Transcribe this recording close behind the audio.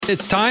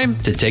It's time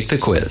to take the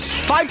quiz.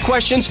 5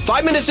 questions,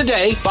 5 minutes a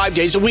day, 5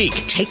 days a week.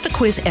 Take the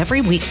quiz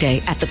every weekday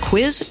at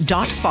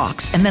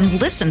thequiz.fox and then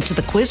listen to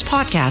the quiz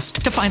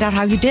podcast to find out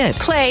how you did.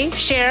 Play,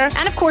 share,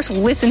 and of course,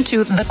 listen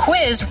to the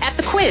quiz at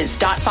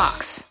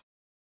thequiz.fox.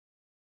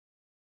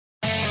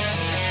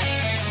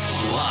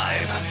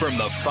 Live from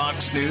the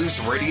Fox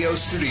News radio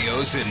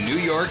studios in New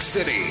York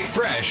City,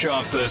 fresh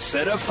off the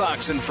set of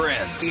Fox and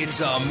Friends,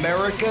 it's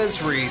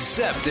America's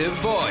receptive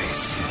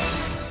voice,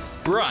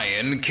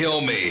 Brian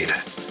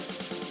Kilmeade.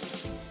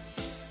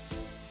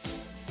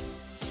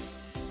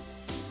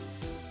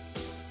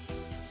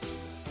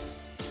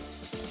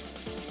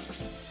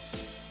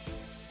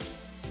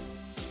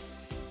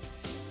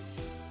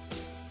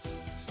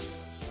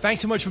 Thanks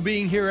so much for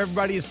being here,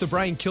 everybody. It's the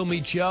Brian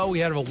Kilmeade Show. We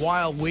had a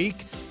wild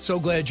week. So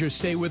glad you're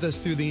staying with us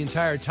through the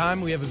entire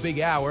time. We have a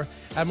big hour.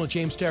 Admiral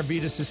James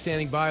Stavridis is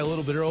standing by a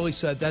little bit early,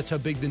 so that's how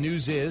big the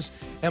news is.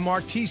 And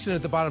Mark Thiessen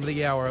at the bottom of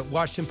the hour,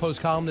 Washington Post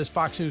columnist,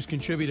 Fox News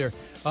contributor,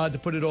 to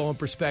put it all in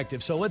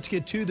perspective. So let's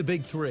get to the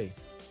big three.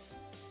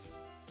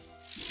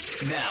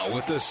 Now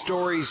with the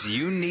stories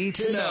you need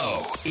to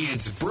know,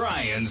 it's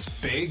Brian's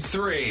Big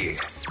Three.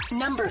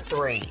 Number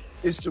 3.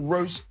 It's the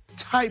worst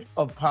type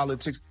of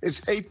politics.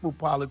 It's hateful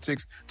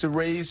politics to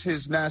raise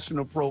his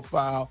national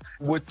profile.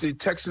 What the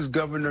Texas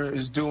governor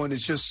is doing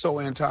is just so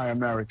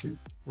anti-American.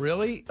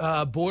 Really?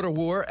 Border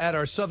war at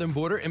our southern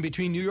border in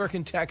between New York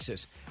and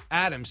Texas.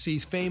 Adams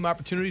sees fame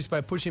opportunities by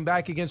pushing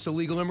back against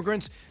illegal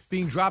immigrants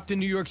being dropped in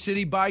New York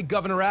City by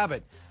Governor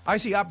Abbott. I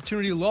see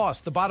opportunity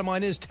lost. The bottom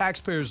line is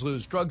taxpayers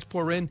lose, drugs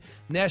pour in,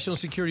 national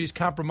security is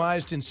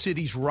compromised, and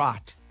cities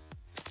rot.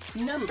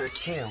 Number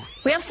 2.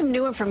 We have some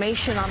new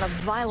information on a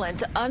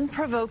violent,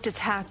 unprovoked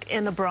attack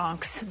in the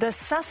Bronx. The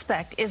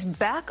suspect is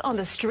back on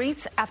the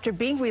streets after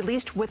being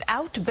released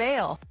without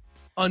bail.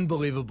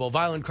 Unbelievable.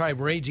 Violent crime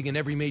raging in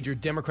every major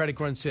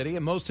Democratic-run city,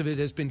 and most of it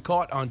has been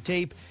caught on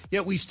tape,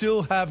 yet we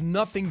still have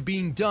nothing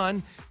being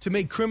done to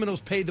make criminals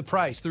pay the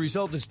price. The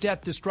result is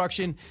death,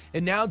 destruction,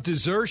 and now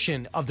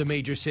desertion of the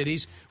major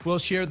cities. We'll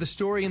share the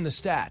story and the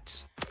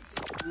stats.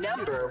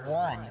 Number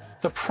 1.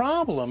 The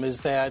problem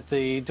is that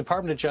the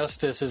Department of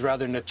Justice is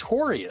rather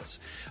notorious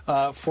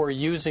for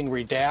using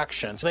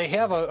redactions. They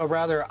have a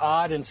rather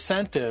odd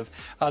incentive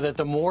that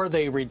the more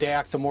they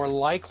redact, the more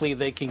likely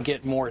they can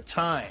get more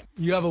time.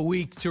 You have a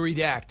week to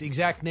redact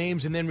exact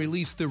names and then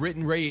release the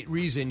written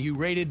reason you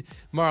raided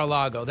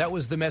Mar-a-Lago. That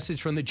was the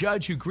message from the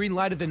judge who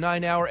greenlighted the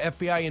 9-hour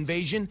FBI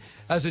invasion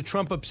as the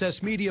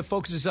Trump-obsessed media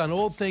focuses on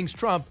all things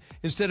Trump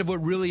instead of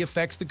what really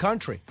affects the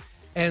country.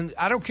 And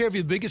I don't care if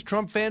you're the biggest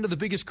Trump fan or the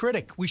biggest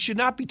critic. We should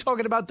not be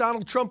talking about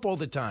Donald Trump all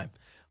the time.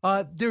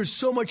 There's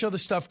so much other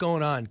stuff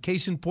going on.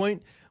 Case in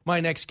point, my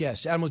next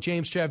guest, Admiral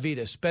James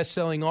Stavridis,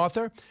 best-selling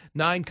author,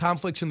 9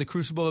 Conflicts in the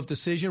Crucible of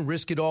Decision.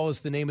 Risk It All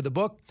is the name of the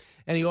book.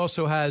 And he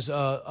also has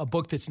a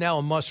book that's now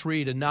a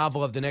must-read, a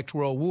novel of the next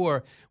world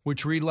war,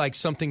 which read like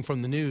something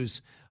from the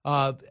news.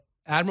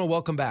 Admiral,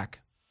 welcome back.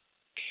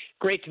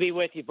 Great to be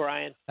with you,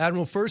 Brian.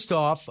 Admiral, first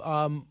off,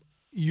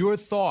 your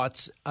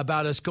thoughts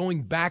about us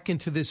going back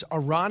into this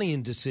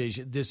Iranian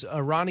decision, this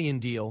Iranian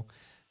deal,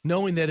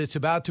 knowing that it's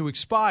about to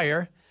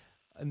expire,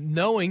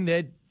 knowing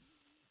that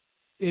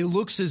it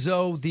looks as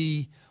though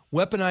the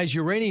weaponized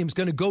uranium is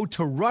going to go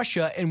to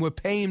Russia and we're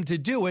paying him to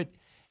do it.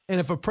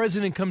 And if a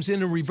president comes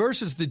in and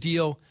reverses the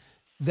deal,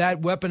 that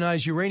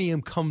weaponized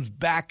uranium comes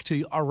back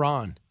to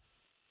Iran.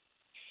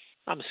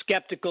 I'm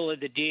skeptical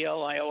of the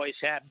deal. I always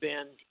have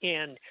been.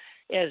 And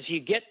as you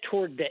get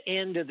toward the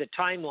end of the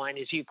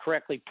timeline, as you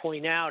correctly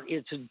point out,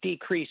 it's a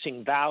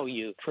decreasing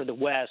value for the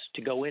West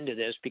to go into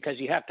this because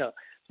you have to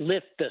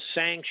lift the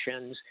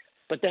sanctions,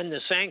 but then the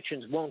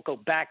sanctions won't go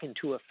back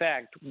into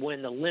effect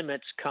when the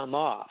limits come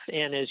off.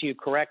 And as you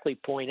correctly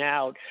point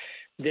out,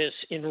 this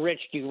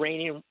enriched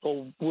uranium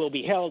will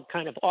be held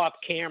kind of off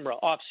camera,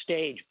 off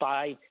stage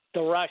by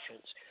the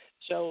Russians.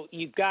 So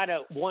you've got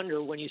to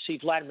wonder when you see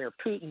Vladimir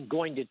Putin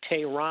going to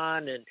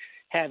Tehran and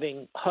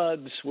having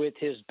hugs with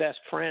his best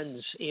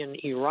friends in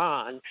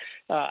Iran,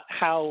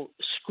 how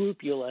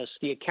scrupulous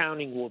the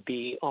accounting will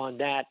be on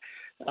that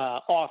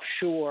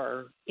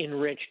offshore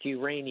enriched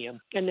uranium.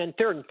 And then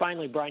third and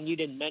finally, Brian, you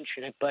didn't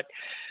mention it, but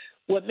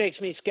what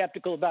makes me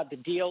skeptical about the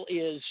deal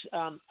is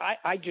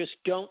I just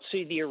don't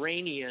see the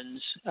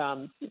Iranians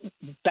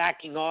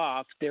backing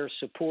off their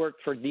support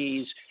for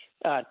these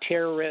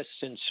terrorists,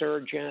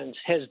 insurgents,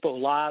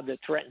 Hezbollah that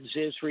threatens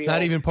Israel. It's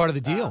not even part of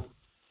the deal.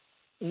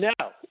 No,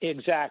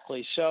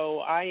 exactly.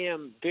 So I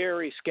am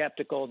very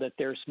skeptical that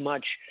there's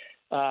much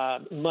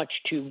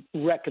to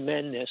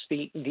recommend this.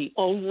 The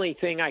only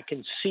thing I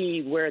can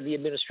see where the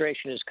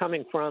administration is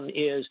coming from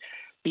is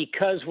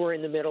because we're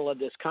in the middle of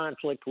this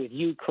conflict with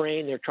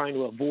Ukraine, they're trying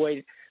to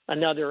avoid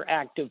another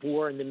active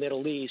war in the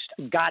Middle East.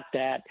 Got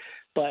that.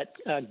 But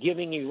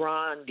giving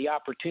Iran the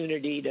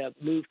opportunity to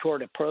move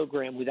toward a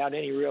program without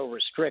any real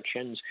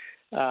restrictions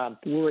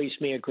worries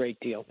me a great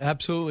deal.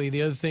 Absolutely.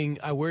 The other thing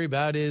I worry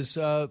about is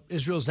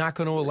Israel's not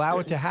going to allow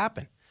it to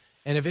happen.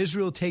 And if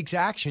Israel takes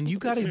action, you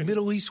got a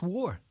Middle East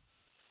war.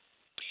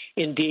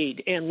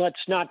 Indeed. And let's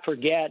not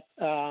forget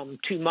 2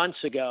 months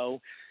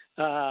ago,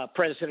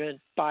 President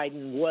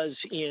Biden was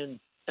in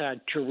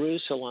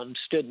Jerusalem,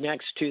 stood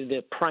next to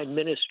the Prime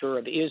Minister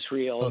of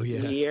Israel,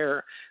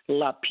 Yair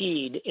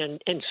Lapid,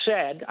 and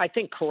said, I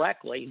think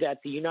correctly, that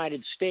the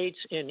United States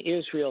and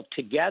Israel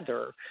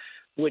together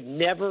would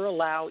never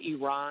allow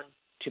Iran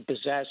to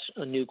possess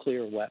a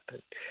nuclear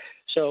weapon.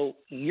 So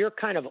you're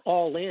kind of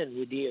all in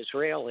with the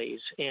Israelis,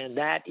 and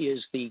that is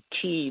the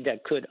key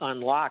that could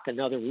unlock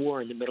another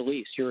war in the Middle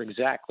East. You're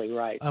exactly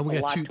right. We got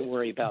a lot to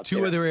worry about.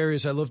 Two other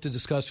areas I'd love to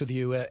discuss with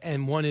you,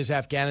 and one is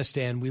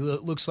Afghanistan.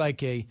 Looks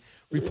like a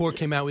report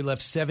came out. We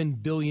left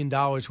 $7 billion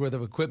worth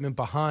of equipment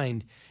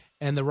behind,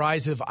 and the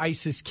rise of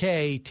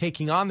ISIS-K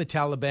taking on the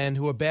Taliban,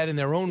 who are bad in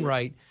their own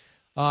right,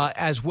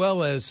 as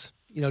well as,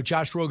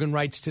 Josh Rogan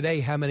writes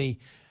today how many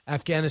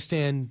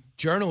Afghanistan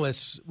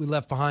journalists we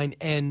left behind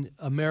and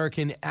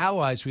American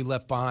allies we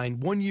left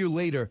behind. 1 year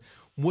later,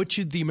 what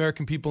should the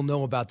American people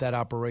know about that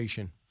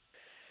operation?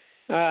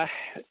 I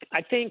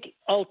think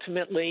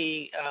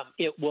ultimately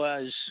it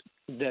was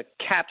the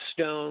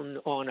capstone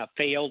on a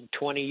failed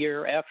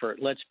 20-year effort.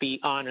 Let's be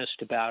honest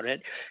about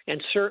it. And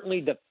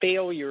certainly the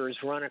failures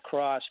run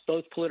across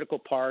both political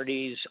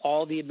parties,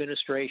 all the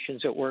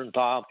administrations that were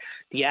involved,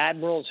 the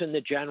admirals and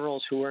the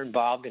generals who were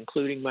involved,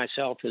 including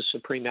myself as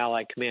Supreme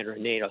Allied Commander of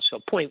NATO. So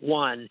point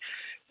one,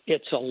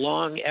 it's a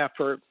long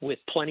effort with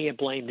plenty of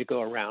blame to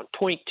go around.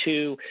 Point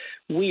two,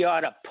 we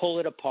ought to pull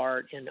it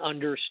apart and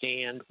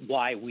understand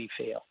why we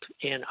failed.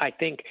 And I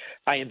think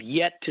I have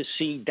yet to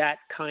see that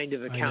kind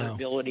of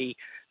accountability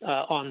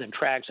on the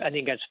tracks. I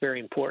think that's very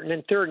important.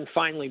 And third and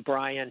finally,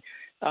 Brian,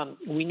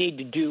 we need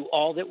to do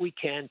all that we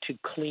can to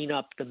clean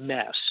up the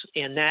mess.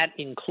 And that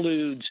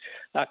includes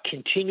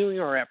continuing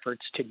our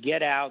efforts to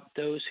get out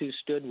those who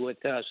stood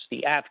with us,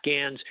 the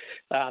Afghans,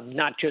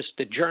 not just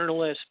the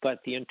journalists, but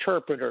the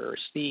interpreters,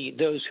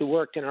 those who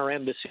worked in our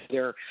embassy.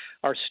 There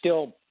are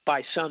still,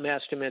 by some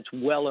estimates,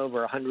 well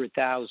over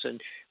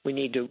 100,000. We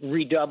need to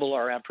redouble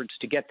our efforts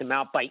to get them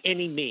out by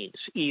any means,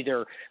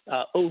 either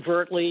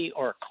overtly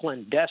or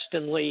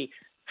clandestinely.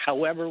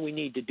 However we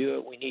need to do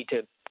it, we need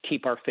to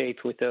keep our faith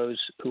with those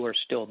who are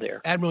still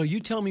there. Admiral,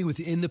 you tell me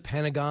within the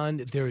Pentagon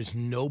there is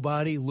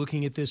nobody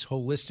looking at this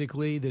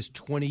holistically, this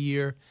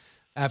 20-year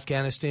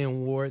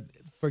Afghanistan war.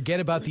 Forget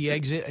about the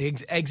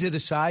exit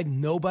aside.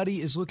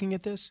 Nobody is looking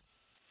at this?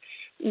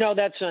 No,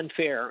 that's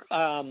unfair.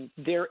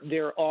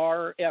 There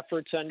are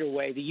efforts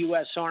underway. The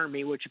U.S.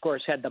 Army, which, of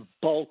course, had the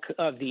bulk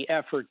of the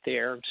effort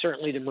there,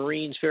 certainly the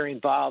Marines very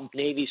involved,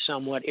 Navy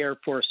somewhat, Air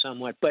Force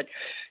somewhat, but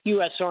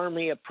U.S.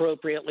 Army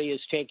appropriately is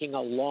taking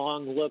a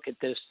long look at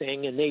this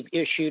thing, and they've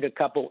issued a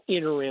couple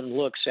interim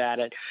looks at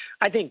it.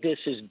 I think this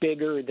is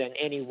bigger than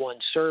any one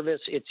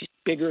service. It's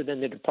bigger than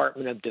the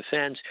Department of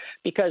Defense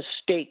because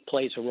state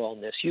plays a role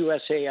in this.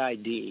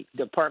 USAID,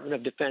 Department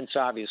of Defense,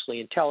 obviously,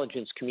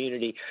 intelligence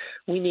community.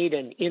 We need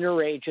an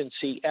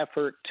interagency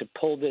effort to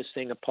pull this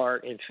thing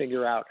apart and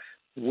figure out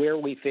where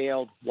we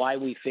failed, why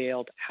we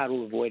failed, how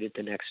to avoid it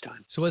the next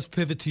time. So let's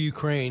pivot to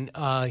Ukraine.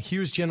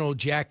 Here's General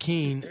Jack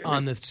Keane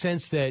on the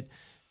sense that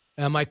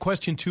my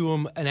question to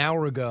him an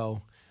hour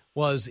ago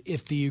was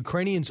if the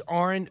Ukrainians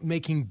aren't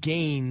making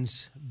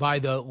gains by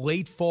the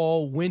late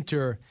fall,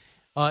 winter,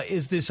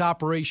 is this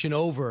operation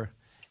over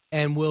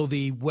and will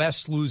the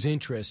West lose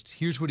interest?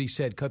 Here's what he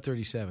said, cut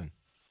 37.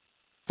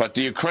 But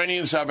the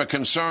Ukrainians have a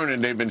concern,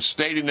 and they've been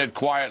stating it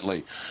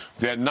quietly.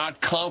 They're not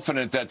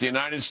confident that the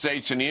United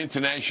States and the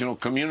international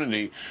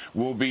community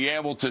will be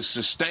able to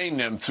sustain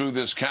them through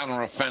this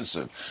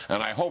counteroffensive.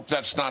 And I hope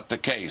that's not the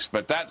case.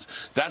 But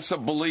that's a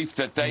belief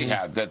that they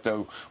have, that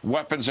the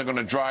weapons are going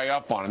to dry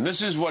up on them.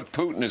 This is what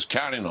Putin is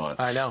counting on.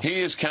 I know. He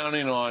is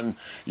counting on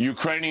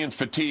Ukrainian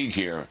fatigue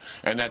here,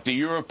 and that the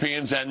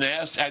Europeans and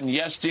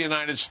yes, the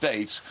United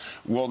States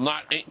will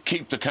not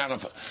keep the kind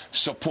of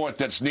support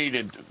that's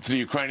needed for the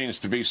Ukrainians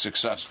to be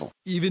successful.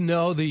 Even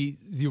though the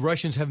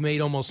Russians have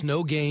made almost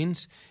no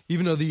gains,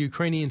 even though the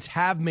Ukrainians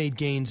have made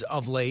gains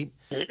of late,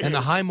 and the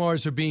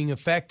HIMARS are being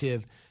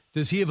effective,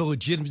 does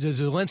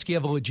Zelensky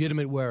have a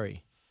legitimate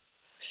worry?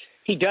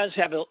 He does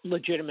have a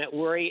legitimate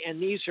worry,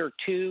 and these are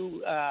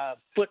two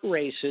foot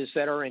races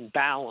that are in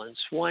balance.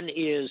 One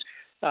is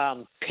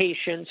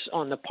patience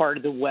on the part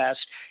of the West.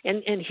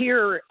 And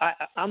here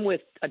I'm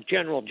with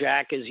General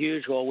Jack as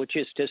usual, which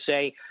is to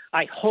say,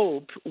 I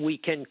hope we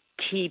can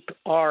keep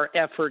our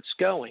efforts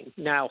going.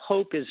 Now,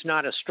 hope is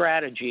not a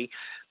strategy,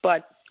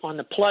 but on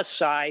the plus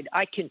side,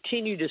 I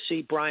continue to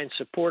see Brian's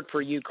support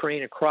for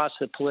Ukraine across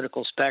the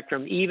political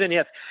spectrum, even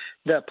if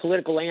the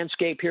political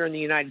landscape here in the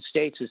United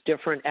States is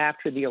different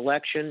after the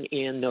election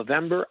in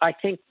November. I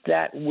think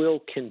that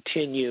will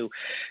continue.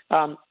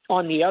 On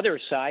the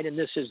other side, and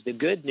this is the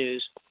good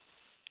news,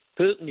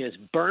 Putin is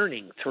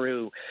burning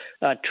through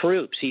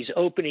troops. He's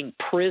opening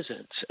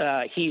prisons.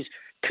 He's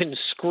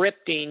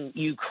conscripting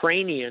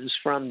Ukrainians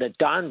from the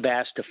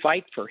Donbass to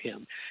fight for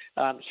him.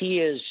 He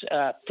is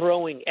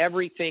throwing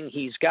everything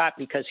he's got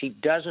because he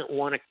doesn't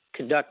want to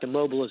conduct a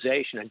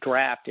mobilization, a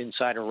draft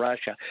inside of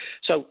Russia.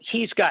 So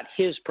he's got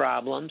his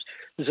problems.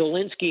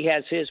 Zelensky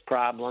has his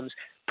problems.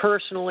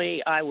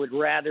 personally, I would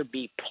rather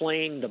be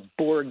playing the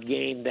board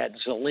game that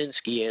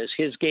Zelensky is.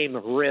 His game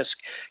of risk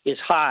is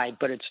high,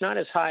 but it's not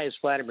as high as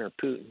Vladimir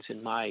Putin's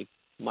in my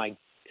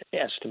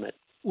estimate.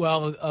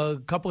 Well, a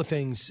couple of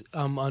things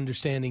I'm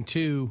understanding,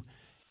 too,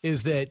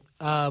 is that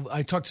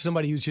I talked to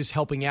somebody who's just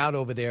helping out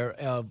over there,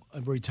 a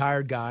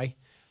retired guy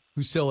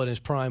who's still in his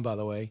prime, by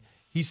the way.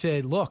 He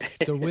said, look,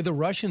 the way the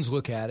Russians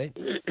look at it,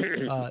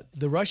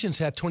 the Russians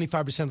have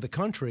 25% of the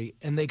country,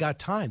 and they got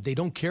time. They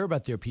don't care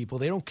about their people.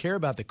 They don't care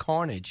about the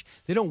carnage.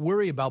 They don't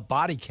worry about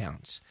body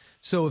counts.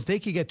 So if they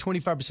could get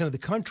 25% of the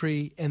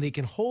country and they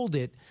can hold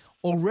it,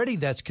 already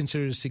that's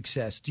considered a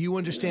success. Do you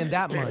understand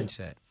that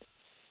mindset?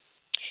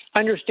 I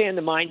understand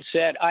the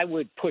mindset. I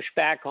would push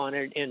back on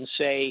it and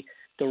say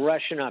the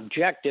Russian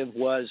objective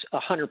was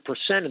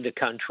 100% of the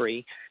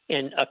country,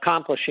 and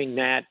accomplishing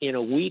that in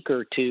a week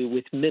or two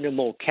with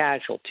minimal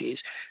casualties.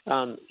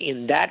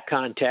 In that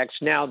context,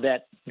 now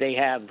that they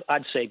have,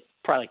 I'd say,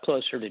 probably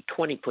closer to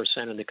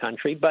 20% of the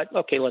country, but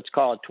okay, let's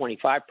call it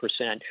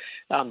 25%.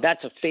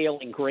 That's a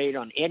failing grade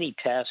on any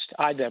test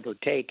I've ever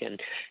taken.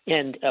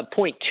 And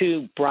point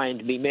two, Brian,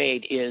 to be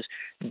made is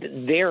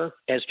there,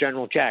 as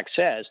General Jack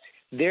says,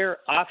 their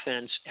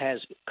offense has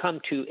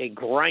come to a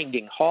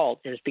grinding halt,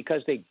 and it's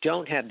because they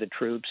don't have the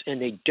troops and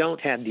they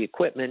don't have the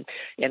equipment,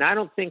 and I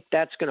don't think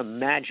that's going to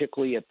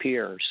magically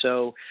appear.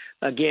 So,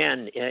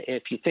 again,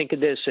 if you think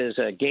of this as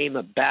a game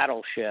of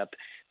battleship,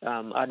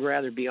 I'd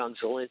rather be on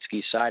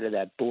Zelensky's side of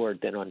that board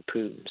than on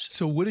Putin's.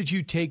 So what did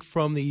you take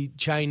from the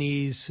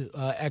Chinese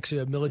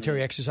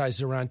military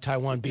exercises around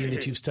Taiwan, being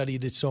that you've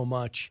studied it so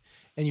much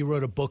and you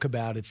wrote a book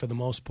about it for the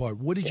most part?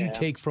 What did you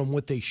take from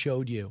what they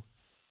showed you?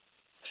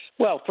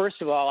 Well,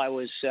 first of all, I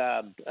was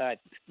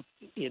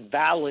it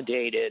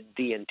validated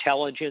the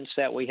intelligence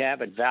that we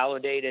have. It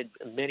validated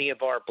many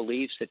of our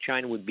beliefs that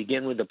China would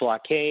begin with the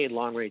blockade,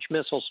 long-range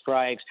missile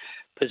strikes,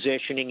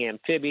 positioning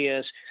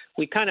amphibious.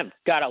 We kind of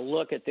got a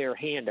look at their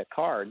hand of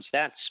cards.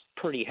 That's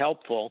pretty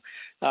helpful.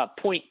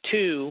 Point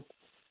two,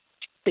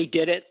 they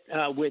did it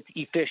with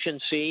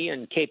efficiency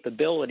and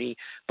capability.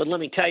 But let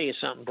me tell you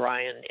something,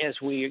 Brian. As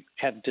we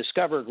have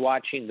discovered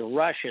watching the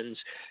Russians,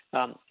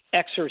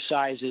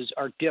 exercises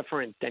are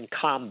different than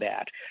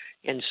combat.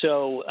 And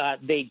so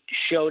they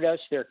showed us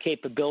their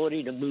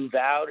capability to move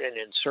out and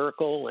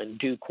encircle and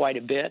do quite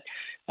a bit.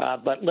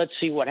 But let's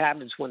see what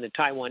happens when the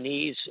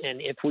Taiwanese, and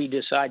if we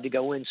decide to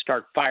go in,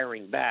 start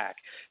firing back.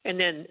 And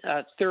then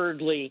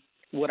thirdly,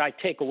 what I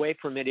take away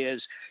from it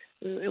is,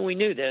 we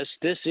knew this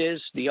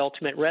is the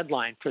ultimate red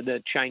line for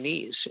the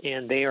Chinese,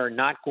 and they are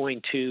not going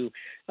to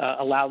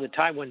allow the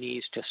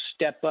Taiwanese to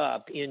step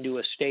up into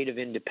a state of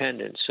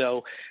independence.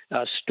 So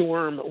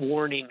storm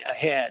warning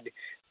ahead.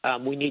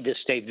 We need to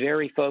stay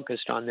very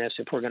focused on this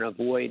if we're going to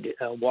avoid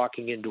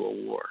walking into a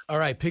war. All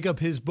right, pick up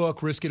his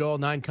book, Risk It All,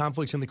 9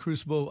 Conflicts in the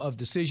Crucible of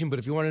Decision. But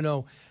if you want to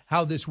know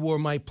how this war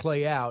might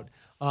play out,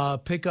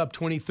 pick up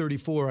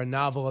 2034, a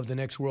novel of the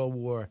next World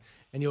War.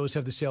 And you always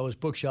have the Sailor's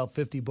Bookshelf,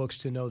 50 books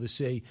to know the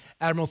sea.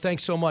 Admiral,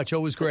 thanks so much.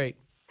 Always great.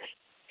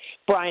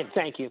 Brian,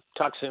 thank you.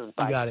 Talk soon.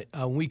 Bye. You got it.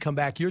 When we come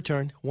back, your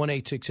turn,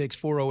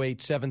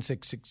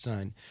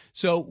 1-866-408-7669.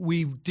 So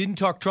we didn't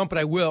talk Trump, but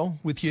I will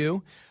with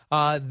you.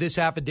 This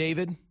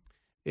affidavit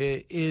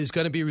is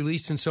going to be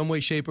released in some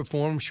way, shape, or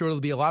form. I'm sure there'll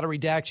be a lot of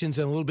redactions and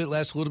a little bit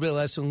less,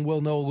 and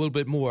we'll know a little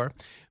bit more.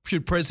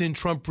 Should President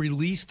Trump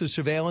release the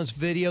surveillance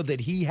video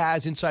that he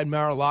has inside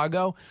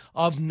Mar-a-Lago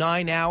of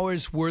 9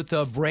 hours worth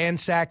of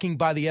ransacking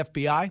by the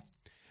FBI?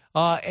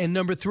 And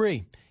number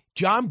three,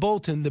 John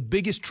Bolton, the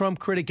biggest Trump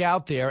critic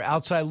out there,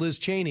 outside Liz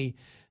Cheney,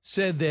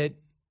 said that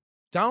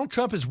Donald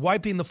Trump is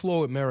wiping the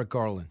floor with Merrick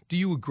Garland. Do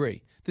you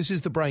agree? This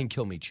is the Brian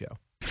Kilmeade Show.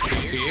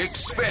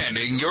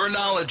 Expanding your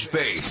knowledge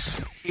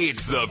base.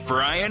 It's the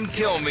Brian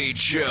Kilmeade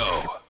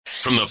Show.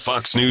 From the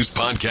Fox News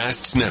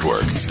Podcasts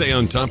Network. Stay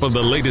on top of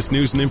the latest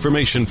news and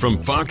information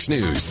from Fox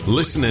News.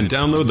 Listen and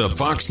download the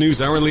Fox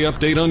News Hourly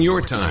Update on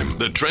your time.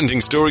 The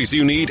trending stories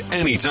you need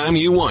anytime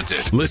you want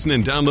it. Listen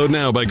and download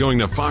now by going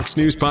to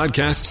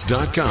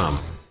foxnewspodcasts.com.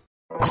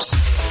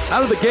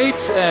 Out of the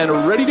gates and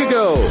ready to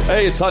go.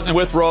 Hey, it's Hutton and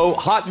Withrow.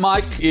 Hot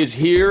Mike is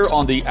here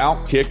on the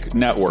Outkick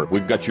Network.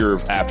 We've got your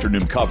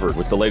afternoon covered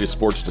with the latest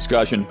sports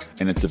discussion,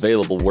 and it's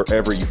available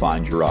wherever you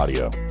find your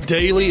audio.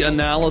 Daily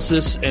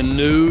analysis and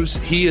news.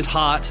 He is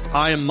hot.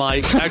 I am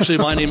Mike. Actually,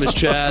 my name is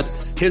Chad.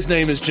 His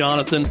name is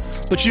Jonathan,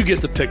 but you get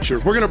the picture.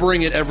 We're going to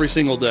bring it every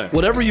single day.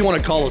 Whatever you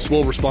want to call us,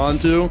 we'll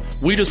respond to.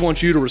 We just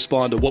want you to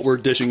respond to what we're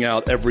dishing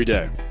out every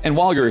day. And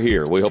while you're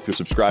here, we hope you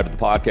subscribe to the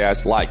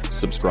podcast, like,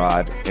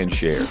 subscribe, and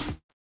share.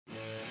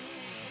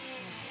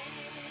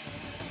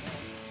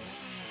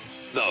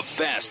 The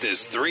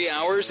fastest 3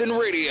 hours in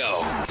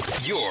radio.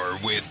 You're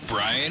with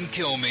Brian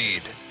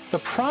Kilmeade. The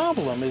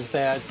problem is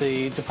that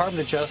the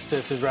Department of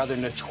Justice is rather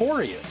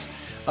notorious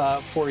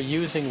for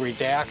using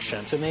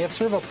redactions, and they have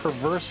sort of a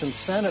perverse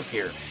incentive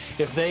here.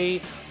 If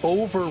they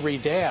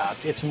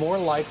over-redact, it's more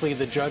likely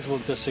the judge will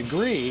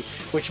disagree,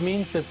 which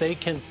means that they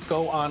can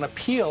go on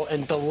appeal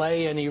and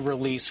delay any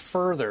release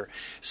further.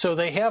 So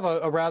they have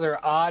a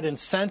rather odd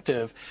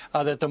incentive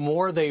that the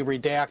more they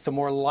redact, the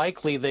more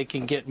likely they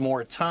can get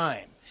more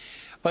time.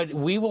 But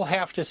we will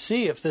have to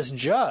see if this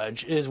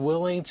judge is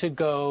willing to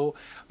go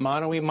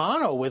mano a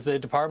mano with the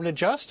Department of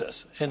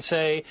Justice and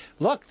say,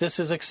 look, this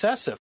is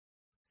excessive.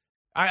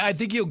 I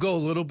think he'll go a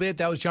little bit.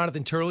 That was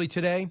Jonathan Turley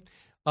today.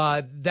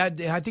 I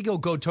think he'll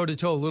go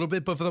toe-to-toe a little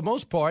bit. But for the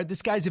most part,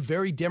 this guy's a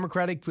very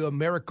Democratic,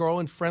 Merrick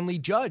Garland-friendly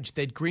judge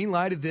that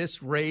green-lighted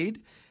this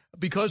raid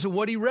because of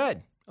what he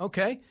read.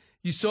 Okay?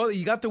 You saw that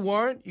you got the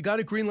warrant, you got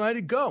it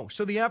green-lighted, go.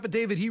 So the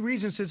affidavit he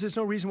reads and says there's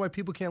no reason why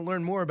people can't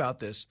learn more about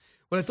this.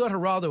 But I thought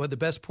Geraldo had the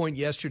best point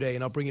yesterday,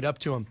 and I'll bring it up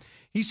to him.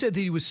 He said that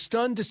he was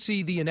stunned to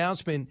see the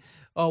announcement.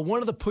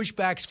 One of the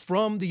pushbacks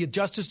from the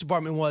Justice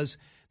Department was,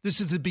 this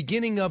is the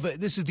beginning of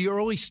it. This is the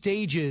early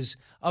stages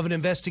of an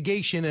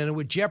investigation, and it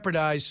would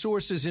jeopardize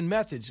sources and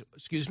methods.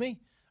 Excuse me?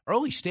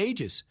 Early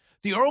stages.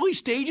 The early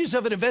stages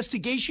of an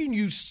investigation,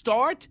 you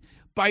start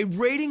by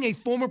raiding a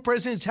former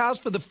president's house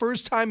for the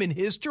first time in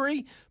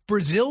history?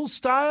 Brazil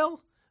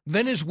style?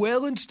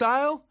 Venezuelan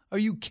style? Are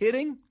you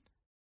kidding?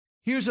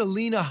 Here's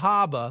Alina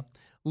Habba.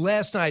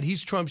 Last night,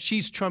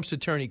 she's Trump's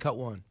attorney, cut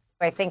one.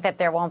 I think that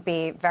there won't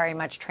be very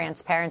much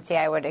transparency.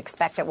 I would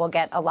expect it will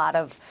get a lot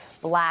of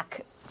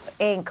black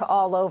ink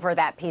all over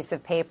that piece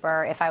of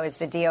paper. If I was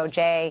the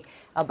DOJ,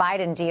 a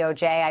Biden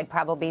DOJ, I'd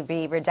probably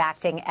be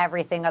redacting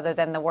everything other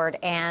than the word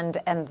and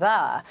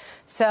the.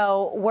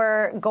 So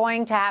we're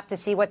going to have to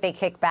see what they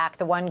kick back.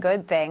 The one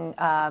good thing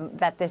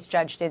that this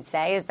judge did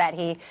say is that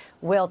he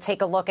will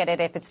take a look at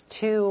it. If it's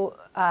too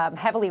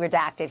heavily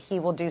redacted, he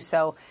will do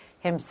so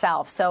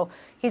himself. So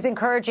he's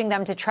encouraging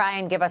them to try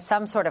and give us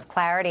some sort of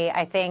clarity.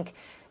 I think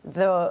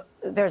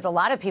there's a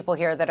lot of people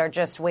here that are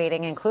just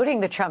waiting, including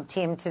the Trump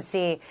team, to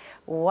see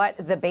what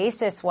the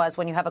basis was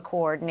when you have a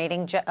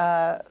coordinating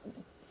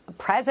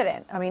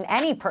president. I mean,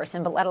 any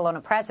person, but let alone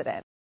a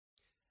president.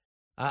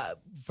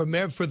 For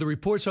the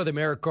reports are that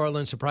Merrick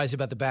Garland surprised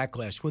about the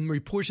backlash. When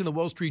reports in the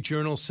Wall Street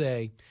Journal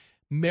say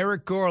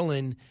Merrick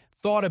Garland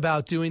thought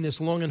about doing this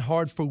long and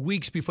hard for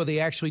weeks before they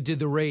actually did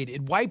the raid,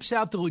 it wipes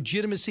out the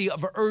legitimacy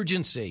of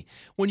urgency.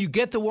 When you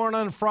get the warrant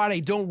on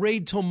Friday, don't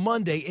raid till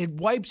Monday. It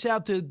wipes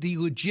out the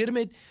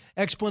legitimate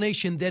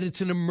explanation that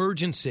it's an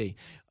emergency.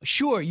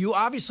 Sure, you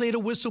obviously had a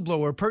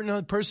whistleblower,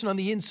 a person on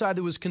the inside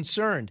that was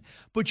concerned,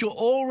 but you're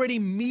already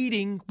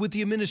meeting with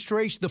the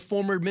administration, the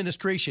former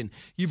administration.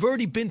 You've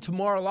already been to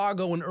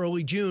Mar-a-Lago in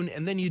early June,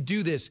 and then you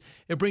do this.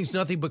 It brings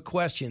nothing but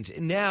questions.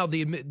 And now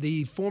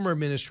the former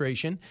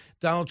administration,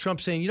 Donald Trump,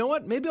 saying, you know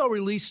what, maybe I'll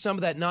release some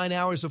of that 9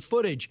 hours of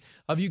footage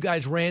of you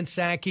guys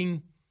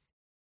ransacking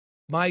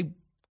my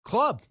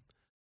club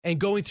and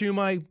going through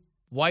my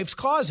wife's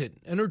closet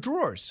and her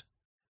drawers.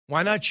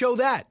 Why not show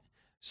that?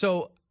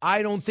 So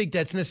I don't think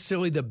that's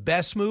necessarily the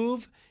best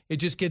move. It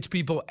just gets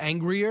people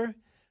angrier.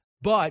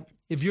 But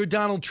if you're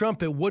Donald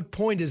Trump, at what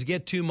point does it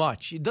get too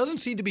much? He doesn't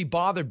seem to be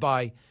bothered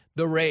by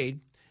the raid.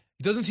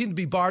 He doesn't seem to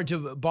be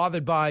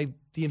bothered by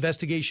the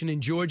investigation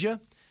in Georgia.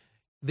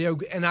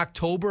 In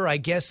October, I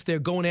guess they're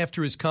going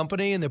after his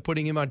company and they're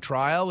putting him on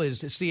trial.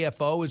 His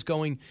CFO is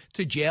going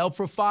to jail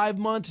for 5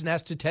 months and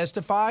has to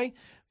testify.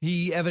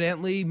 He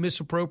evidently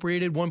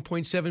misappropriated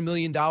 $1.7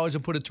 million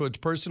and put it towards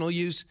personal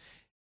use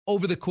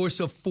over the course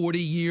of 40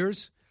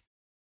 years.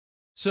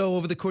 So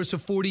over the course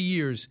of 40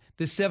 years,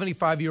 this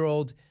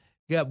 75-year-old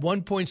got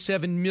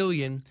 $1.7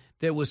 million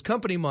that was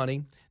company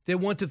money that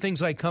went to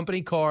things like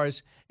company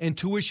cars and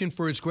tuition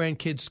for his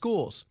grandkids'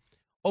 schools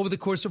over the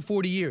course of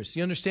 40 years.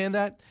 You understand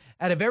that?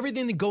 Out of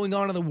everything that's going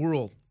on in the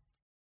world,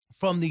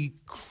 from the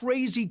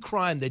crazy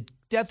crime, the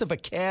death of a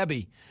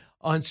cabbie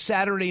on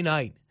Saturday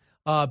night,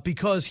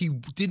 because he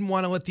didn't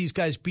want to let these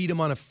guys beat him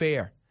on a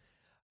fare.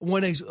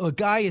 When a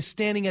guy is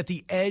standing at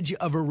the edge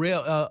of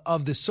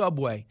of the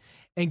subway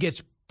and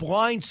gets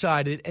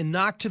blindsided and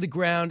knocked to the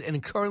ground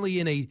and currently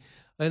in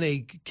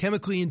a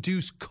chemically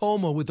induced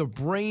coma with a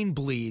brain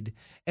bleed,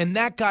 and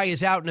that guy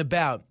is out and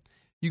about,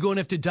 you're going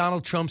after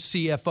Donald Trump's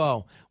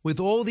CFO. With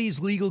all these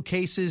legal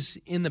cases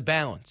in the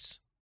balance,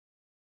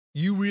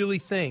 you really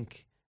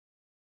think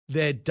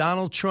that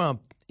Donald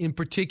Trump in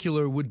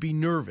particular would be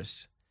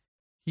nervous?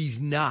 He's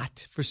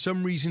not. For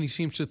some reason, he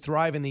seems to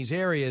thrive in these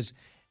areas.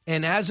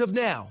 And as of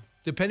now,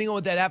 depending on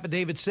what that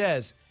affidavit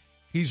says,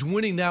 he's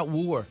winning that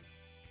war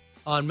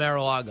on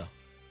Mar-a-Lago.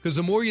 Because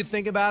the more you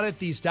think about it,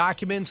 these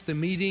documents, the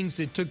meetings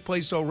that took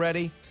place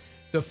already,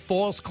 the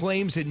false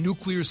claims that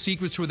nuclear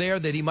secrets were there,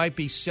 that he might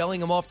be selling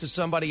them off to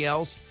somebody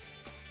else,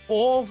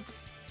 all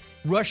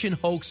Russian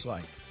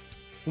hoax-like.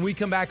 When we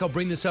come back, I'll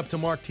bring this up to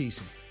Mark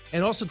Thiessen.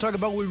 And also talk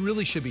about what we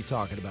really should be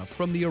talking about.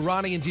 From the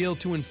Iranian deal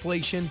to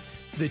inflation,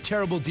 the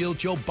terrible deal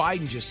Joe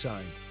Biden just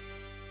signed.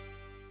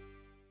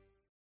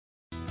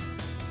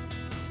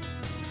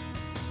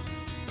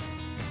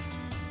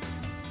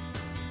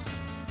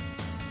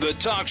 The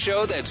talk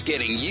show that's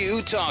getting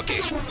you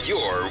talking.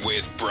 You're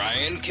with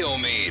Brian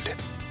Kilmeade.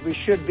 We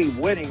should be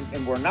winning,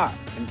 and we're not.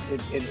 And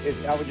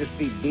I would just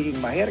be beating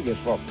my head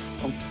against the wall.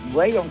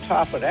 Right on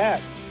top of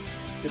that,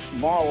 this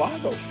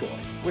Mar-a-Lago story,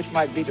 which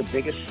might be the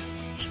biggest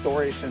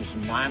story since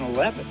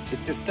 9/11.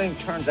 If this thing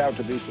turns out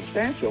to be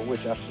substantial,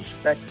 which I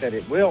suspect that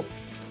it will,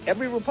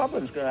 every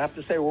Republican's going to have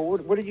to say, well,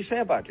 what did you say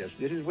about this?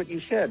 This is what you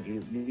said.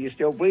 Do you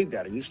still believe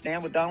that? Or you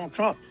stand with Donald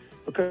Trump?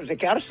 Because they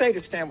got to say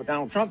to stand with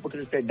Donald Trump, because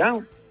if they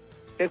don't,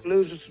 they'd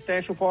lose a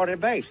substantial part of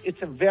their base.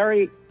 It's a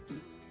very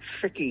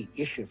tricky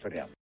issue for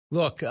them.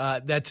 Look,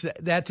 that's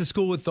a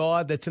school of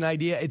thought. That's an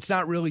idea. It's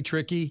not really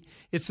tricky.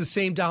 It's the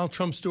same Donald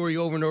Trump story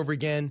over and over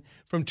again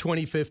from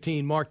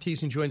 2015. Mark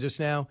Thiessen joins us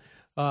now,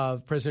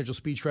 presidential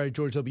speechwriter,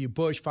 George W.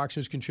 Bush, Fox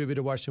News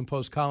contributor, Washington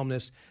Post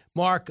columnist.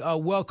 Mark,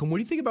 welcome. What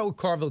do you think about what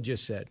Carville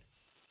just said?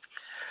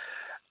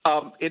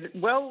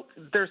 Well,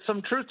 there's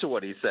some truth to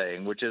what he's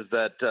saying, which is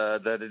that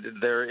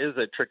there is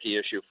a tricky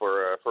issue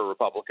for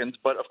Republicans.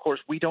 But of course,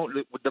 we don't.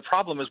 The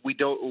problem is we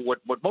don't. What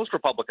most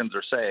Republicans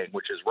are saying,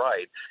 which is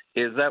right,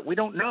 is that we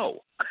don't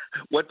know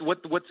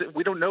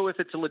we don't know if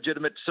it's a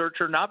legitimate search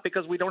or not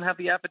because we don't have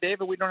the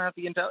affidavit. We don't have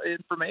the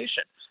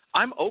information.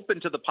 I'm open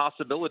to the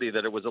possibility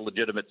that it was a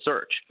legitimate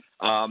search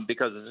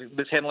because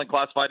mishandling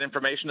classified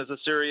information is a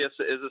serious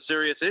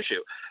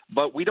issue.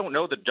 But we don't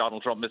know that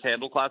Donald Trump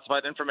mishandled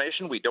classified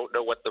information. We don't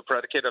know what the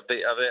predicate of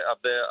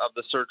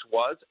the search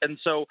was, and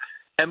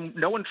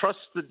no one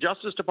trusts the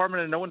Justice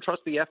Department and no one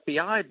trusts the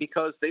FBI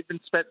because they've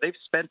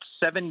spent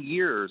 7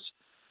 years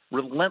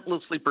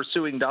relentlessly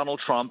pursuing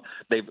Donald Trump.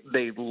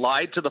 They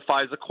lied to the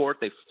FISA court.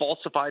 They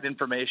falsified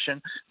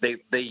information. They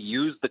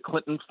used the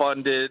Clinton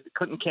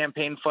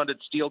campaign-funded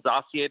Steele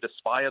dossier to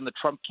spy on the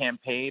Trump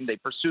campaign. They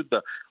pursued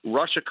the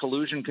Russia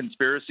collusion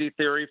conspiracy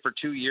theory for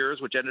 2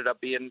 years, which ended up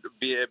being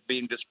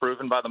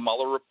disproven by the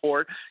Mueller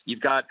report.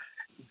 You've got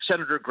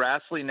Senator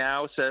Grassley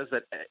now says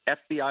that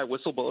FBI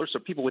whistleblowers, so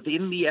people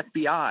within the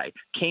FBI,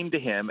 came to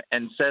him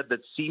and said that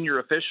senior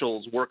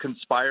officials were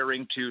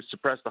conspiring to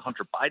suppress the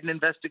Hunter Biden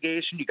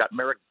investigation. You got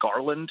Merrick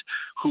Garland,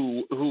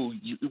 who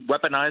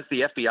weaponized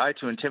the FBI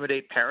to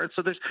intimidate parents.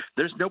 So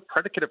there's no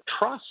predicate of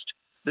trust.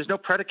 There's no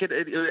predicate.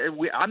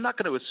 I'm not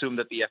going to assume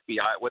that the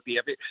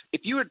FBI,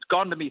 if you had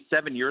gone to me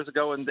 7 years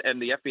ago and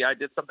the FBI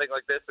did something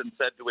like this and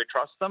said, do we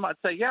trust them? I'd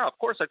say, yeah, of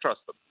course I trust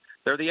them.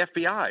 They're the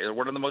FBI. They're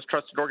one of the most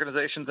trusted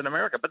organizations in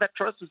America. But that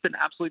trust has been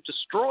absolutely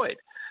destroyed.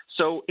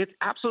 So it's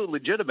absolutely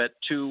legitimate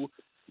to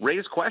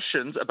raise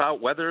questions about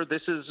whether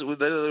this was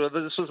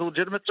a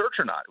legitimate search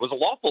or not. It was a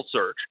lawful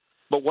search,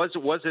 but was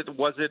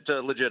it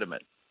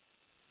legitimate?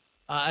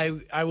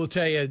 I will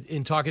tell you,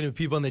 in talking to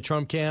people in the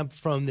Trump camp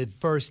from the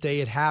first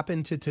day it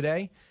happened to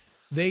today,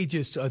 they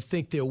just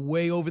think they're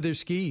way over their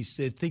skis.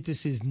 They think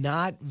this is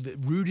not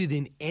rooted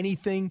in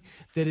anything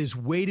that is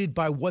weighted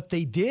by what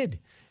they did.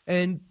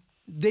 And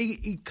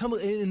they come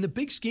in the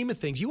big scheme of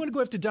things. You want to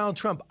go after Donald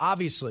Trump,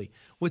 obviously.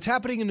 What's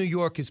happening in New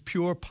York is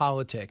pure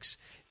politics.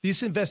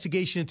 This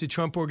investigation into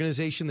Trump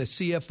Organization, the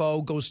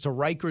CFO, goes to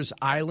Rikers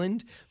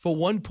Island for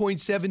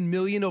 $1.7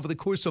 million over the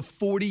course of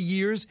 40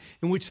 years,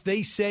 in which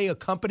they say a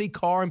company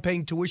car and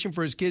paying tuition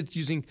for his kids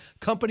using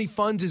company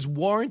funds is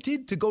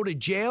warranted to go to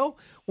jail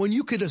when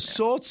you could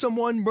assault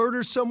someone,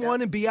 murder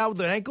someone, and be out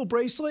with an ankle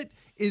bracelet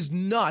is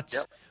nuts.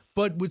 Yep.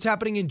 But what's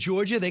happening in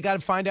Georgia, they got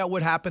to find out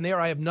what happened there.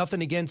 I have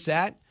nothing against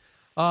that.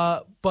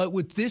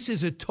 But this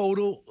is a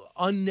total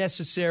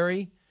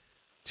unnecessary.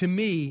 To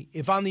me,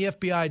 if I'm the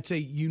FBI, I'd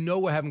say,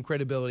 we're having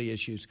credibility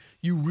issues.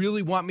 You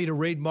really want me to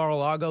raid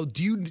Mar-a-Lago?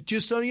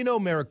 Just so you know,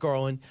 Merrick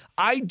Garland,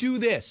 I do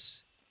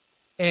this.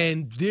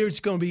 And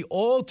there's going to be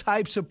all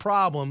types of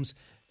problems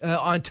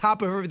on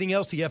top of everything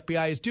else the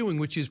FBI is doing,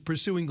 which is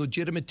pursuing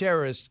legitimate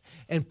terrorists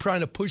and trying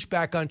to push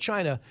back on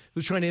China,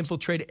 who's trying to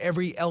infiltrate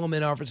every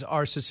element of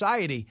our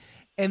society.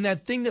 And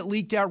that thing that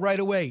leaked out right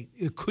away,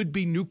 it could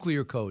be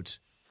nuclear codes.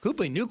 Could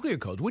be nuclear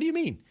codes. What do you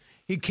mean?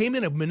 He came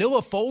in a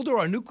manila folder?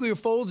 Our nuclear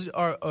codes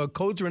are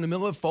in a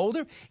manila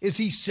folder? Is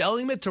he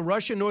selling it to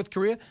Russia, North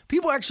Korea?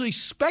 People are actually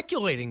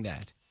speculating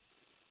that.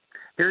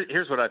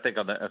 Here's what I think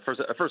on that. First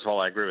of all,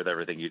 I agree with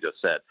everything you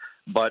just said.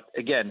 But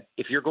again,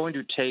 if you're going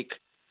to take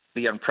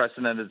the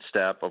unprecedented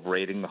step of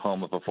raiding the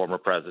home of a former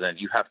president,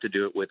 you have to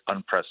do it with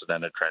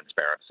unprecedented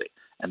transparency.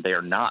 And they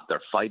are not.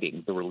 They're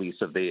fighting the release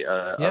of they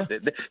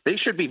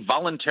should be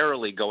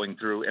voluntarily going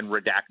through and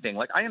redacting.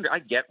 Like I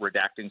get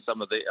redacting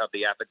some of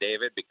the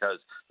affidavit because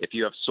if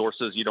you have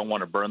sources, you don't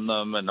want to burn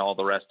them and all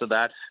the rest of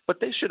that.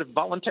 But they should have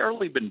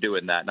voluntarily been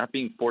doing that, not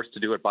being forced to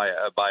do it by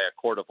a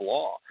court of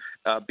law,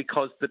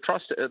 because the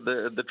trust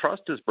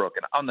is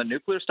broken on the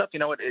nuclear stuff. You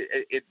know what?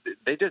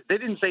 They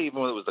didn't say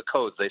even when it was the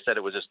codes. They said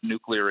it was just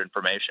nuclear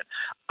information.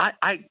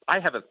 I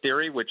have a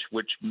theory which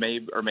may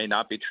or may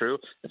not be true.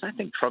 Is I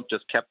think Trump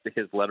just kept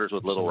his letters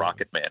with Little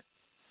Rocket Man.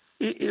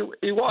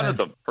 He wanted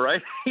them, right?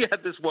 He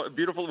had this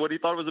beautiful, what he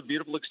thought was a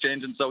beautiful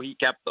exchange, and so he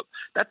kept them.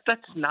 That's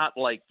not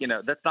like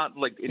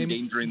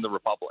endangering the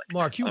republic.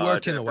 Mark, you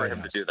worked in the White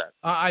House. To do that.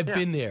 I've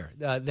been there.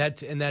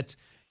 That's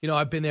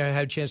I've been there. I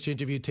had a chance to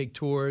interview, take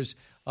tours,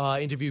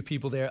 interview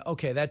people there.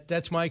 Okay,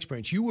 that's my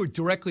experience. You were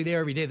directly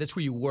there every day. That's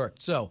where you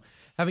worked. So,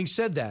 having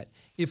said that,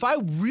 if I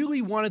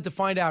really wanted to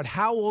find out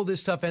how all this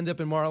stuff ended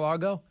up in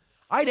Mar-a-Lago,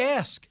 I'd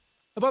ask.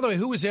 And by the way,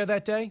 who was there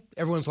that day?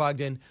 Everyone's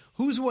logged in.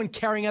 Who's the one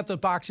carrying out the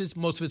boxes?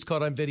 Most of it's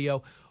caught on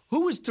video.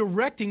 Who was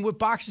directing what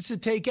boxes to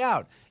take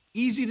out?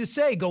 easy to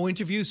say. Go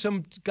interview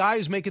some guy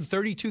who's making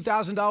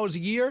 $32,000 a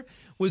year,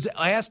 was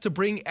asked to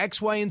bring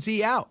X, Y, and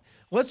Z out.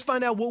 Let's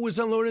find out what was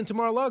unloaded into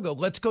Mar-a-Lago.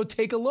 Let's go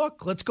take a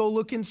look. Let's go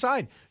look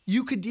inside.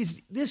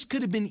 This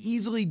could have been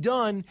easily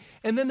done,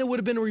 and then there would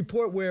have been a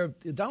report where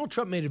Donald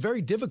Trump made it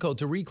very difficult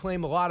to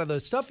reclaim a lot of the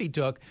stuff he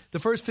took. The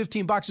first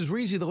 15 boxes were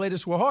easy, the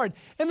latest were hard,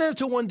 and then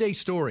it's a one-day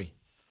story.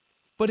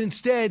 But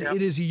instead,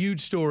 it is a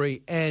huge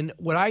story, and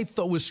what I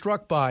thought was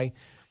struck by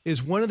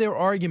is one of their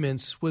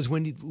arguments was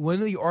one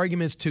of the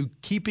arguments to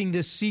keeping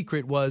this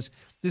secret was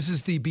this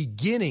is the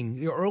beginning,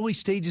 the early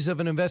stages of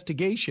an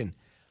investigation.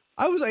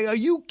 I was like, are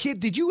you kidding?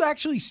 Did you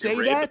actually say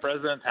that? The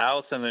president's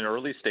house in the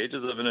early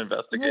stages of an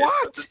investigation.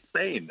 What? That's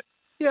insane.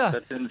 Yeah.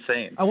 That's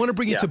insane. I want to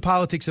bring it to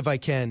politics if I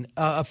can.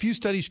 A few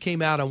studies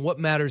came out on what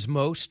matters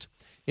most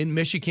in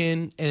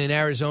Michigan and in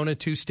Arizona,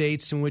 2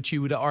 states in which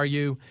you would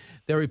argue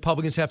that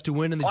Republicans have to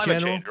win in the Climate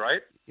general. change,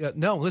 right?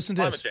 No, listen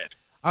to this. Climate change.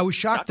 I was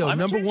shocked, though. Climate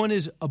Number change? 1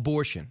 is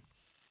abortion.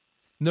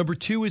 Number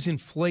 2 is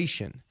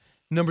inflation.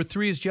 Number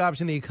 3 is jobs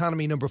in the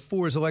economy. Number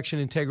 4 is election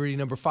integrity.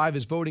 Number 5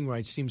 is voting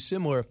rights. Seems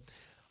similar.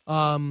 This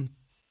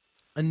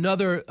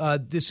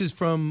is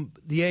from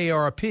the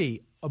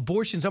AARP.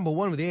 Abortion's number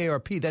 1 with the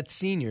AARP. That's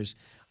seniors.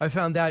 I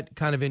found that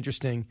kind of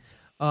interesting.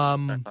 I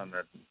found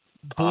that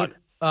odd.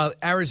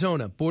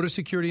 Arizona, border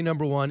security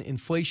number 1,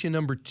 inflation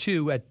number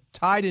 2,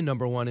 tied in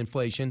number 1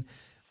 inflation,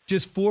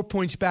 just 4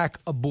 points back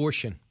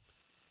abortion.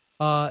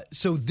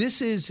 So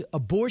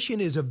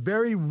abortion is a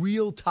very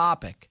real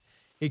topic.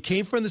 It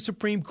came from the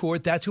Supreme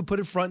Court. That's who put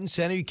it front and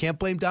center. You can't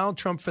blame Donald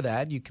Trump for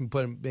that. You can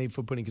blame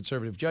for putting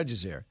conservative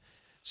judges there.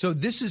 So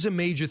this is a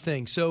major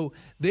thing. So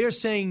they're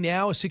saying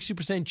now a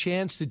 60%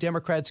 chance the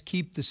Democrats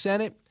keep the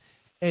Senate,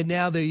 and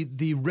now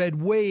the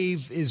red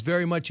wave is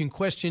very much in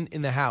question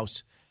in the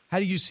House. How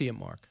do you see it,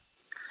 Mark?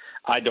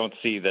 I don't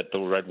see that the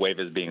red wave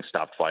is being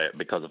stopped by it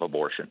because of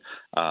abortion.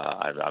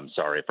 I'm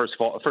sorry. First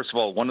of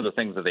all, one of the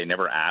things that they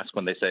never ask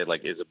when they say,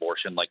 like, is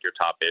abortion like your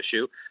top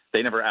issue?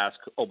 They never ask,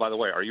 oh, by the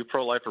way, are you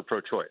pro-life or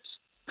pro-choice?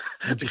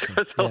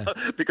 Because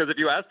if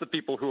you ask the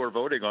people who are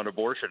voting on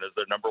abortion as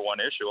their number 1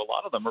 issue, a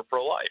lot of them are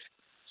pro-life.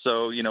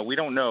 So, we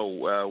don't know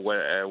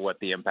what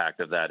the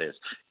impact of that is.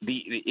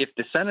 If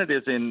the Senate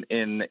is in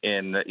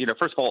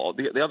first of all,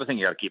 the other thing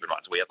you got to keep in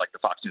mind, so we had the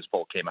Fox News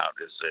poll came out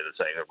is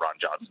saying that Ron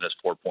Johnson is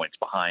 4 points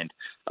behind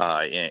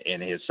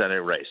in his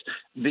Senate race.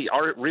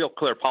 Our Real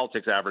Clear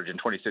Politics average in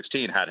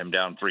 2016 had him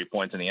down 3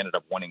 points, and he ended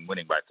up winning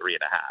by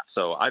 3.5.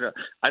 So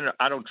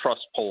I don't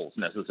trust polls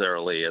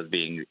necessarily as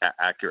being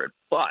accurate,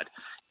 but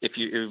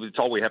it's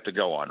all we have to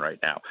go on right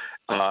now.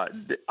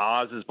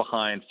 Oz is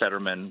behind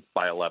Fetterman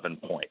by 11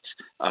 points.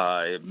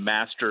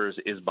 Masters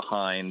is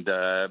behind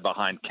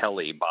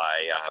Kelly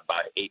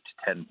by 8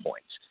 to 10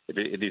 points.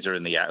 These are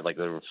in the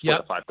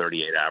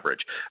 538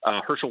 average.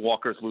 Herschel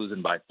Walker's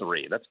losing by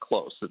 3. That's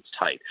close. It's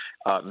tight.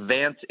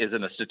 Vance is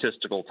in a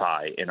statistical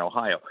tie in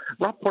Ohio.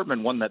 Rob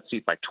Portman won that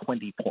seat by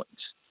 20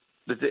 points.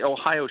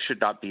 Ohio should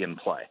not be in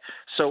play.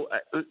 So,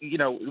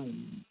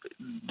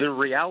 the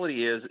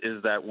reality is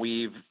that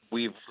we've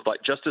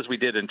just as we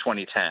did in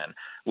 2010,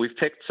 we've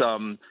picked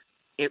some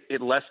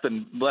less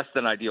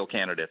than ideal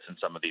candidates in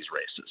some of these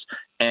races,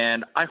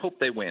 and I hope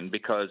they win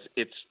because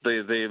it's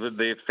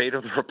the fate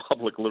of the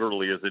republic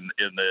literally is in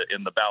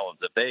the balance.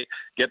 If they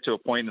get to a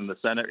point in the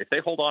Senate, if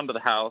they hold on to the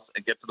House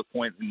and get to the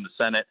point in the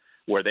Senate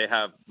where they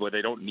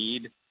don't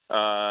need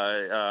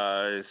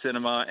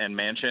Sinema and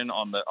Manchin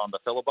on the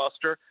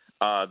filibuster,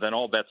 then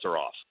all bets are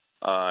off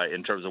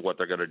in terms of what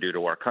they're going to do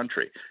to our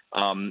country.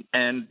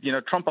 And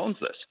Trump owns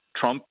this.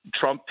 Trump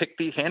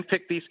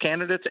handpicked these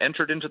candidates,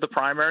 entered into the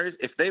primaries.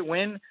 If they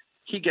win,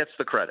 he gets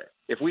the credit.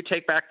 If we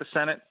take back the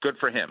Senate, good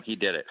for him. He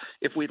did it.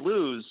 If we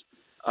lose,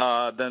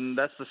 then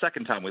that's the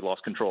second time we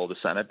lost control of the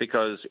Senate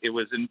because it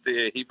was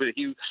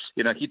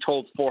he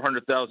told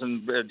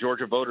 400,000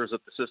 Georgia voters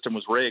that the system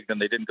was rigged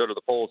and they didn't go to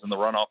the polls in the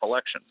runoff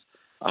elections.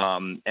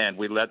 And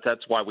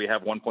that's why we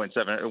have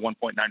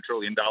 $1.9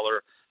 trillion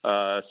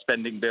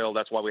spending bill.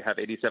 That's why we have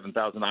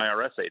 87,000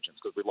 IRS agents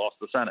because we lost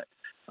the Senate.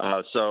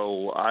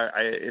 So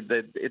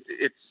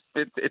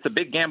it's a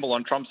big gamble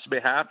on Trump's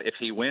behalf. If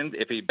he wins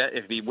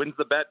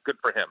the bet, good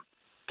for him.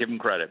 Give him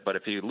credit. But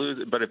if we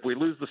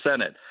lose the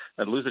Senate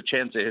and lose a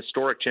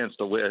historic chance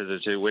to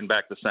win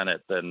back the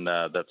Senate, then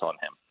that's on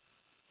him.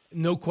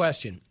 No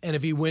question. And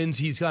if he wins,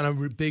 he's got a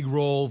big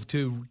role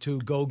to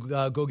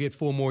go get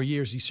 4 more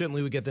years. He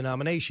certainly would get the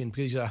nomination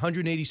because he's got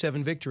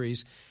 187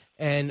 victories,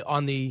 and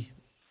on the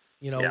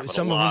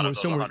some a lot of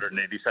them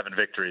 187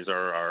 victories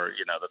are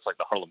that's like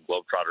the Harlem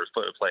Globetrotters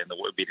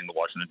beating the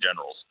Washington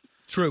Generals.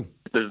 True.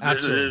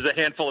 There's a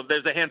handful of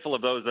those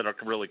that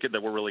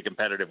were really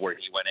competitive where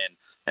he went in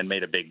and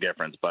made a big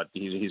difference, but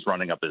he's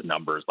running up his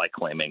numbers by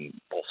claiming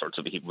all sorts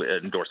of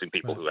endorsing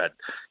people who had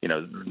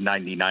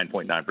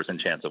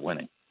 99.9% chance of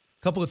winning.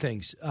 Couple of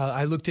things.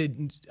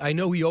 I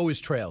know he always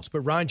trails,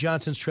 but Ron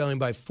Johnson's trailing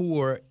by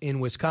 4 in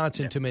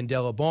Wisconsin to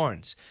Mandela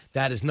Barnes.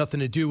 That has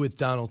nothing to do with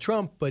Donald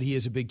Trump, but he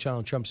is a big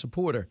Donald Trump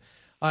supporter.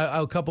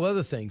 A couple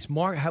other things.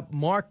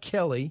 Mark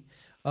Kelly,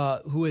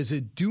 who is a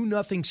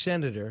do-nothing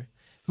senator,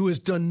 who has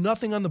done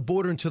nothing on the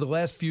border until the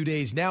last few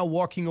days, now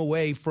walking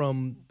away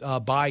from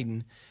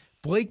Biden.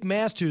 Blake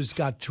Masters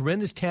got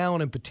tremendous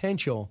talent and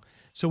potential,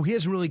 so he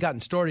hasn't really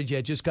gotten started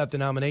yet, just got the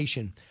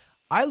nomination.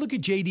 I look at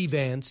J.D.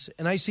 Vance,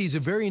 and I see he's a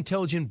very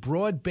intelligent,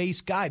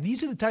 broad-based guy.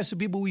 These are the types of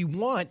people we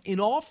want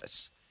in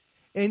office.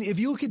 And if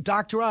you look at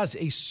Dr. Oz,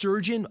 a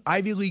surgeon,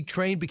 Ivy League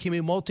trained, became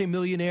a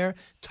multimillionaire,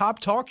 top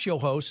talk show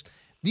host,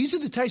 these are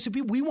the types of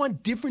people we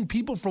want, different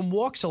people from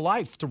walks of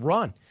life to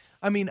run.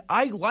 I mean,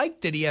 I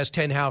like that he has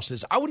 10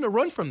 houses. I wouldn't have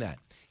run from that.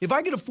 If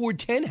I could afford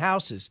 10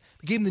 houses,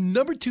 became the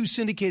number 2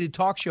 syndicated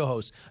talk show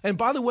host, and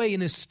by the way,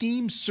 an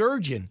esteemed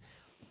surgeon,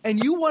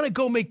 and you want to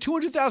go make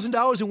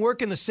 $200,000 and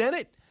work in the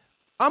Senate,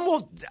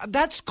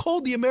 that's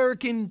called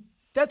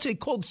that's a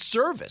called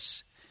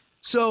service.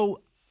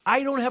 So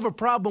I don't have a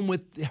problem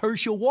with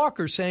Herschel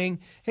Walker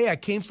saying, hey, I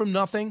came from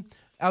nothing,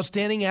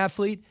 outstanding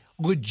athlete,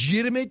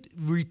 legitimate,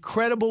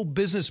 credible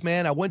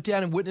businessman. I went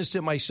down and witnessed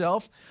it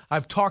myself.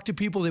 I've talked to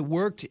people that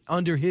worked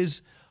under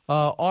his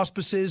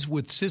auspices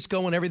with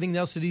Cisco and everything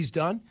else that he's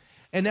done.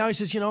 And now he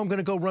says, I'm going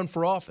to go run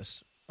for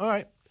office. All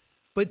right.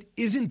 But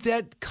isn't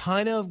that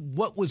kind of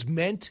what was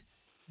meant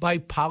by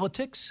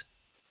politics?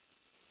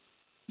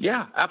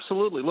 Yeah,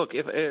 absolutely. Look,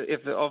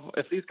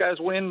 if these guys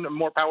win,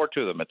 more power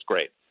to them. It's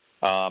great.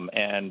 But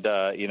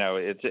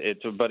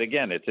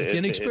again, it's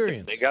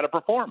inexperience. They got to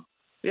perform.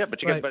 Yeah, but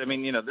right. But I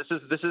mean, this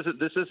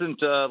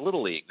isn't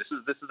Little League. This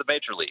is the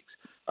major leagues.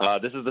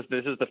 This is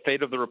the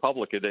fate of the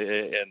republic in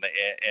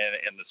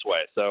this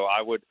way. So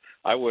I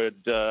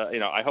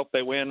hope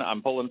they win.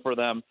 I'm pulling for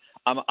them.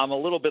 I'm a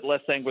little bit less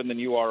sanguine than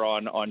you are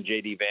on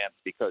J.D. Vance,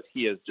 because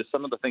he is just,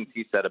 some of the things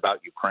he said about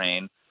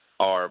Ukraine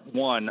are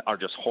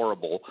just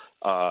horrible,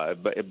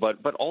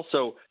 but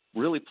also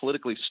really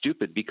politically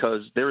stupid,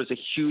 because there is a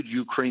huge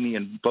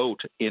Ukrainian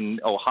vote in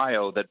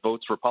Ohio that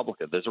votes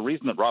Republican. There's a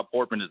reason that Rob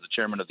Portman is the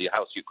chairman of the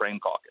House Ukraine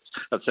Caucus,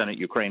 of Senate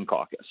Ukraine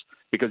Caucus,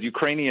 because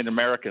Ukrainian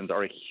Americans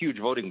are a huge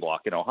voting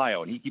bloc in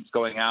Ohio, and he keeps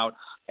going out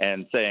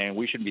and saying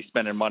we shouldn't be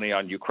spending money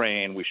on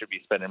Ukraine, we should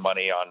be spending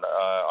money on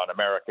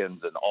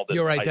Americans and all this.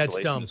 You're right, that's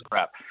dumb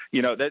crap.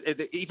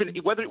 Even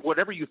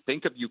whatever you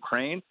think of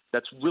Ukraine,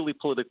 that's really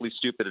politically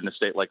stupid in a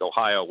state like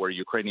Ohio, where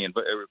Ukrainian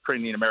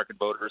American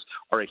voters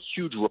are a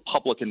huge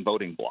Republican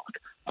voting bloc.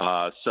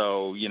 That's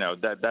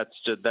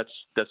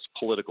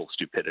political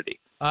stupidity.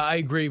 I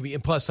agree,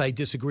 and plus I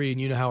disagree, and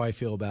you know how I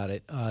feel about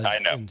it. I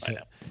know.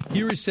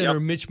 Here is Senator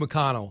Mitch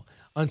McConnell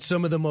on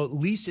some of the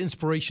least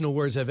inspirational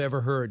words I've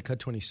ever heard. Cut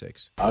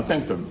 26. I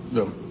think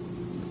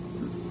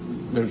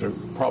there's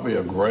probably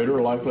a greater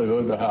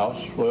likelihood the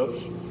House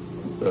flips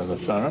than the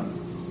Senate.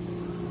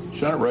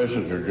 Senate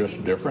races are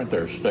just different.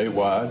 They're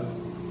statewide.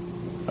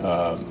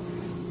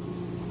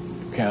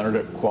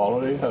 Candidate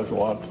quality has a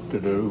lot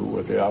to do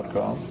with the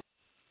outcome.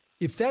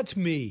 If that's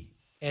me,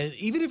 and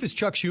even if it's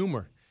Chuck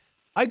Schumer,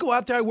 I go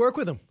out there, I work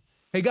with him.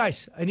 Hey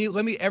guys,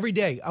 every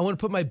day, I want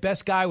to put my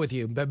best guy with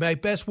you, my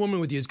best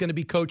woman with you is going to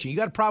be coaching. You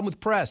got a problem with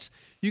press.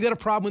 You got a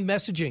problem with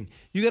messaging.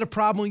 You got a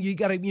problem, you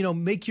got to,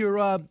 make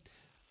your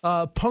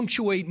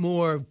punctuate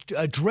more,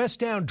 dress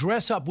down,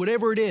 dress up,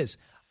 whatever it is.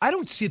 I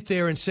don't sit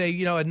there and say,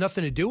 it had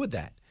nothing to do with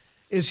that.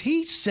 Is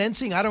he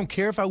sensing, I don't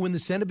care if I win the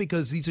Senate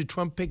because these are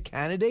Trump-picked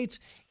candidates?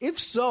 If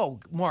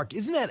so, Mark,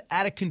 isn't that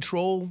out of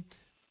control,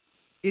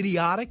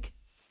 idiotic?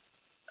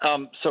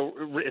 So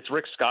it's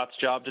Rick Scott's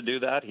job to do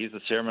that. He's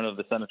the chairman of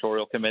the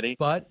senatorial committee.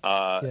 But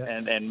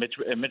and Mitch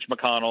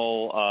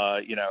McConnell,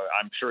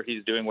 I'm sure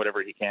he's doing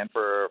whatever he can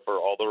for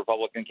all the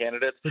Republican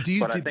candidates. But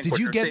did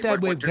you get that?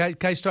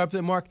 Can I start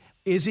there, Mark?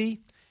 Is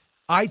he?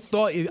 I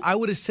thought I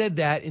would have said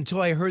that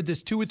until I heard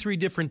this 2 or 3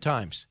 different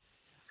times.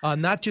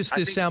 Not just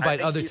this soundbite,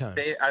 other times.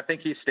 I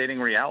think he's stating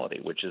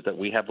reality, which is that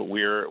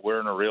we're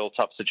in a real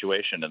tough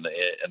situation in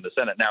the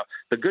Senate. Now,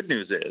 the good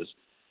news is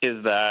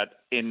that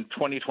in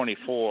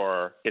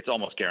 2024, it's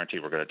almost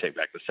guaranteed we're going to take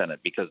back the Senate,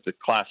 because the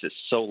class is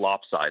so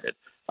lopsided.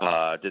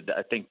 I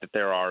think that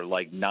there are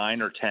like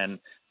 9 or 10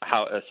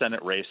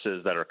 Senate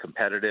races that are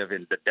competitive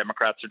and that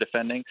Democrats are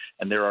defending,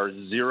 and there are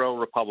 0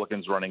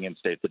 Republicans running in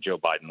states that Joe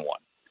Biden won.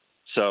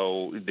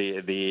 So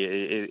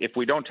if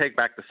we don't take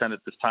back the Senate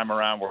this time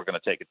around, we're going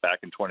to take it back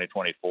in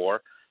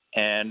 2024.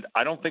 And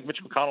I don't think Mitch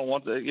McConnell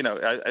wants to,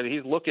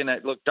 he's looking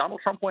at,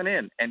 Donald Trump went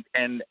in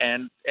and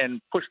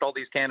pushed all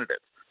these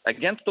candidates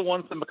against the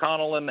ones that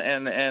McConnell and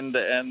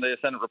the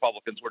Senate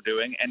Republicans were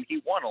doing, and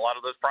he won a lot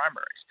of those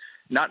primaries.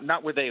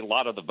 Not with a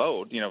lot of the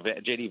vote.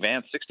 J.D.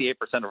 Vance,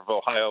 68% of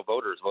Ohio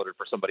voters voted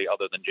for somebody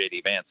other than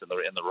J.D. Vance in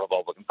the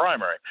Republican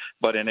primary.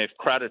 But in a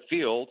crowded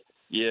field,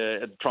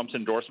 Trump's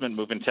endorsement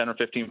moving 10 or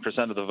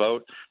 15% of the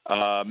vote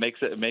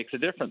makes a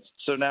difference.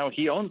 So now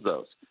he owns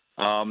those.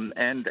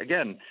 And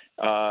again,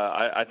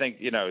 I think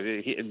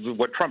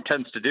what Trump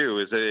tends to do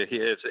is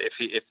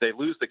if they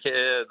lose the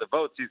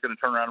votes, he's going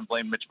to turn around and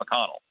blame Mitch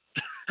McConnell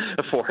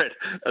for it.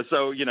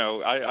 So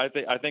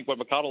I think what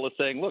McConnell is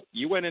saying, look,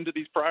 you went into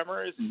these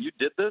primaries and you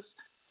did this.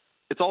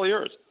 It's all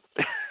yours.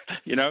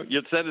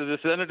 The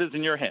Senate is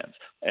in your hands,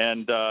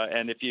 and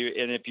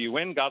if you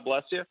win, God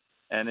bless you.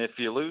 And if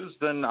you lose,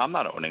 then I'm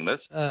not owning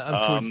this.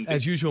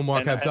 As usual,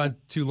 Mark, I've gone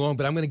too long,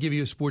 but I'm going to give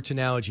you a sports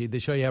analogy to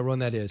show you how wrong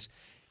that is.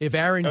 If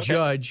Aaron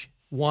Judge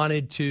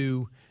wanted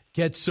to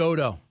get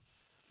Soto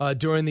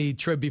during the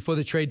before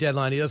the trade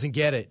deadline, he doesn't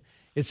get it.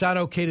 It's not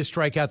okay to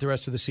strike out the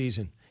rest of the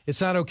season.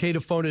 It's not okay to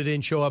phone it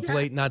in, show up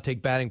late, not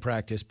take batting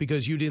practice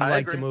because you didn't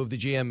like the move the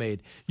GM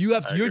made.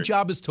 Your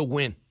job is to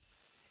win,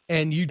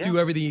 and you do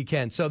everything you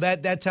can. So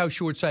that's how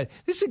short-sighted.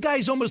 This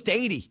guy's almost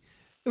 80.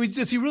 I mean,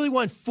 does he really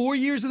want 4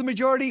 years of the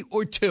majority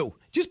or 2?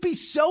 Just be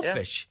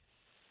selfish.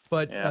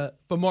 Yeah.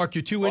 But Mark,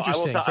 you're too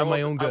interesting for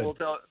my own good.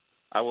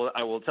 I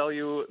will tell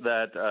you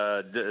that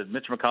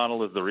Mitch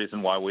McConnell is the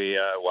reason why we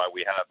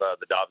have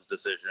the Dobbs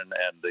decision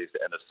and a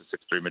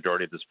 6-3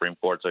 majority of the Supreme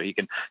Court. So he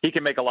can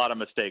make a lot of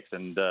mistakes,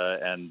 and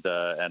I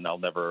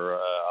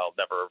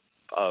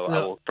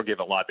will forgive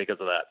a lot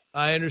because of that.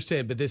 I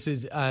understand, but this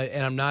is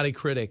and I'm not a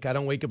critic. I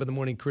don't wake up in the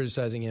morning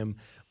criticizing him,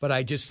 but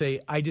I just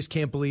say I just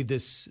can't believe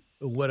this.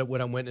 What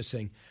I'm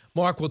witnessing.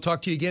 Mark, we'll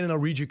talk to you again, and I'll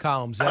read your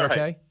columns. Is that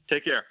okay?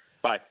 Take care.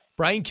 Bye.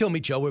 Brian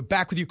Kilmeade Show. We're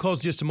back with your calls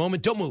in just a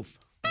moment. Don't move.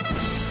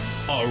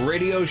 A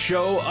radio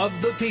show of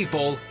the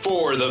people,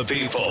 for the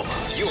people.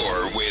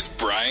 You're with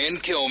Brian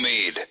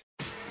Kilmeade.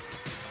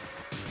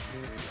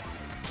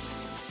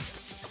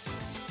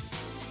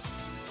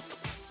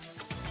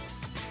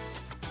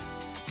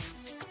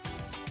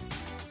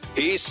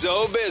 He's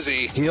so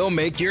busy, he'll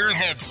make your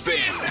head spin.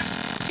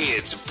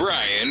 It's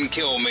Brian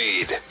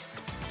Kilmeade.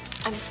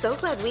 I'm so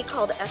glad we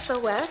called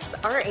SOS.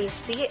 Our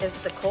AC is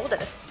the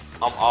coldest.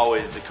 I'm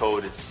always the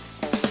coldest.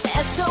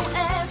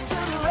 SOS to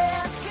the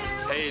rescue.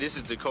 Hey, this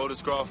is Dakota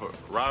Crawford,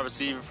 wide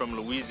receiver from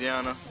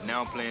Louisiana,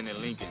 now playing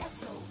in Lincoln.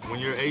 When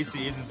your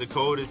AC isn't the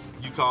coldest,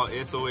 you call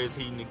SOS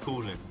Heating and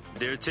Cooling.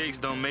 Their techs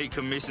don't make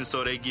commissions,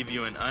 so they give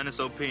you an honest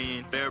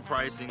opinion, fair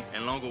pricing,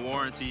 and longer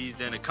warranties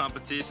than the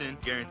competition,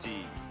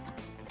 guaranteed.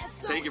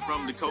 Take it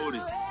from the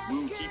coldest. We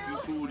will keep you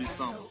cool this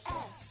summer.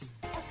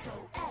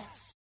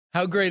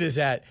 How great is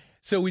that?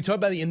 So we talk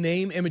about the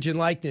name, image, and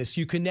likeness.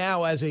 You can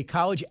now, as a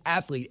college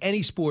athlete,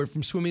 any sport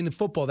from swimming to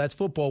football, that's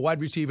football,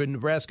 wide receiver,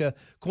 Nebraska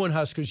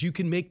Cornhuskers, you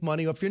can make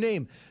money off your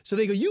name. So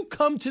they go, you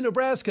come to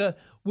Nebraska,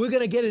 we're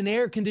going to get an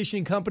air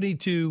conditioning company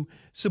to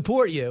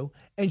support you.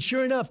 And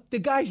sure enough, the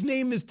guy's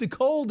name is the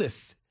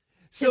coldest.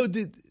 So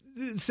to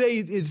say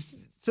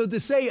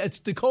it's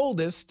the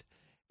coldest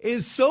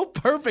is so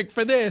perfect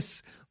for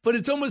this, but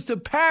it's almost a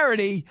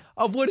parody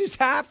of what is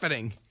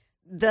happening.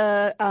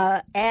 The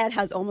ad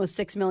has almost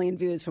 6 million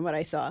views from what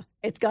I saw.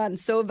 It's gone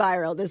so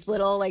viral. This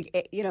little,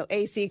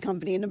 AC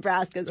company in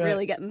Nebraska is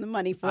really getting the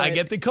money for it. I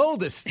get the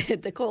coldest.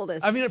 The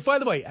coldest. I mean, by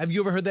the way, have you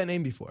ever heard that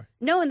name before?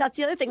 No, and that's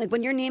the other thing. Like,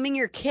 when you're naming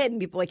your kid,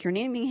 and people are like, you're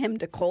naming him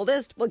the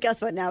coldest? Well,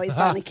 guess what? Now he's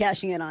finally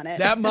cashing in on it.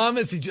 That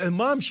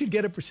mom should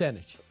get a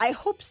percentage. I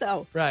hope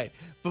so. Right.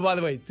 But by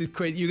the way,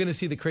 you're going to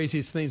see the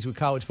craziest things with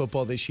college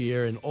football this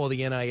year and all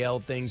the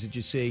NIL things that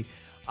you see.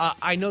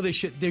 I know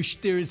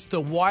there's the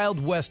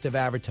Wild West of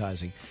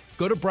advertising.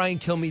 Go to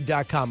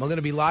BrianKilmeade.com. I'm going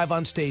to be live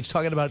on stage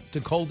talking about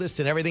the coldest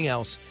and everything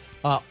else.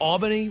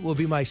 Albany will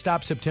be my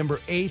stop September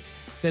 8th.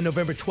 Then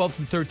November 12th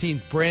and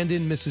 13th,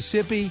 Brandon,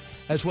 Mississippi,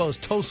 as well as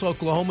Tulsa,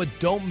 Oklahoma.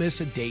 Don't miss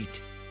a date.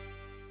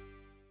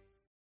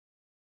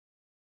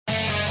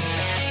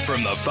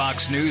 From the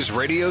Fox News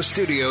radio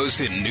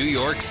studios in New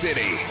York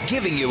City,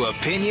 giving you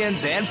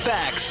opinions and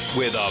facts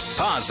with a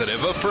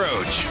positive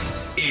approach.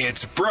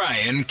 It's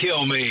Brian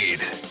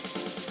Kilmeade.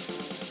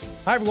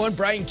 Hi, everyone.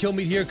 Brian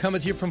Kilmeade here, coming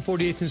to you from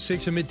 48th and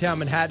 6th in Midtown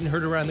Manhattan.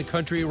 Heard around the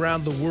country,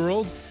 around the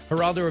world.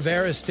 Geraldo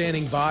Rivera is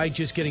standing by,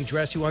 just getting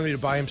dressed. He wanted me to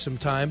buy him some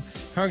time.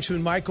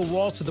 Congressman Michael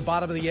Waltz at the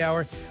bottom of the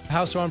hour.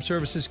 House Armed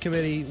Services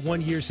Committee,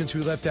 1 year since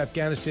we left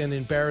Afghanistan,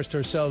 embarrassed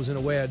ourselves in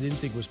a way I didn't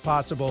think was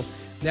possible.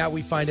 Now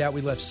we find out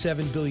we left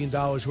 $7 billion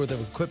worth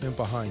of equipment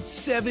behind.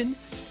 $7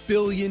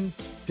 billion.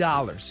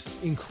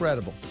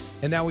 Incredible.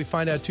 And now we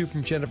find out, too,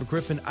 from Jennifer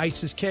Griffin,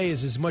 ISIS-K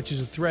is as much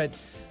as a threat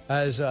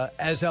as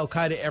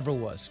Al-Qaeda ever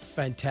was.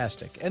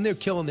 Fantastic. And they're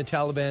killing the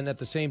Taliban at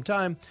the same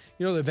time.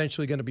 You know, they're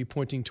eventually going to be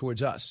pointing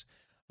towards us.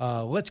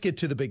 Let's get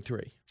to the big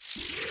three.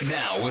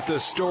 Now, with the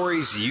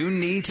stories you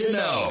need to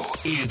know,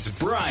 it's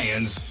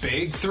Brian's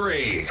Big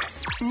Three.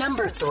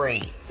 Number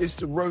 3. It's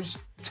the worst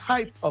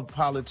type of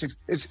politics.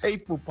 It's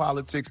hateful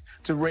politics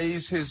to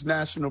raise his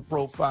national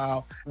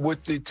profile.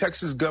 What the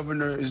Texas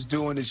governor is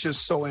doing is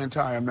just so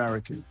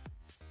anti-American.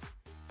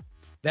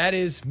 That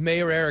is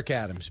Mayor Eric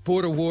Adams.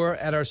 Border war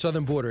at our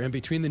southern border and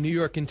between the New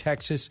York and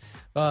Texas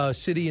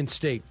city and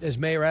state. As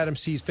Mayor Adams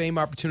sees fame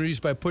opportunities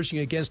by pushing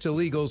against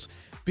illegals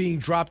being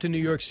dropped in New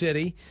York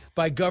City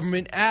by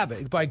Governor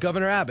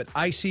Abbott.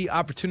 I see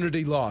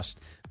opportunity lost.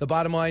 The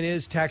bottom line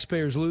is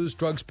taxpayers lose,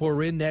 drugs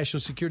pour in,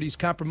 national security is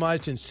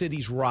compromised, and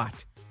cities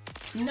rot.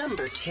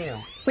 Number 2.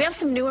 We have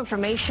some new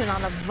information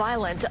on a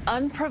violent,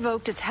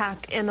 unprovoked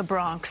attack in the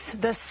Bronx.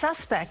 The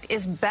suspect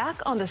is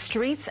back on the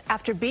streets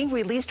after being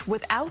released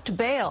without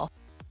bail.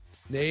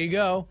 There you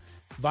go.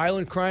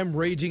 Violent crime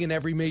raging in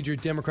every major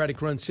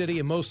Democratic-run city,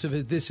 and most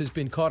of this has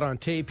been caught on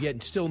tape,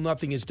 yet still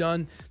nothing is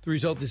done. The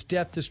result is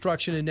death,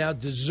 destruction, and now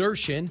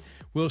desertion.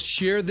 We'll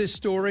share this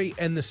story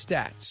and the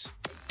stats.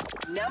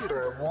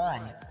 Number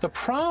 1. The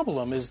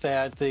problem is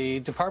that the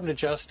Department of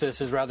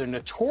Justice is rather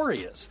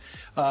notorious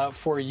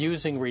for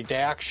using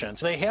redactions.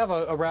 They have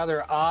a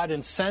rather odd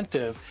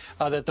incentive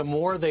that the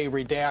more they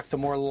redact, the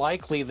more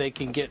likely they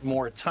can get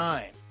more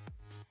time.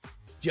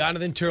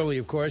 Jonathan Turley,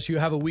 of course, you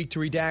have a week to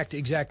redact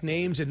exact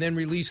names and then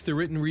release the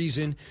written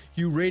reason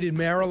you raided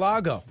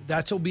Mar-a-Lago.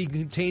 That's will be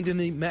contained in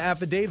the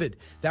affidavit.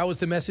 That was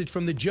the message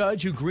from the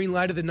judge who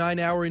greenlighted the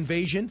 9-hour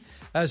invasion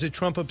as a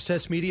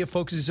Trump-obsessed media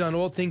focuses on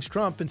all things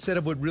Trump instead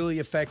of what really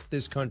affects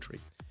this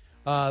country.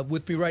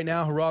 With me right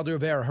now, Geraldo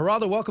Rivera.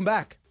 Geraldo, welcome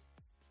back.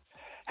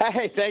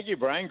 Hey, thank you,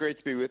 Brian. Great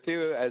to be with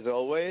you, as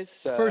always.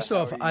 First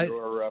off,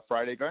 your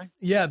Friday going?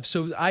 Yeah,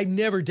 so I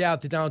never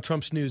doubt that Donald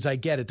Trump's news. I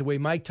get it. The way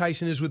Mike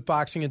Tyson is with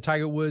boxing and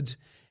Tiger Woods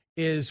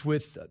is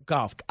with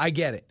golf. I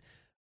get it.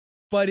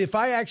 But if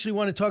I actually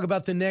want to talk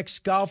about the next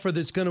golfer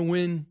that's going to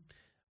win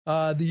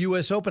the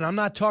U.S. Open, I'm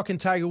not talking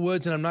Tiger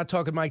Woods and I'm not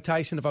talking Mike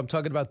Tyson if I'm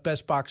talking about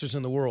best boxers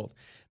in the world.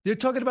 They're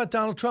talking about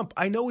Donald Trump.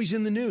 I know he's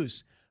in the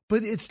news,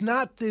 but it's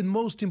not the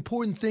most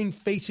important thing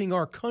facing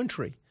our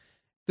country.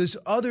 There's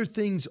other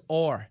things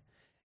are.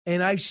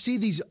 And I see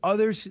these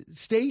other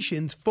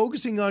stations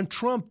focusing on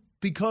Trump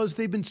because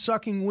they've been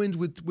sucking wind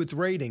with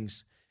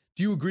ratings.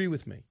 Do you agree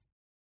with me?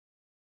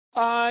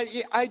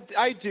 Yeah,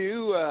 I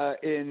do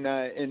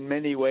in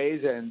many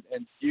ways, and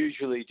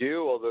usually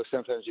do. Although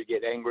sometimes you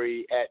get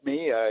angry at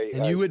me.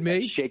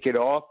 I shake it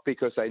off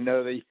because I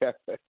know that you have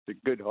a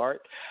good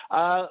heart.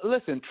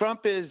 Listen,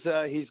 Trump is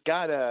he's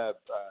got a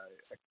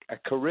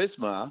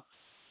charisma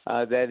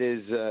that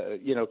is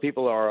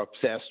people are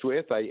obsessed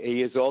with.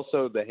 He is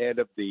also the head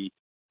of the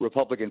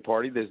Republican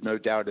Party. There's no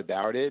doubt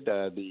about it.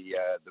 The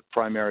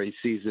primary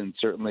season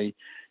certainly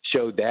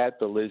showed that.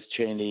 The Liz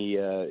Cheney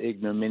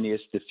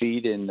ignominious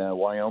defeat in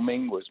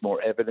Wyoming was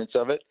more evidence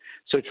of it.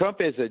 So Trump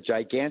is a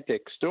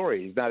gigantic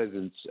story. He's not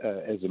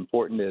as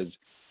important as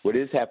what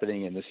is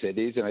happening in the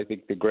cities. And I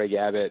think the Greg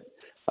Abbott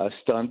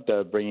stunt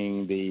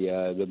bringing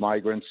the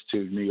migrants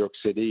to New York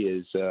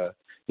City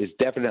is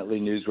definitely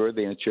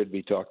newsworthy and should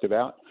be talked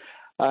about.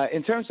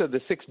 In terms of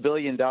the $6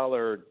 billion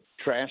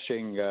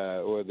trashing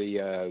or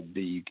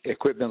the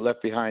equipment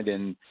left behind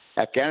in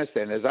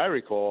Afghanistan, as I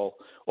recall,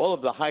 all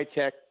of the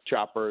high-tech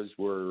choppers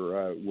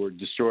were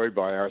destroyed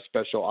by our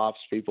special ops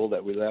people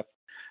that we left.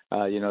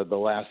 The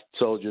last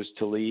soldiers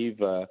to leave.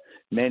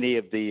 Many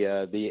of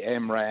the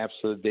MRAPs,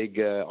 the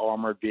big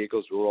armored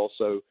vehicles, were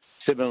also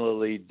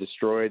similarly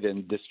destroyed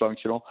and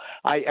dysfunctional.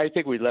 I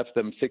think we left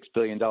them $6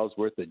 billion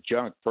worth of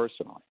junk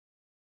personally.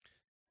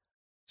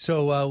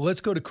 So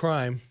let's go to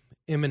crime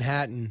in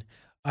Manhattan.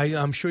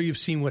 I'm sure you've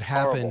seen what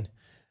happened. Horrible.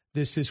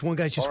 This one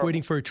guy's just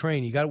waiting for a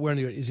train. You got to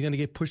wonder, is he going to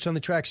get pushed on the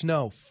tracks?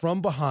 No.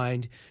 From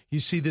behind, you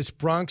see this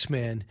Bronx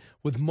man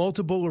with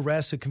multiple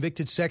arrests, a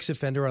convicted sex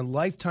offender on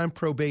lifetime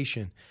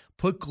probation,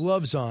 put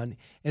gloves on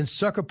and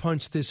sucker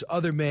punched this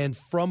other man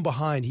from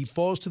behind. He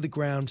falls to the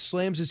ground,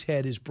 slams his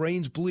head, his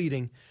brain's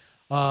bleeding.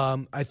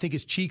 I think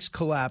his cheeks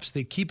collapse.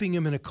 They're keeping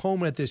him in a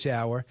coma at this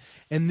hour.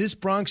 And this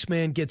Bronx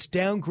man gets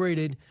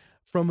downgraded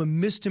from a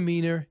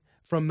misdemeanor,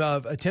 from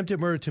attempted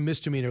murder to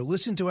misdemeanor.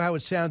 Listen to how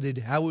it sounded,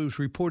 how it was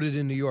reported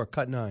in New York.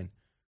 Cut 9.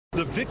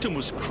 The victim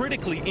was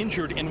critically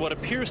injured in what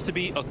appears to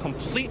be a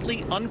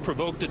completely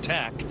unprovoked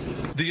attack.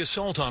 The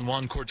assault on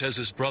Juan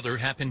Cortez's brother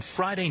happened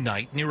Friday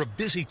night near a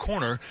busy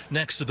corner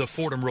next to the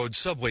Fordham Road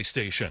subway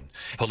station.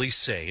 Police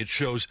say it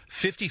shows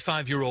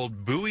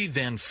 55-year-old Bowie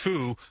Van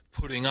Fu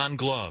putting on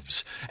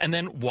gloves and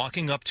then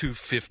walking up to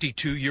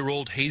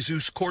 52-year-old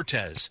Jesus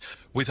Cortez.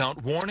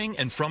 Without warning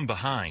and from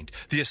behind,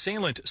 the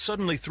assailant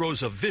suddenly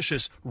throws a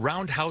vicious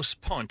roundhouse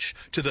punch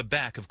to the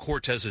back of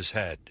Cortez's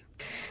head.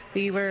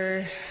 We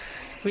were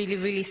really,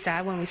 really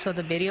sad when we saw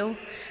the video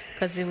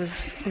because it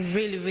was a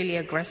really, really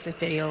aggressive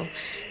video.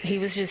 He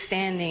was just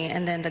standing,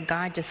 and then the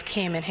guy just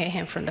came and hit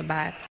him from the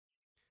back.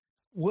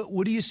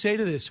 What do you say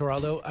to this,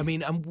 Geraldo? I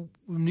mean,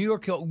 New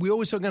York, we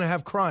always are going to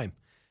have crime.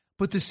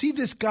 But to see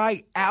this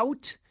guy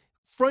out,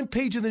 front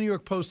page of the New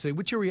York Post today,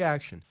 what's your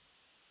reaction?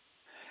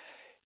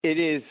 It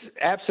is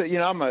absolutely,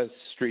 I'm a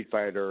street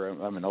fighter.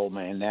 I'm an old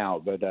man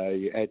now, but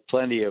I had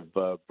plenty of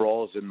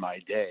brawls in my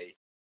day.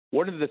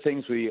 One of the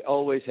things we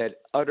always had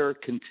utter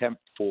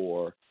contempt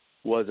for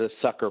was a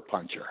sucker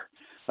puncher.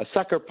 A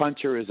sucker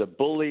puncher is a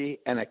bully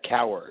and a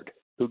coward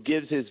who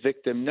gives his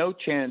victim no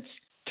chance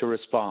to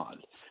respond.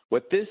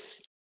 What this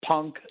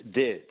punk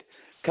did,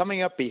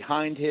 coming up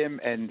behind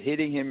him and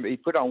hitting him, he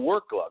put on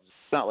work gloves.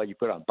 It's not like he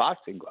put on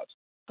boxing gloves.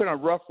 Put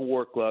on rough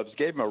work gloves,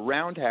 gave him a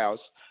roundhouse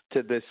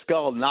to the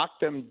skull,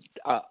 knocked him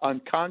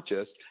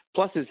unconscious,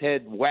 plus his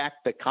head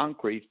whacked the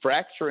concrete,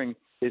 fracturing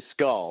his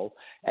skull.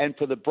 And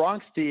for the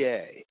Bronx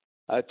DA,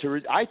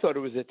 I thought it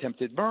was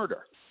attempted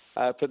murder,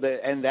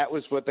 and that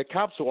was what the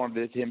cops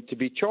wanted him to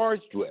be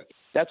charged with.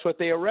 That's what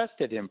they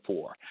arrested him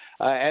for,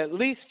 at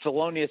least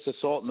felonious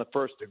assault in the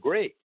first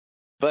degree.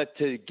 But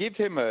to give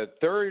him a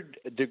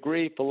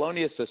third-degree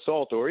felonious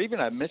assault or even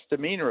a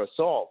misdemeanor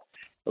assault,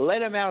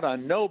 let him out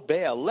on no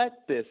bail.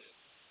 Let this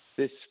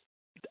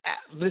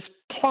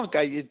punk.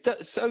 It's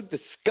so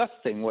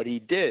disgusting what he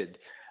did.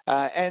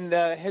 And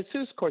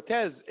Jesus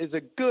Cortez is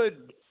a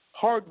good,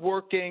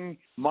 hardworking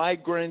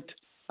migrant.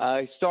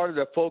 He started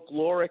a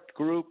folkloric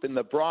group in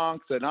the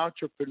Bronx, an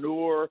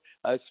entrepreneur,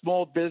 a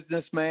small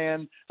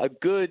businessman, a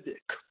good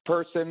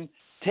person,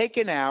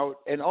 taken out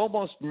and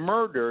almost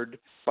murdered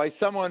by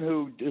someone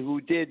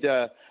who did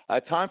a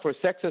time for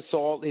sex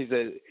assault.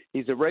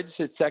 He's a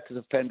registered sex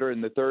offender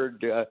in the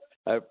third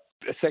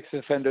sex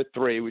offender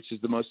 3, which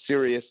is the most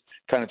serious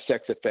kind of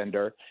sex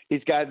offender.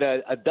 He's got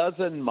a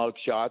dozen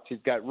mugshots. He's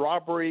got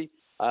robbery.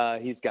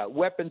 He's got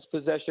weapons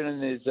possession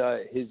in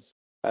his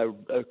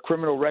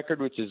criminal record,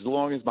 which is as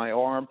long as my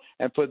arm.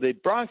 And for the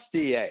Bronx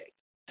DA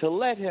to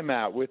let him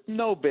out with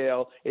no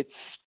bail, it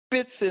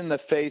spits in the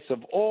face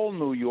of all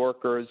New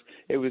Yorkers.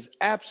 It was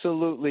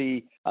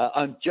absolutely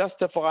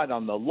unjustified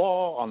on the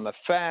law, on the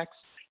facts,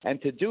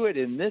 and to do it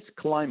in this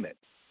climate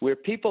where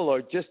people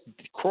are just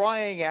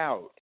crying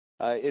out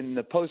in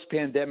the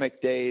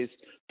post-pandemic days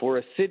for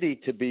a city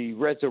to be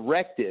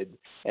resurrected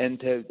and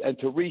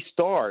to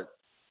restart,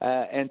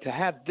 and to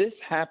have this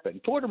happen.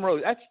 Fordham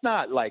Road, that's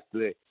not like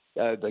the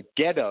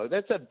ghetto.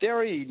 That's a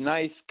very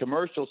nice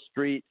commercial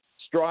street,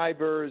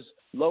 strivers,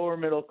 lower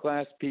middle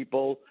class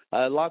people,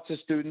 lots of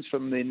students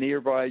from the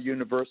nearby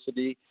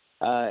university,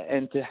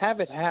 and to have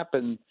it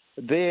happen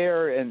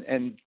there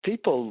and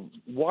people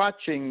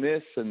watching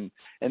this, and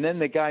then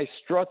the guy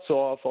struts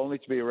off only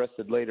to be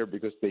arrested later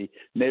because the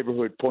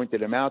neighborhood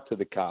pointed him out to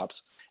the cops,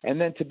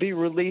 and then to be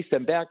released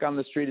and back on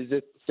the street as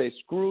if to say,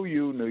 screw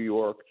you, New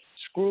York,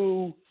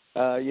 screw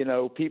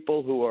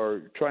people who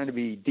are trying to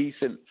be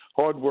decent,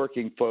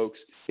 hardworking folks.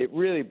 It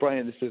really,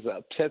 Brian, this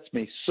upsets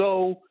me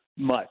so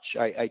much.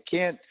 I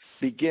can't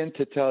begin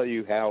to tell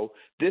you how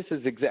this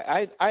is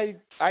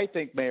I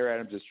think Mayor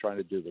Adams is trying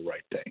to do the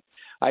right thing.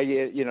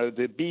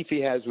 The beef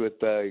he has with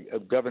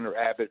Governor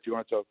Abbott, if you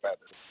want to talk about it,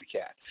 we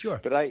can. Sure.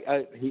 But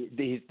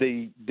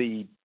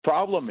the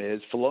problem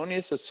is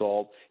felonious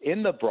assault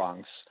in the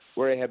Bronx,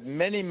 where I have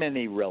many,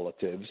 many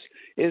relatives,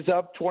 is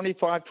up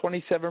 25,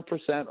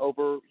 27%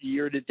 over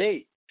year to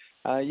date.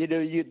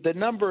 The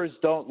numbers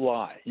don't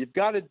lie. You've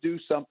got to do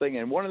something,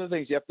 and one of the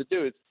things you have to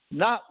do is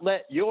not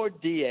let your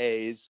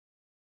DAs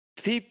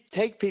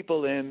take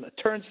people in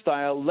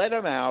turnstile, let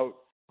them out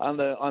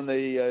on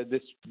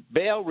this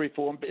bail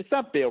reform. It's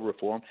not bail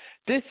reform.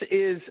 This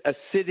is a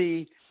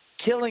city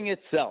killing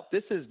itself.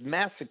 This is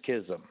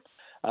masochism.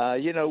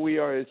 We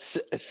are a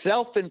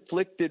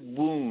self-inflicted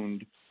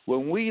wound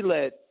when we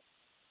let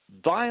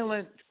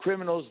violent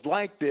criminals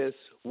like this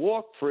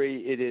walk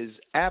free. It is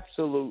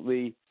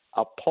absolutely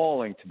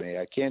appalling to me.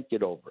 I can't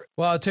get over it.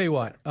 Well, I'll tell you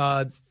what.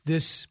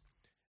 This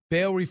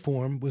bail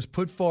reform was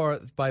put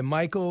forth by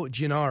Michael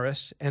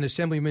Gianaris and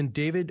Assemblyman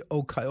David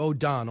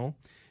O'Donnell.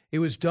 It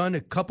was done a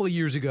couple of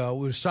years ago. It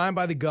was signed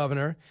by the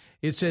governor.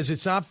 It says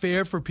it's not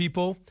fair for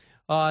people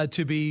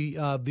to be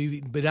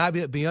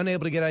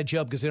unable to get out of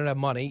jail because they don't have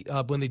money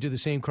when they do the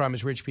same crime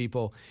as rich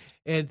people.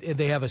 And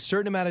they have a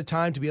certain amount of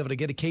time to be able to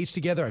get a case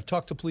together. I've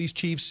talked to police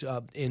chiefs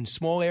in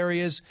small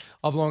areas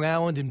of Long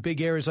Island and big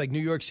areas like New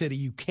York City.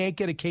 You can't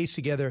get a case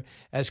together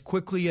as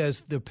quickly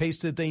as the pace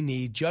that they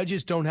need.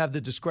 Judges don't have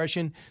the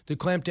discretion to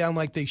clamp down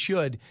like they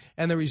should.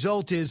 And the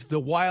result is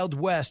the Wild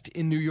West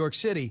in New York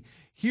City.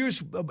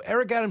 Here's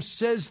Eric Adams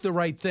says the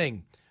right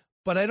thing,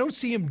 but I don't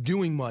see him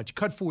doing much.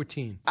 Cut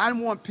 14. I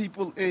want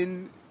people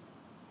in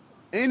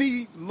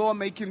any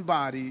lawmaking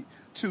body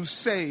to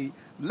say,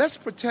 let's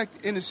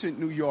protect innocent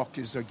New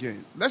Yorkers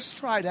again. Let's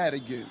try that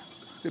again.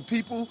 The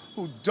people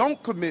who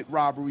don't commit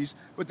robberies,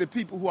 but the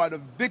people who are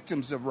the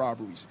victims of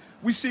robberies.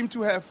 We seem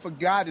to have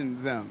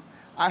forgotten them.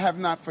 I have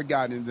not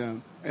forgotten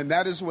them, and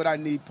that is what I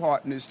need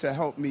partners to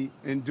help me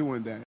in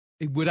doing that.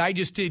 What I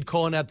just did,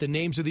 calling out the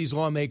names of these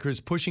lawmakers,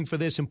 pushing for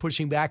this and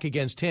pushing back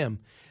against him,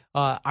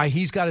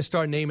 he's got to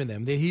start naming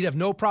them. He'd have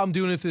no problem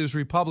doing it if it was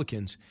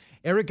Republicans.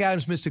 Eric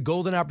Adams missed a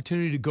golden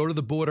opportunity to go to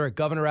the border at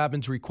Governor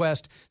Abbott's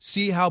request,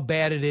 see how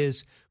bad it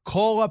is,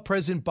 call up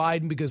President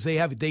Biden because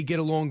they get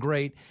along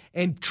great,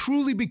 and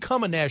truly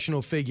become a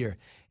national figure.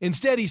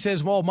 Instead, he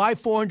says, well, my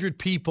 400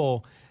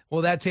 people,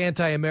 well, that's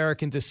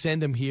anti-American to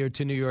send them here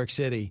to New York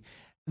City.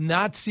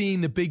 Not seeing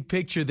the big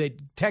picture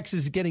that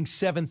Texas is getting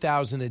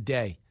 7,000 a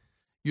day.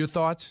 Your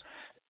thoughts?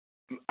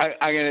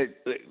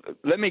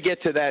 Let me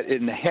get to that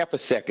in half a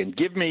second.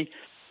 Give me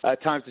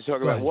time to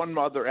talk about one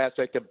other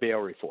aspect of bail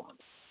reform.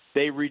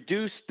 They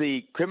reduced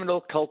the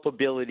criminal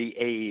culpability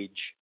age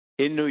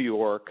in New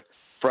York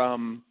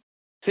from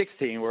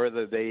 16, or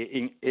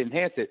they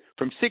enhanced it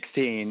from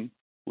 16.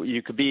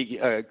 You could be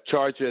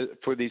charged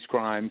for these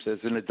crimes as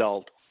an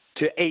adult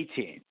to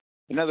 18.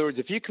 In other words,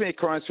 if you commit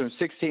crimes from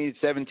 16,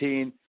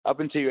 17 up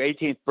until your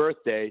 18th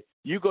birthday,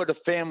 you go to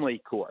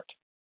family court.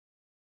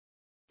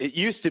 It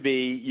used to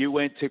be you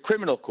went to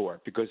criminal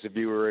court because if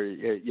you were,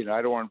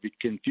 I don't want to be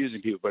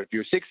confusing people, but if you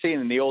were 16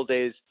 in the old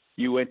days,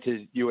 you went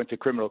to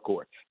criminal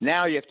court.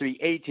 Now you have to be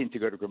 18 to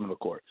go to criminal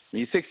court. When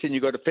you're 16,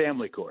 you go to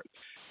family court.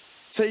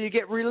 So you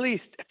get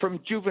released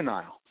from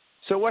juvenile.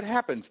 So what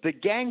happens? The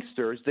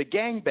gangsters, the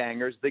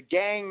gangbangers, the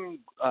gang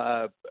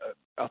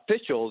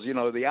officials,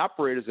 the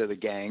operators of the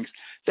gangs,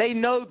 they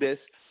know this.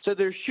 So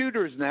their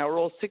shooters now are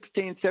all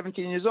 16,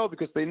 17 years old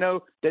because they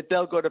know that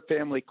they'll go to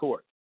family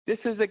court. This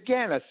is,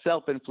 again, a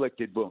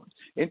self-inflicted wound.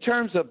 In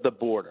terms of the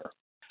border,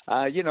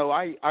 I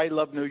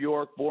love New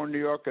York, born New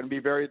York, going to be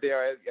buried there.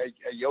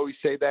 I always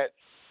say that.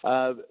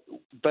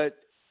 But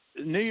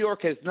New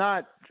York has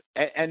not –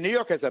 and New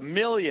York has 1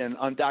 million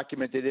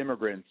undocumented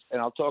immigrants, and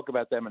I'll talk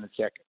about them in a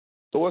second.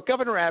 But what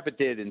Governor Abbott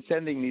did in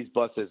sending these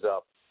buses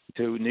up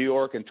to New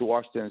York and to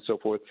Washington and so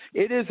forth,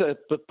 it is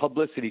a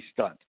publicity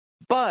stunt.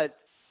 But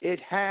it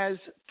has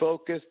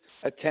focused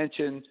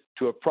attention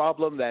to a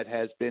problem that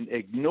has been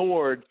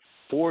ignored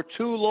for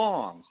too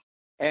long,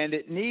 and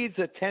it needs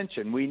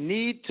attention. We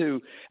need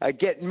to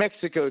get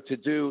Mexico to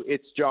do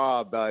its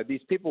job.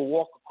 These people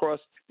walk across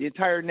the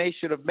entire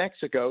nation of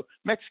Mexico.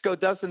 Mexico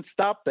doesn't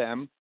stop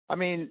them. I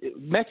mean,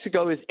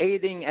 Mexico is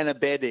aiding and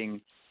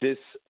abetting this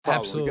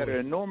problem. Absolutely. We've got to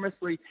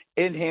enormously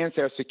enhance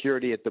our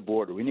security at the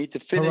border. We need to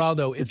finish.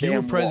 Geraldo, if you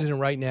were president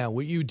right now,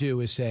 what you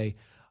do is say,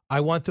 I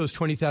want those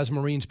 20,000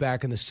 Marines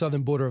back on the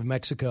southern border of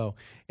Mexico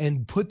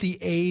and put the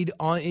aid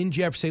in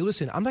jeopardy. Say,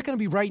 listen, I'm not going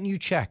to be writing you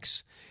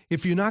checks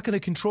if you're not going to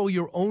control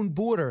your own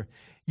border.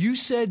 You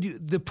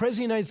said the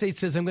president of the United States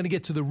says I'm going to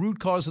get to the root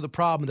cause of the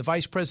problem. The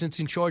vice president's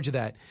in charge of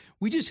that.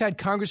 We just had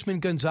Congressman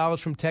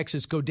Gonzalez from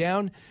Texas go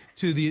down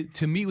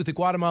to meet with the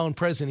Guatemalan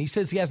president. He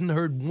says he hasn't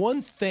heard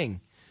one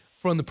thing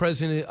from the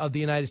president of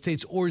the United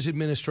States or his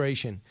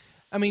administration.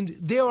 I mean,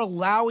 they're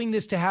allowing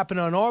this to happen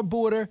on our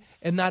border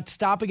and not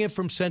stopping it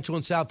from Central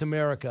and South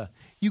America.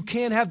 You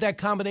can't have that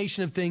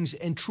combination of things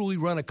and truly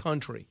run a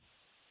country.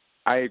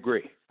 I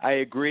agree.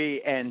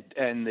 And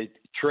the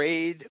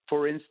trade,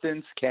 for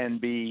instance, can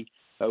be,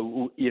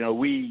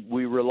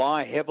 we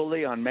rely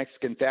heavily on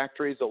Mexican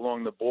factories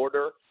along the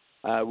border.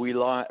 We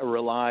rely,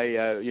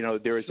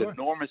 there is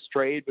enormous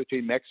trade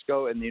between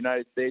Mexico and the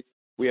United States.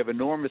 We have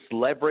enormous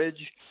leverage.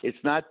 It's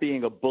not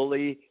being a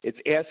bully. It's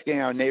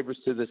asking our neighbors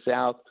to the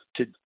south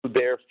to do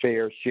their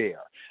fair share.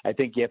 I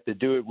think you have to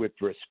do it with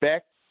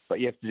respect, but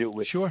you have to do it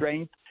with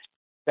strength.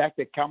 The fact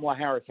that Kamala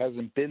Harris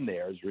hasn't been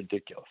there is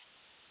ridiculous.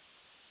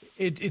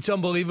 It's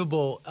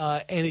unbelievable,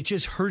 and it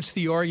just hurts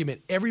the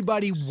argument.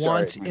 Everybody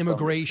wants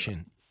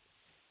immigration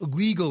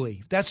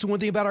legally. That's the one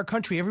thing about our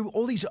country.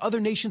 All these other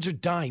nations are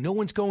dying. No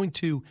one's going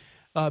to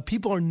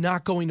people are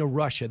not going to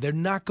Russia. They're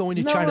not going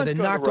to China. They're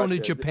not going to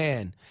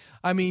Japan.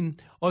 I mean,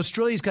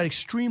 Australia's got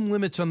extreme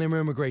limits on their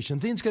immigration.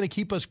 The thing that's going to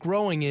keep us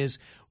growing is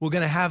we're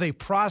going to have a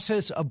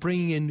process of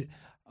bringing in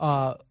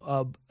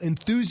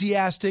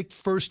enthusiastic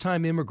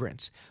first-time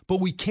immigrants.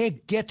 But we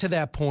can't get to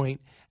that point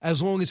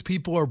as long as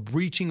people are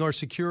breaching our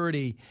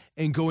security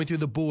and going through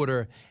the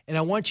border. And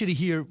I want you to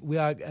hear,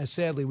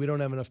 sadly, we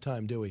don't have enough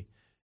time, do we?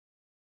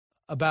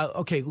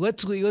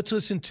 Let's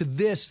listen to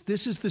this.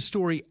 This is the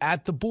story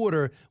at the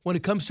border when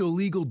it comes to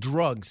illegal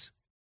drugs.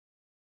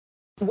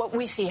 What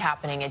we see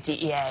happening at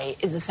DEA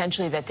is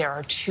essentially that there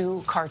are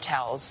two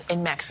cartels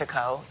in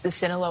Mexico, the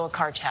Sinaloa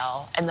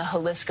cartel and the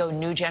Jalisco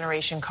New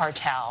Generation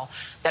cartel,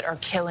 that are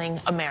killing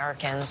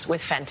Americans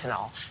with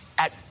fentanyl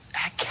at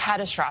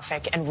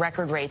catastrophic and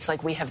record rates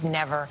like we have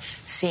never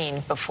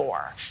seen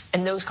before.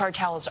 And those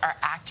cartels are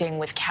acting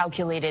with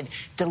calculated,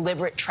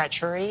 deliberate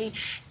treachery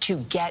to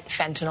get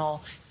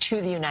fentanyl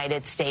to the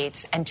United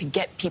States and to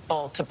get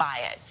people to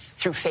buy it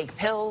through fake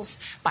pills,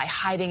 by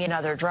hiding in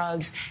other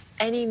drugs,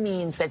 any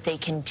means that they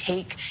can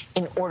take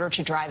in order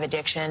to drive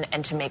addiction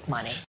and to make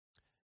money.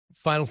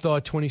 Final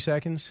thought, 20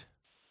 seconds.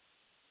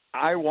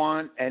 I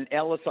want an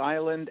Ellis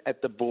Island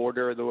at the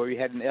border, the way we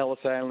had an Ellis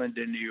Island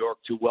in New York,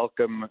 to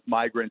welcome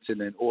migrants in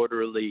an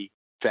orderly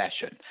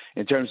fashion.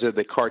 In terms of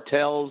the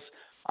cartels,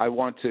 I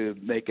want to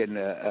make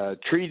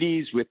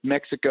treaties with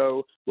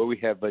Mexico where we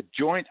have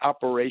joint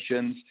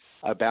operations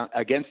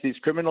against these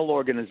criminal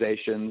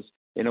organizations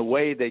in a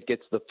way that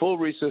gets the full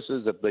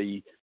resources of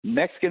the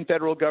Mexican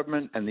federal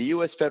government and the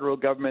U.S. federal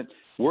government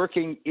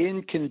working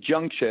in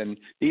conjunction.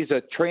 These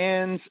are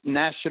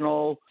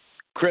transnational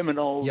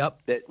criminals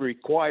that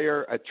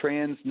require a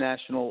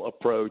transnational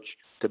approach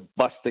to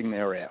busting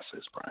their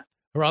asses, Brian.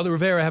 Geraldo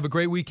Rivera, have a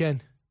great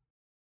weekend.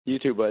 You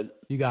too, bud.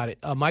 You got it.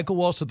 Michael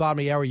Walsh, the bottom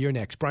of the hour. You're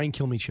next. Brian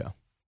Kilmeade Show.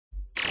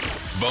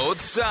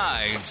 Both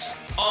sides,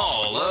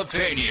 all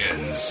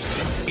opinions.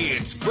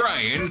 It's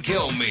Brian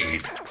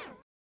Kilmeade.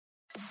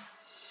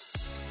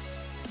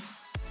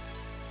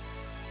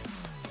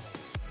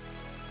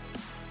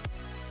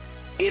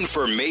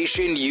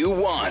 Information you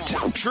want.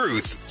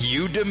 Truth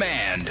you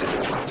demand.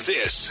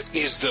 This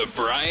is the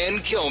Brian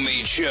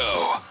Kilmeade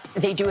Show.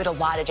 They do it a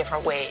lot of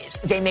different ways.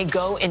 They may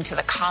go into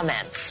the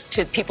comments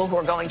to people who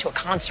are going to a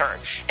concert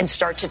and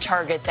start to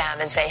target them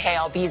and say, hey,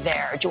 I'll be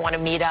there. Do you want to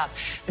meet up?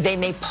 They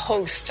may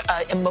post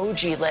an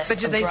emoji list. But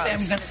did they say, I'm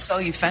going to sell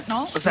you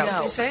fentanyl? Is that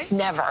what they say?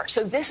 Never.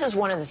 So this is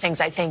one of the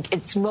things I think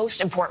it's most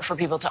important for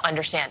people to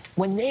understand.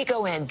 When they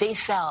go in, they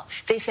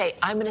say,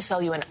 I'm going to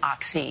sell you an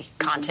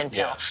OxyContin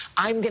pill.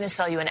 I'm going to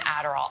sell you an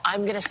Adderall.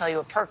 I'm going to sell you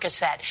a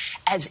Percocet,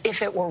 as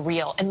if it were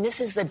real. And this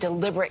is the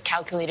deliberate,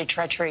 calculated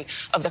treachery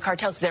of the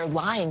cartels. They're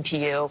lying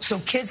selling to you. So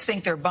kids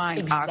think they're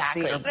buying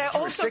Oxy. But I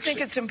also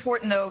think it's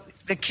important, though,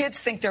 the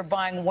kids think they're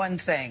buying one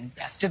thing.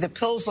 Yes. Do the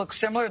pills look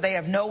similar? They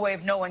have no way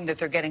of knowing that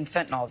they're getting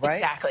fentanyl, right?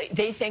 Exactly.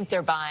 They think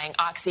they're buying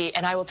Oxy,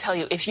 and I will tell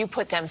you, if you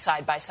put them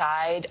side by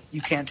side,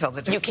 you can't tell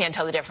the difference. You can't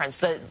tell the difference.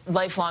 The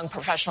lifelong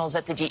professionals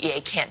at the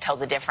DEA can't tell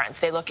the difference.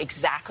 They look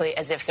exactly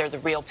as if they're the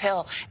real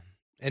pill.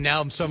 And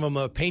now some of them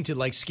are painted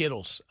like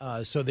Skittles,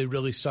 so they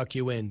really suck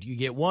you in. You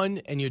get one,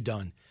 and you're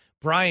done.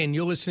 Brian,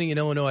 you're listening in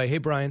Illinois. Hey,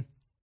 Brian.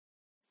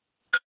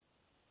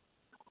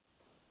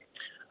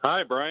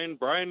 Hi, Brian.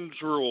 Brian's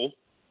Rule.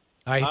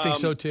 I think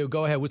so, too.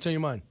 Go ahead. What's on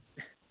your mind?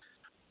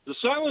 The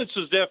silence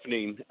is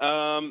deafening.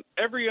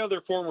 Every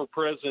other former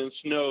president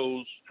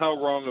knows how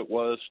wrong it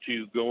was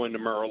to go into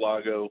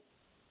Mar-a-Lago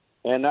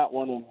and not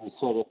want to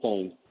sort of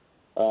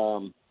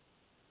thing.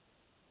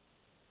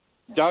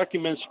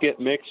 Documents get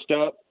mixed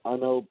up. I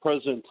know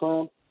President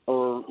Trump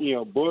or,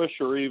 Bush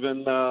or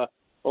even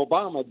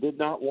Obama did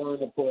not want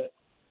to put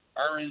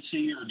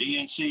RNC or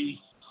DNC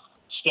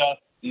stuff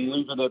and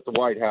leave it at the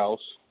White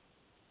House.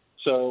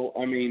 So,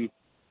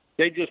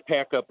 they just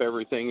pack up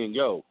everything and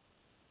go.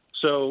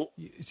 So,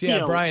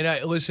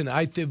 Brian, listen,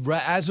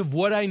 as of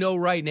what I know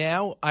right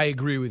now, I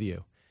agree with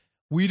you.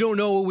 We don't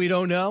know what we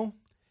don't know.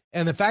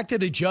 And the fact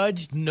that a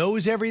judge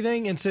knows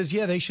everything and says,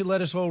 they should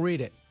let us all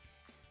read it.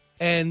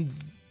 And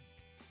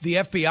the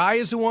FBI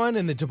is the one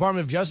and the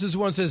Department of Justice is the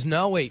one says,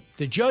 no, wait,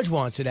 the judge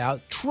wants it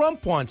out.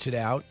 Trump wants it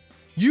out.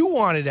 You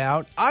want it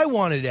out. I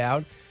want it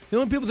out. The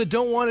only people that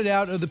don't want it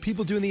out are the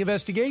people doing the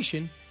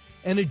investigation.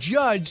 And a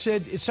judge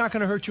said, it's not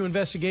going to hurt your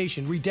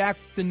investigation. Redact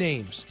the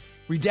names.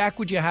 Redact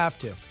what you have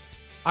to.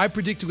 I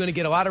predict we're going to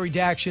get a lot of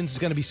redactions. It's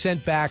going to be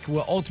sent back.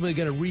 We're ultimately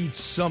going to read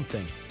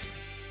something.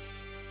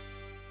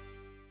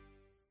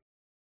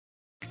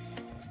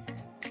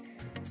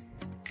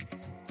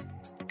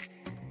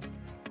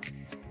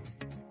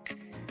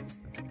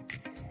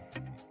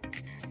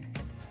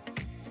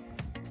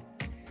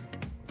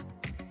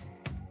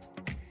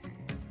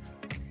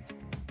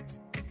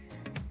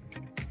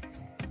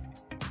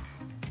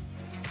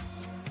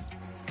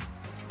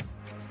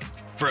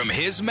 From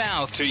his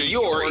mouth to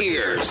your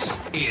ears,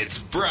 it's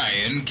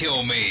Brian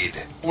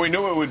Kilmeade. We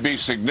knew it would be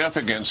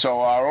significant,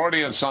 so our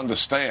audience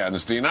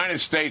understands. The United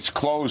States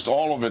closed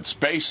all of its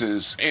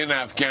bases in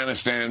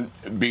Afghanistan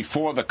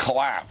before the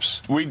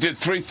collapse. We did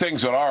three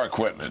things with our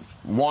equipment.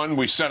 One,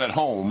 we sent it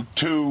home.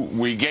 Two,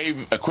 we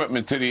gave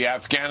equipment to the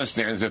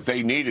Afghanistans if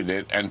they needed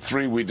it. And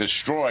three, we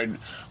destroyed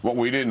what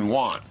we didn't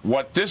want.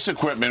 What this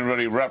equipment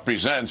really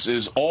represents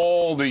is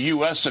all the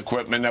U.S.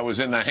 equipment that was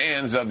in the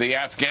hands of the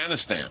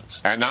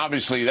Afghanistans. And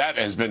obviously that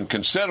has been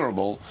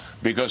considerable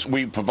because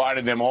we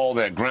provided them all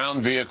their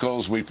ground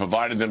vehicles. We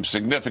provided them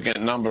significant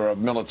number of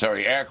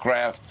military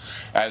aircraft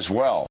as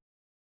well.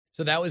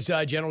 So that was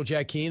General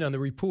Jack Keane on the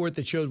report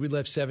that showed we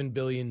left $7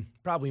 billion,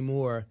 probably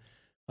more,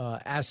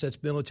 assets,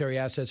 military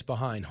assets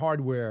behind,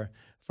 hardware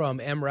from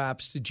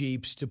MRAPs to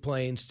Jeeps to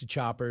planes to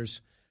choppers.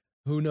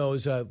 Who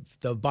knows,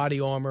 the body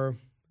armor,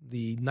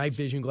 the night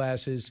vision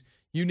glasses,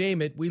 you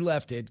name it, we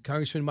left it.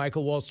 Congressman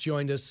Michael Waltz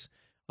joined us.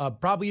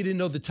 Probably you didn't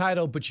know the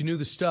title, but you knew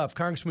the stuff.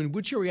 Congressman,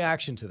 what's your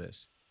reaction to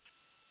this?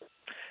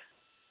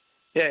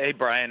 Yeah, hey,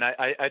 Brian,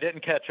 I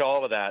didn't catch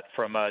all of that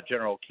from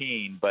General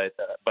Keane, but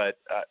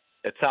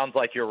it sounds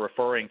like you're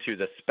referring to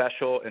the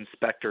Special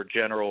Inspector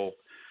General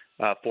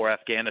for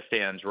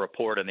Afghanistan's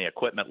report and the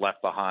equipment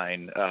left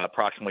behind,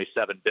 approximately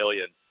 $7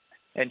 billion.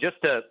 And just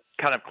to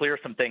kind of clear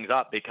some things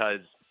up,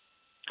 because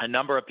a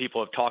number of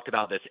people have talked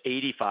about this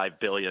 $85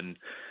 billion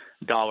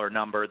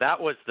number. That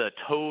was the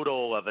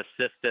total of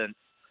assistance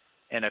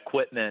and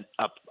equipment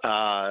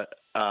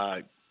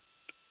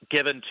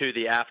given to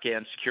the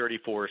Afghan security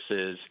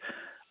forces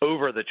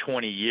over the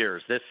 20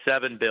 years. This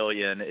 $7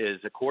 billion is,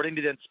 according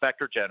to the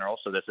Inspector General,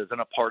 so this isn't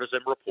a partisan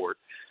report,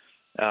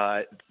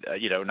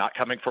 not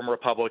coming from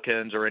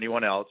Republicans or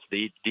anyone else,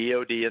 the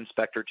DOD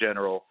Inspector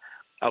General,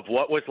 of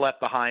what was left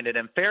behind. And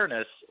in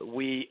fairness,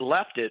 we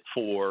left it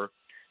for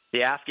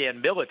the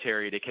Afghan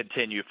military to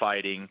continue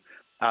fighting.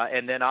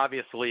 And then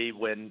obviously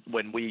when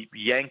we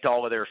yanked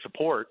all of their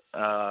support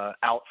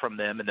out from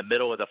them in the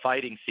middle of the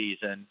fighting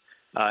season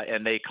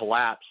and they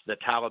collapsed, the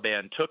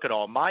Taliban took it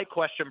all. My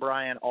question,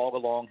 Brian, all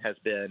along has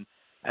been,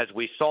 as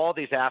we saw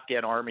these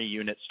Afghan army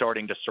units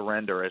starting to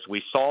surrender, as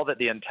we saw that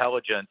the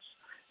intelligence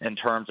in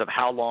terms of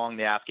how long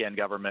the Afghan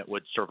government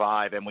would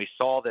survive, and we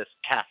saw this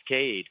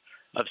cascade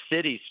of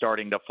cities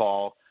starting to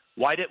fall,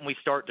 why didn't we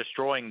start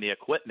destroying the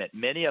equipment?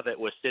 Many of it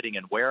was sitting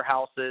in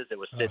warehouses. It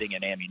was sitting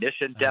in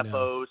ammunition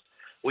depots.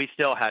 We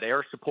still had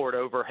air support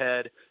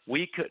overhead.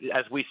 We could,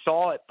 as we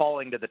saw it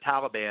falling to the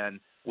Taliban,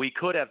 we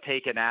could have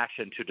taken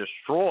action to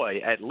destroy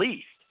at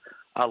least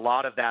a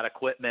lot of that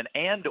equipment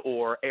and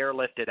or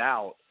airlift it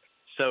out,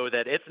 so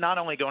that it's not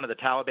only going to the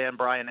Taliban,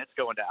 Brian, it's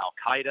going to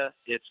Al-Qaeda,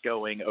 it's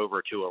going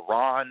over to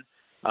Iran,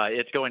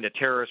 it's going to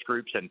terrorist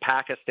groups in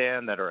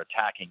Pakistan that are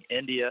attacking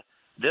India.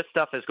 This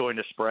stuff is going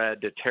to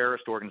spread to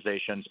terrorist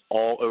organizations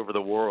all over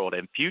the world,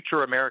 and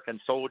future American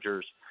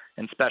soldiers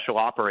and special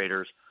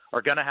operators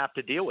are going to have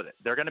to deal with it.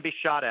 They're going to be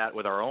shot at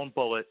with our own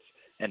bullets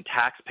and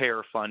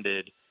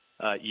taxpayer-funded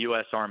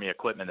U.S. Army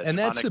equipment. And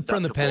that's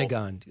from the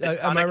Pentagon.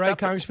 Am I right,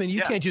 Congressman?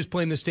 You can't just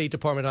blame the State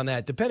Department on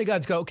that. The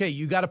Pentagon's go, okay,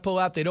 you got to pull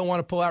out. They don't want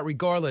to pull out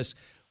regardless.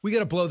 We got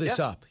to blow this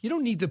up. You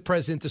don't need the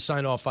president to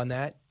sign off on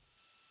that.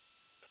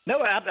 No,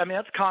 I mean,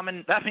 that's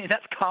common.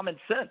 That's common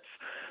sense,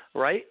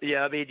 right?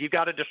 Yeah, I mean, you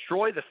got to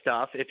destroy the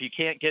stuff if you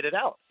can't get it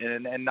out,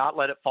 and not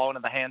let it fall into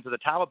the hands of the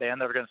Taliban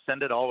that are going to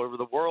send it all over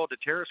the world to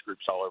terrorist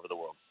groups all over the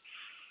world.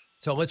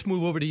 So let's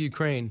move over to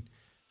Ukraine,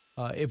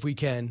 if we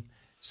can.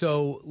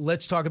 So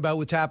let's talk about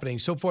what's happening.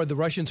 So far, the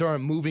Russians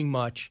aren't moving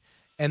much,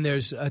 and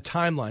there's a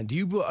timeline.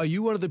 Are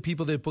you one of the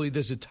people that believe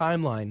there's a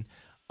timeline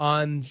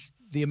on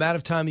the amount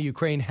of time the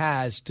Ukraine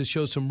has to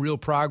show some real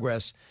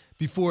progress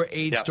before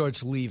aid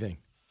starts leaving?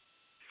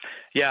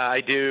 Yeah,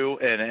 I do,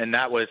 and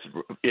that was,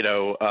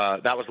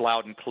 that was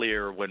loud and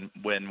clear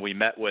when we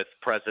met with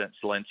President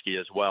Zelensky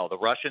as well. The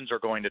Russians are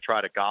going to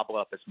try to gobble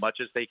up as much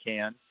as they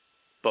can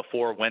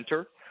before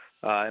winter.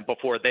 And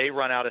before they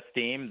run out of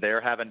steam,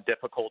 they're having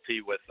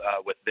difficulty with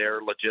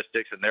their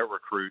logistics and their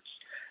recruits,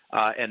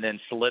 and then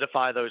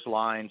solidify those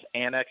lines,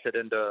 annex it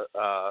into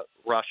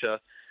Russia.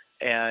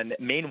 And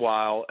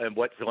meanwhile, and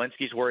what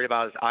Zelensky's worried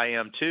about, as I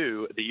am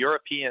too, the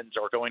Europeans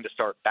are going to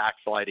start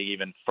backsliding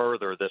even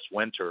further this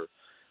winter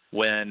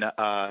when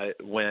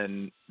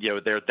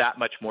they're that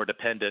much more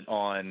dependent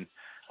on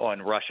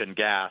Russian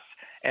gas.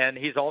 And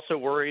he's also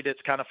worried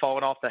it's kind of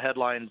fallen off the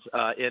headlines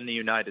in the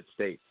United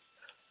States.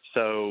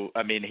 So,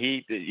 I mean,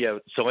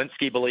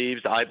 Zelensky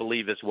believes, I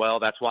believe as well.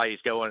 That's why he's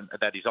on a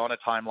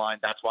timeline.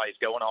 That's why he's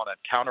going on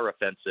a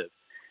counteroffensive.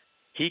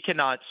 He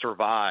cannot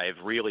survive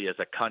really as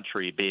a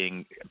country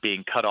being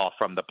cut off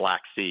from the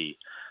Black Sea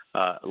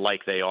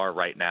like they are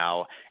right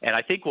now. And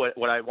I think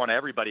what I want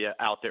everybody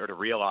out there to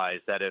realize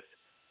that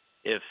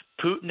if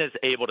Putin is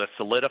able to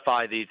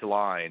solidify these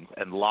lines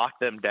and lock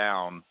them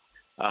down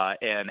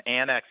and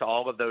annex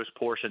all of those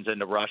portions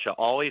into Russia,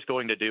 all he's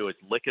going to do is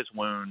lick his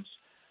wounds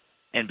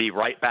and be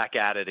right back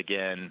at it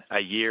again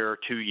a year,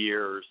 2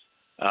 years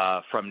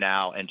from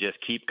now, and just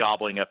keep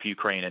gobbling up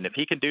Ukraine. And if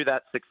he can do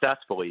that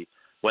successfully,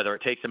 whether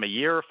it takes him a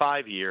year or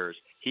 5 years,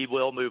 he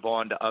will move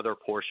on to other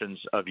portions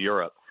of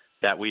Europe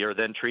that we are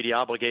then treaty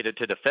obligated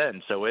to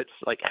defend. So it's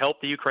like,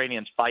 help the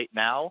Ukrainians fight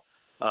now,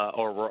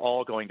 or we're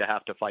all going to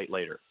have to fight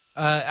later.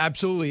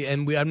 Absolutely,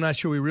 and I'm not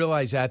sure we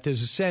realize that.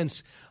 There's a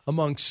sense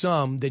among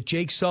some that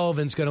Jake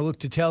Sullivan's going to look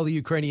to tell the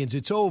Ukrainians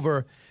it's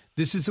over.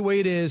 This is the way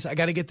it is. I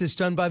got to get this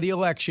done by the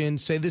election,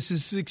 say this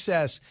is a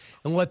success,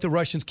 and let the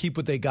Russians keep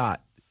what they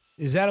got.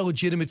 Is that a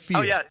legitimate fear?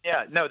 Oh, yeah.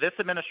 No, this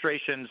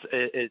administration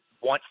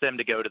wants them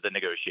to go to the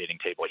negotiating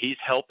table. He's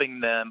helping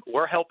them.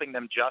 We're helping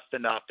them just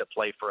enough to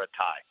play for a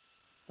tie,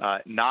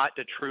 not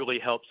to truly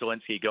help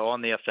Zelensky go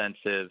on the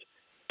offensive,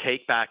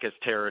 take back his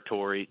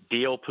territory,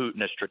 deal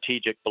Putin a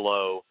strategic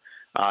blow,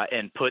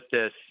 and put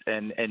this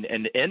and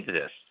end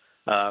this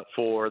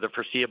for the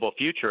foreseeable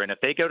future. And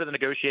if they go to the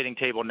negotiating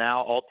table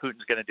now, all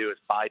Putin's going to do is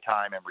buy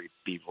time and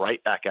be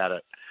right back at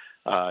it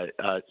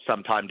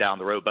sometime down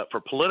the road. But for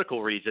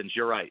political reasons,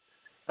 you're right.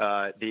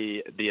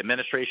 The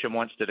administration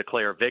wants to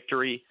declare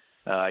victory,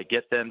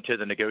 get them to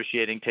the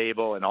negotiating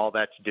table, and all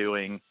that's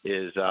doing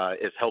is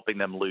helping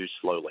them lose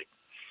slowly.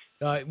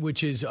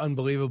 Which is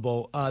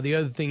unbelievable. The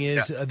other thing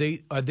is,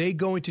 are they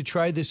going to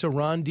try this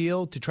Iran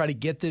deal to try to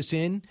get this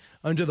in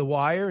under the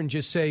wire and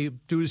just say,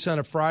 do this on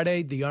a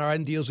Friday, the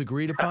Iran deal's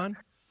agreed upon?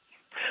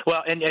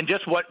 Well, and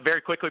just very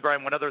quickly,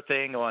 Brian, one other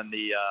thing on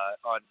the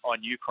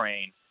on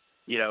Ukraine.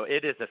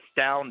 It is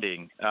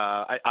astounding.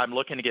 I'm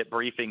looking to get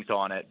briefings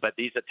on it, but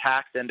these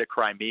attacks into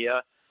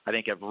Crimea, I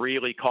think, have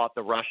really caught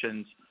the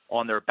Russians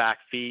on their back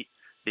feet.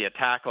 The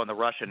attack on the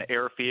Russian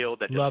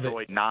airfield that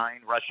destroyed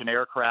 9 Russian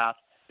aircraft.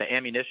 The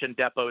ammunition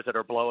depots that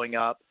are blowing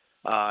up.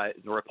 The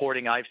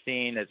reporting I've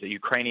seen is the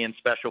Ukrainian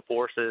special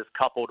forces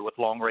coupled with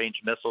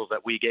long-range missiles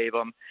that we gave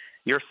them.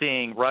 You're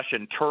seeing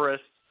Russian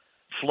tourists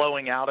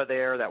flowing out of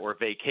there that were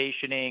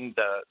vacationing.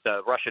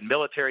 The Russian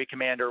military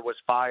commander was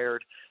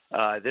fired.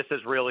 This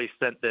has really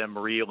sent them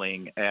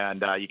reeling,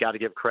 and you got to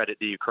give credit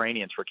to the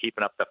Ukrainians for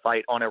keeping up the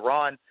fight. On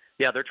Iran,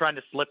 they're trying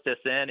to slip this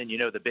in, and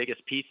the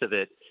biggest piece of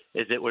it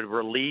is it would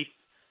release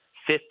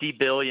 50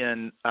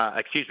 million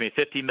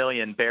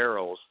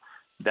barrels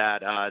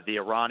that the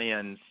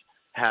Iranians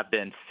have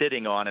been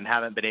sitting on and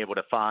haven't been able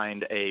to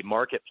find a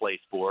marketplace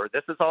for.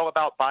 This is all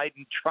about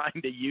Biden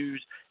trying to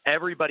use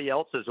everybody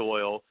else's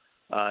oil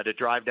to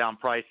drive down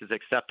prices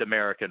except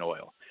American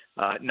oil,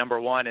 number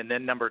one. And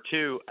then number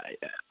two,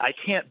 I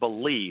can't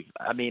believe,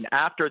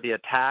 after the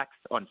attacks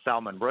on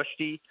Salman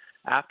Rushdie,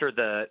 after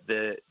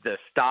the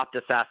stopped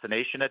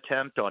assassination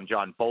attempt on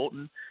John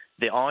Bolton,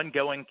 the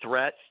ongoing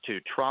threats to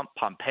Trump,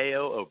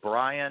 Pompeo,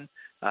 O'Brien,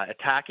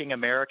 attacking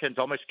Americans,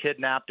 almost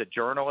kidnapped a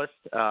journalist,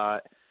 an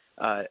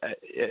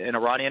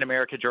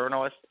Iranian-American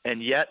journalist,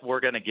 and yet we're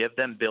going to give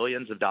them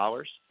billions of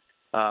dollars.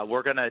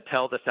 We're going to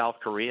tell the South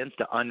Koreans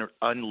to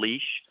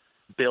unleash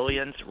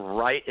billions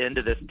right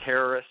into this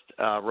terrorist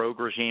rogue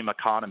regime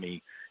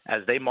economy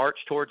as they march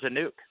towards a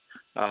nuke.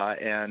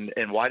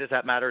 And why does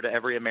that matter to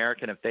every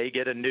American? If they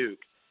get a nuke,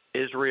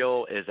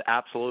 Israel is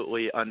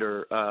absolutely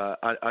under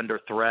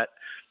threat,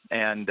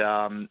 and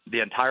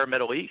the entire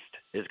Middle East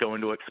is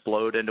going to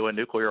explode into a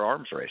nuclear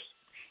arms race.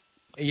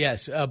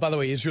 Yes. By the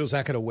way, Israel's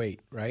not going to wait,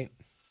 right?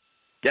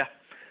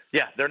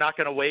 Yeah, they're not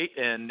going to wait.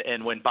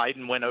 And when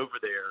Biden went over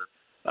there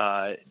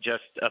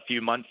just a few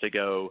months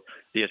ago,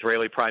 the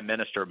Israeli prime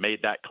minister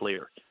made that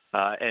clear.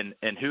 And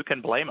who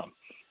can blame him?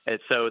 And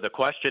so the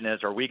question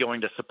is, are we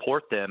going to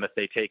support them if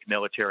they take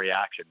military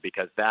action?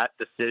 Because that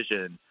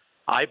decision,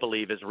 I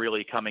believe, is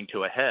really coming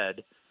to a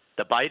head.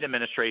 The Biden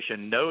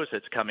administration knows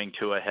it's coming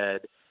to a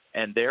head,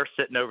 and they're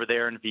sitting over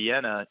there in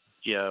Vienna,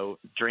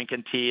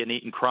 drinking tea and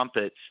eating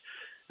crumpets.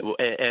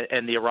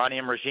 And the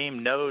Iranian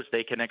regime knows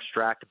they can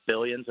extract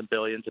billions and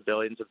billions and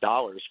billions of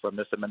dollars from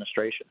this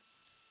administration.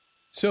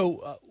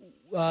 So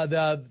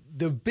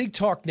the big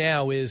talk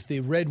now is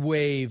the red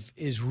wave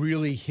is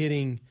really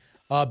hitting,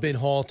 been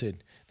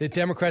halted. The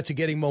Democrats are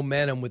getting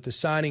momentum with the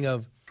signing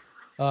of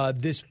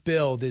this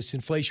bill, this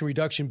Inflation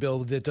Reduction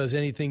Bill that does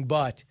anything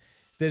but,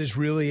 that is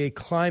really a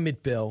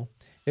climate bill.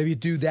 If you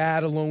do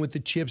that along with the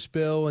CHIPS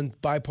bill and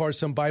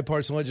bipartisan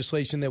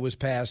legislation that was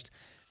passed,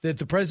 that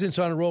the president's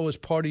on a roll, his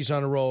party's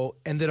on a roll,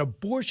 and that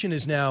abortion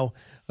has now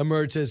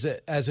emerged as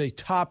a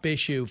top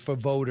issue for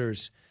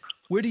voters.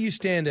 Where do you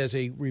stand as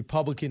a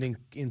Republican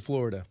in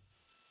Florida?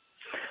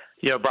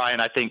 Brian,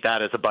 I think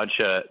that is a bunch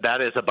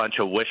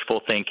of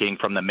wishful thinking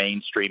from the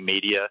mainstream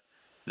media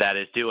that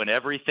is doing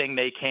everything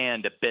they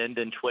can to bend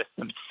and twist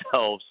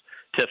themselves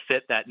to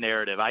fit that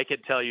narrative. I can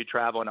tell you,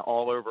 traveling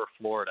all over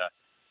Florida,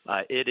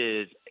 it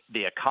is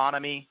the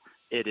economy.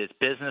 It is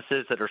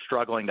businesses that are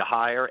struggling to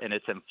hire, and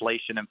it's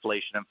inflation.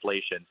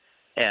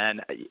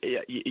 And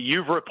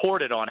you've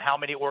reported on how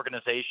many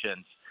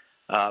organizations,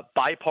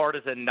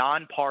 bipartisan,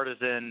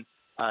 nonpartisan,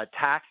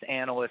 tax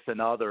analysts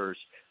and others,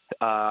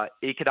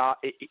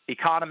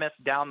 economists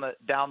down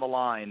the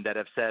line that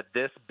have said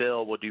this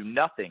bill will do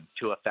nothing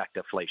to affect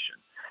inflation.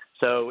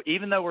 So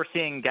even though we're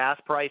seeing gas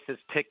prices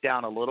tick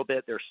down a little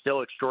bit, they're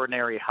still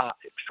extraordinarily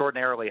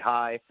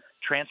high.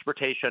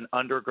 Transportation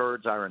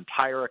undergirds our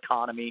entire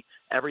economy.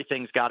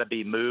 Everything's got to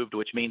be moved,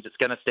 which means it's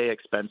going to stay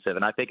expensive.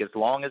 And I think as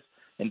long as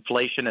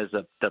inflation is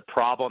the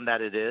problem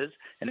that it is,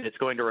 and it's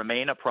going to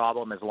remain a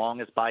problem as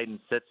long as Biden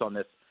sits on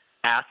this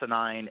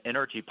asinine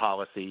energy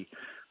policy,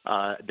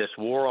 this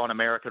war on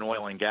American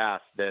oil and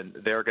gas, then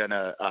they're going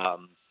to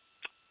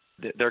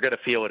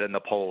feel it in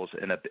the polls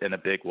in a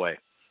big way.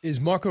 Is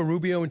Marco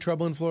Rubio in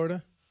trouble in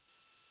Florida?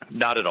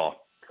 Not at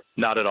all.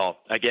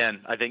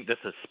 Again, I think this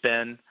is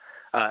spin.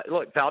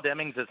 Look, Val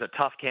Demings is a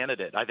tough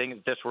candidate. I think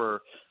if this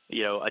were,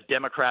 a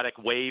Democratic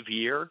wave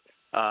year,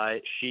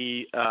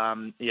 she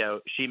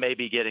may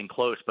be getting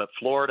close. But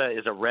Florida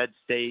is a red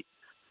state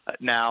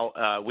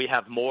now. We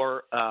have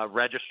more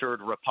registered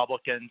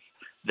Republicans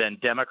than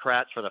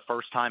Democrats for the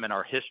first time in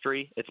our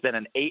history. It's been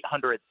an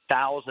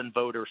 800,000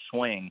 voter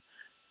swing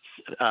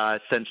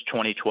since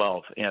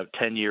 2012,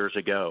 10 years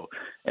ago.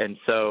 And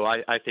so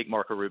I think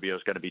Marco Rubio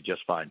is going to be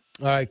just fine.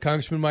 All right,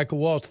 Congressman Michael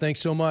Waltz,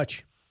 thanks so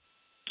much.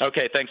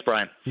 Okay, thanks,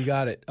 Brian. You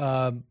got it.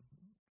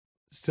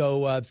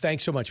 So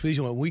thanks so much.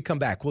 Please, when we come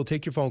back, we'll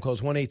take your phone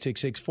calls,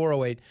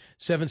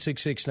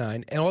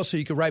 1-866-408-7669. And also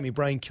you can write me,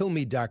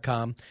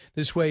 briankilmeade.com.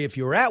 This way, if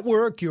you're at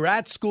work, you're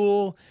at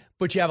school,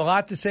 but you have a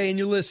lot to say and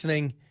you're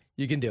listening,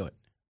 you can do it.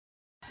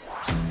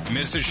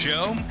 Miss a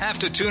show? Have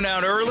to tune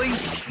out early?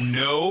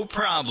 No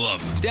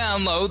problem.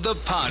 Download the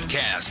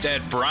podcast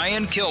at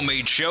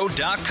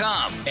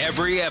briankilmeadshow.com.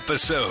 Every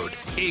episode,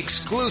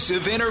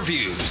 exclusive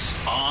interviews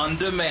on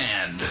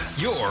demand.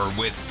 You're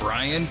with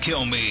Brian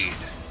Kilmeade.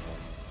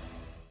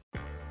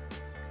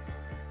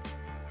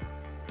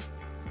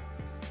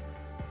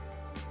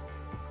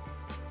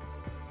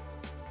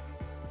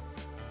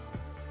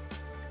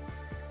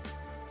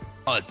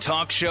 A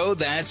talk show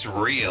that's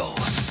real.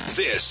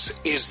 This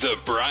is the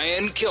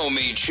Brian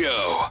Kilmeade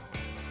Show.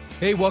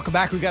 Hey, welcome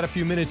back. We got a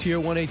few minutes here.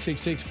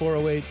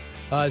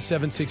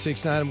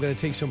 1-866-408-7669. I'm going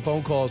to take some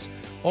phone calls.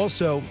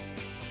 Also,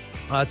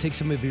 take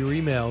some of your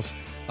emails.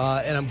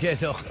 And I'm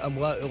getting a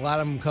lot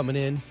of them coming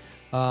in,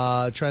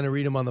 trying to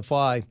read them on the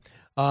fly.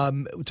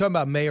 We're talking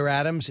about Mayor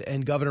Adams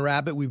and Governor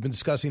Abbott. We've been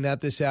discussing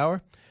that this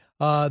hour.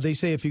 They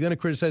say if you're going to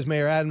criticize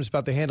Mayor Adams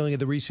about the handling of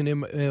the recent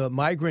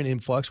migrant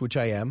influx, which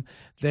I am,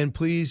 then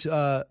please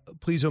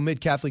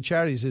omit Catholic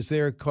Charities as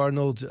they're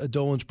Cardinal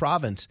Dolan's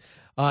province.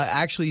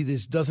 Actually,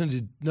 this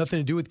doesn't nothing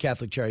to do with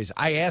Catholic Charities.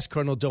 I asked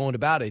Cardinal Dolan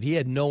about it. He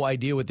had no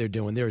idea what they're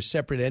doing. They're a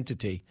separate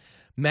entity.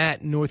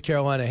 Matt, North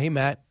Carolina. Hey,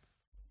 Matt.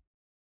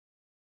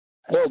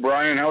 Hello,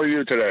 Brian. How are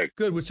you today?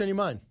 Good. What's on your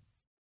mind?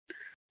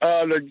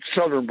 The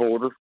southern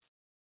border.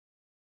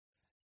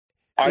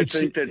 I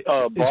think that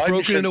it's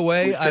broken in a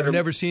way I've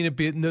never seen it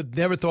be,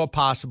 never thought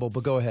possible.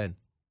 But go ahead.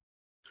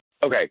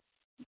 Okay,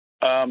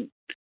 the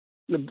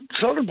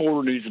southern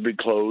border needs to be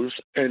closed,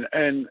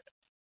 and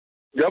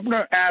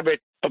Governor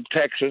Abbott of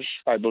Texas,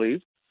 I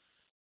believe,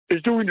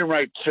 is doing the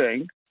right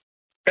thing,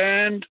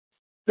 and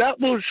that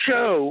will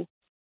show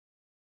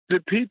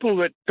the people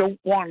that don't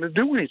want to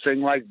do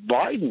anything, like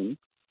Biden,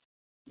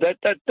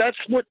 that's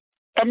what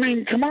I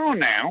mean. Come on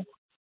now,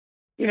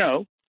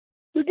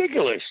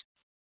 Ridiculous.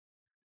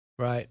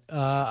 Right.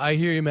 I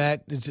hear you,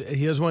 Matt.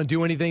 He doesn't want to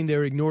do anything.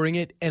 They're ignoring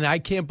it. And I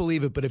can't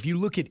believe it. But if you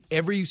look at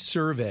every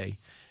survey,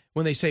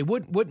 when they say,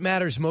 what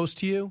matters most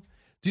to you?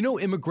 Do you know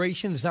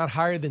immigration is not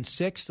higher than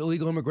 6th,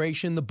 illegal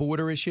immigration, the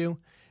border issue?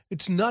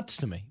 It's nuts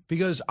to me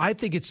because I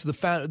think it's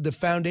the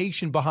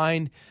foundation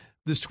behind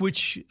the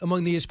switch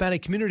among the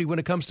Hispanic community when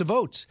it comes to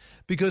votes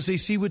because they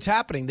see what's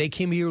happening. They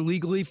came here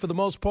legally for the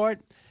most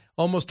part,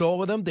 almost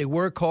all of them. They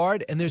work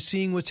hard, and they're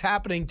seeing what's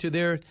happening to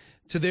their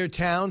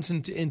towns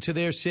and to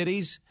their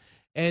cities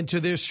and to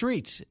their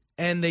streets,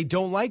 and they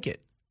don't like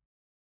it.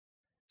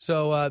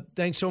 So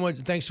thanks so much.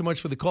 Thanks so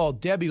much for the call.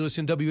 Debbie,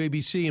 listen to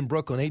WABC in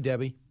Brooklyn. Hey,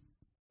 Debbie.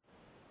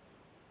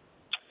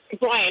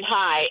 Brian,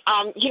 hi.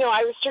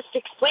 I was just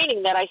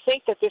explaining that I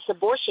think that this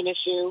abortion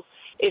issue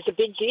is a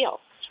big deal.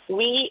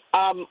 We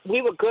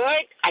were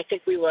good. I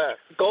think we were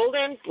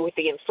golden with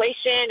the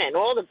inflation and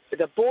all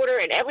the border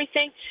and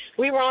everything.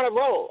 We were on a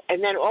roll.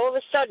 And then all of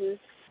a sudden,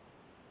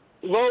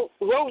 Roe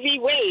v.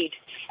 Wade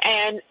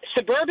and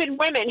suburban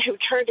women who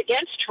turned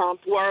against Trump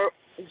were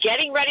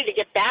getting ready to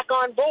get back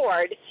on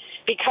board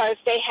because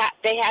they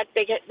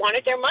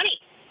wanted their money.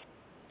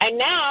 And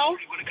now,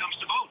 when it comes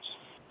to votes,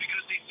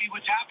 because they see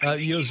what's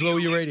happening. You lower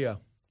your radio.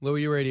 Lower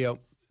your radio.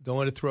 Don't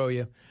want to throw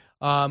you.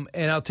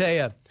 And I'll tell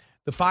you,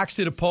 the Fox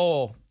did a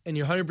poll, and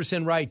you're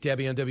 100% right,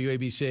 Debbie, on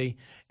WABC.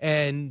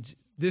 And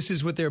this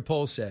is what their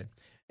poll said.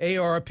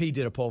 AARP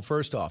did a poll,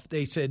 first off.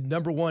 They said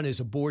number one is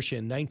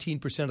abortion.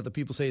 19% of the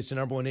people say it's the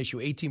number one issue.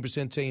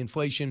 18% say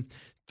inflation.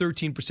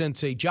 13%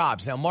 say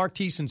jobs. Now, Mark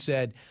Thiessen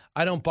said,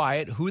 I don't buy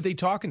it. Who are they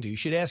talking to? You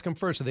should ask them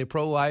first. Are they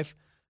pro-life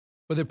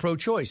or they're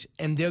pro-choice?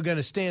 And they're going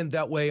to stand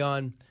that way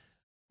on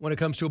when it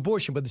comes to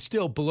abortion, but it's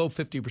still below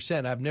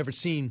 50%. I've never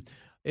seen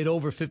it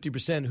over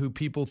 50% who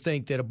people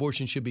think that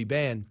abortion should be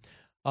banned.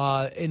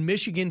 In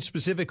Michigan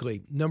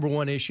specifically, number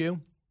one issue.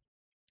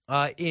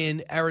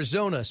 In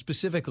Arizona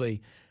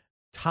specifically,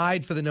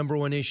 tied for the number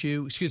one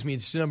issue.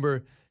 It's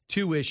number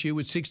two issue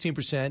with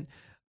 16%.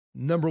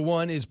 Number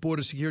one is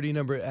border security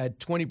number at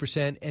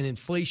 20%, and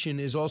inflation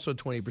is also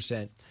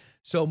 20%.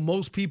 So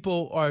most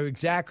people are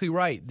exactly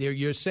right.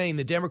 You're saying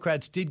the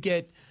Democrats did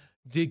get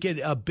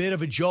a bit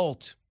of a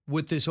jolt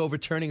with this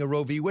overturning of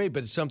Roe v. Wade,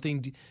 but it's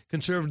something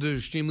conservatives are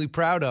extremely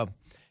proud of.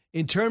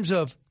 In terms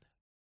of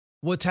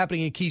what's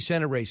happening in key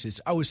Senate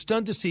races, I was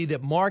stunned to see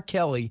that Mark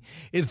Kelly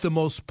is the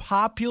most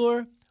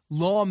popular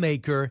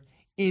lawmaker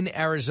in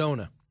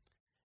Arizona.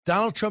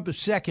 Donald Trump is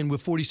second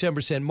with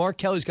 47%. Mark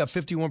Kelly's got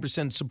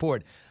 51%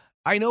 support.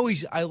 I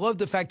love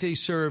the fact that he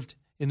served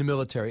in the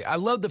military. I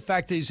love the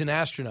fact that he's an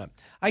astronaut.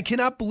 I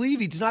cannot believe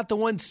he's not the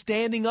one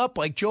standing up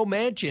like Joe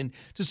Manchin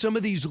to some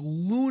of these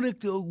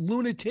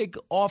lunatic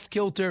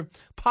off-kilter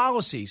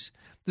policies,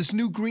 this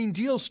new Green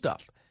Deal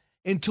stuff.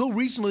 Until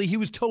recently, he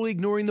was totally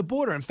ignoring the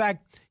border. In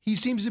fact, he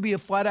seems to be a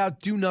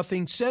flat-out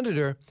do-nothing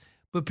senator,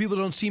 but people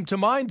don't seem to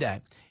mind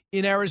that.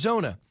 In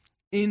Arizona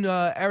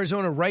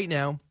right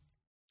now,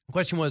 the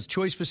question was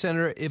choice for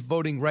senator if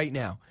voting right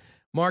now.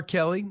 Mark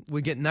Kelly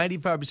would get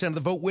 95% of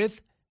the vote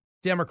with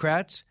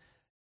Democrats,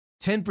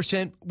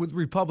 10% with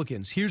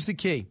Republicans. Here's the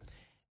key.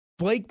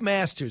 Blake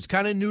Masters,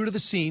 kind of new to the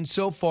scene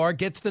so far,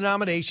 gets the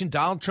nomination.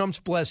 Donald Trump's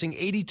blessing,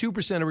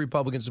 82% of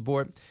Republican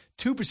support,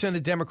 2%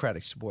 of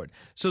Democratic support.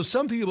 So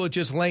some people are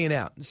just laying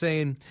out and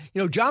saying,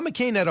 John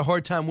McCain had a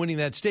hard time winning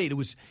that state.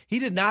 He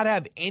did not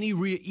have any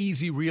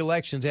easy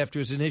re-elections after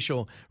his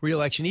initial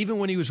re-election, even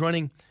when he was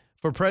running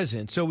for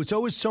president. So it's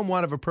always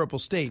somewhat of a purple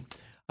state.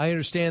 I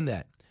understand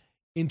that.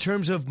 In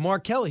terms of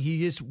Mark Kelly,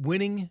 he is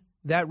winning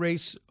that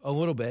race by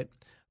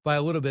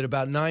a little bit,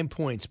 about 9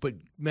 points. But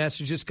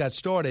Masters just got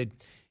started.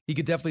 He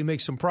could definitely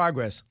make some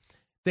progress.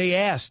 They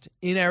asked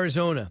in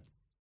Arizona,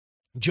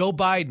 Joe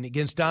Biden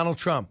against Donald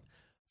Trump,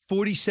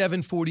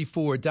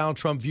 47-44. Donald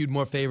Trump viewed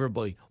more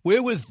favorably.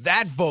 Where was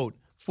that vote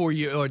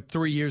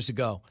 3 years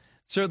ago?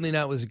 Certainly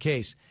not was the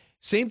case.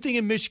 Same thing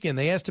in Michigan.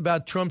 They asked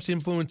about Trump's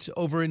influence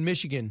over in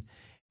Michigan.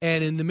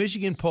 And in the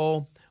Michigan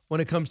poll, when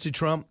it comes to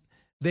Trump,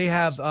 they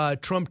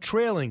have Trump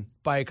trailing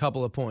by a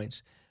couple of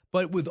points.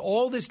 But with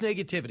all this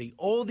negativity,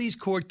 all these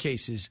court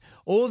cases,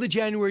 all the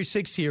January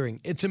 6th hearing,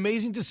 it's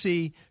amazing to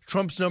see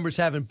Trump's numbers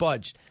haven't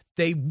budged.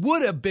 They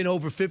would have been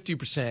over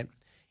 50%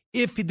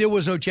 if there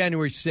was no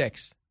January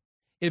 6th.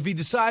 If he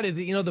decided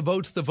that, the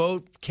vote's the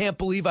vote, can't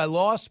believe I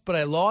lost, but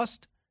I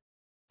lost,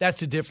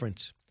 that's the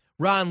difference.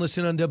 Ron,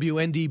 listen on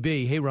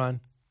WNDB. Hey, Ron.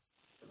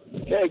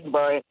 Hey,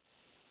 Brian.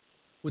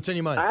 What's on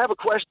your mind? I have a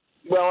question.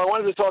 Well, I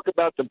wanted to talk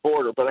about the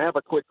border, but I have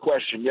a quick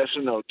question. Yes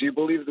or no? Do you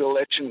believe the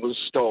election was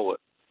stolen?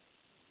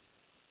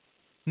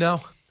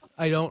 No,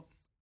 I don't.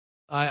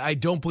 I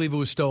don't believe it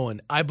was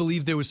stolen. I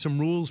believe there was some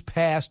rules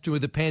passed during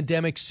the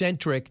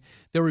pandemic-centric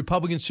that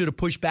Republicans should have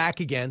pushed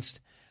back against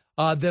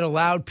that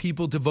allowed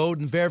people to vote,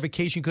 and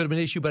verification could have been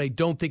an issue, but I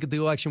don't think the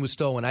election was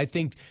stolen. I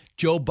think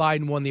Joe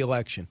Biden won the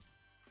election.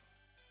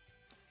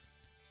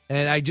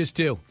 And I just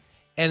do.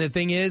 And the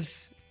thing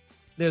is,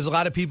 there's a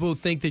lot of people who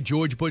think that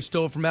George Bush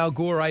stole it from Al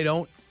Gore. I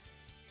don't.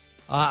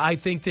 I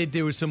think that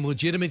there were some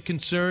legitimate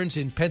concerns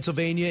in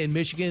Pennsylvania, in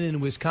Michigan,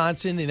 in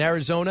Wisconsin, in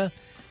Arizona.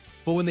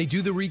 But when they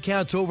do the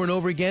recounts over and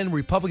over again,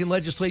 Republican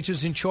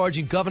legislatures in charge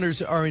and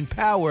governors are in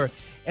power,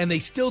 and they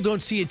still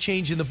don't see a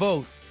change in the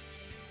vote,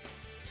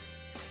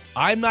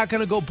 I'm not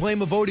going to go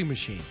blame a voting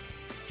machine.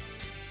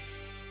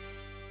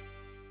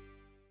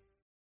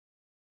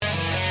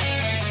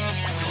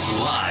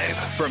 Live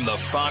from the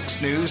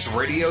Fox News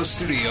radio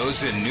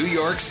studios in New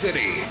York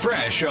City,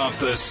 fresh off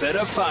the set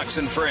of Fox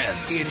and Friends,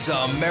 it's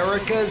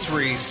America's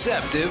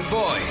receptive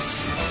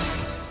voice,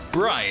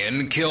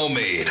 Brian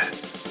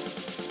Kilmeade.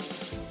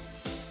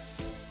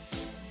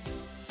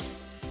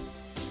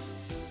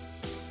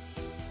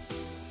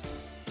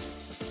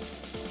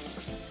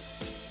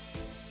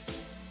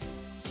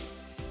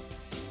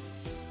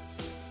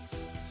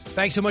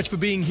 Thanks so much for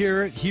being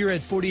here at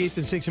 48th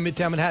and 6th in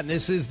Midtown Manhattan.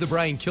 This is the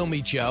Brian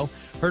Kilmeade Show.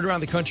 Heard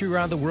around the country,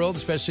 around the world,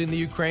 especially in the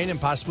Ukraine and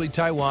possibly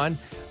Taiwan.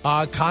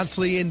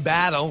 Constantly in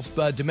battle,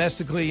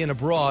 domestically and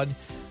abroad.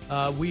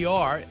 We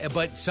are,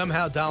 but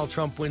somehow Donald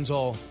Trump wins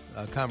all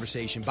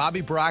conversation.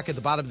 Bobby Brock at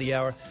the bottom of the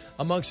hour.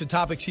 Amongst the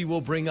topics he will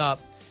bring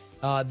up,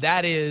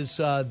 that is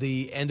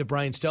the end of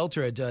Brian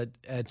Stelter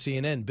at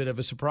CNN. Bit of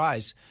a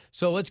surprise.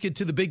 So let's get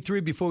to the big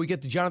three before we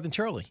get to Jonathan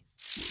Turley.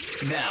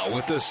 Now,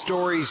 with the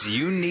stories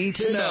you need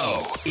to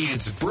know,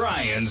 it's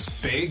Brian's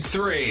Big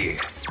Three.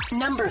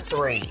 Number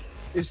 3.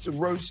 It's the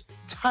worst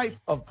type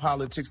of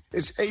politics.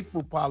 It's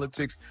hateful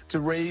politics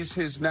to raise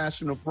his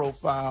national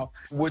profile.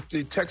 What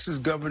the Texas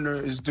governor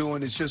is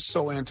doing is just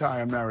so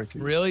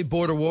anti-American. Really?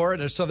 Border war at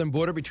the southern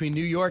border between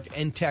New York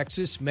and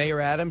Texas. Mayor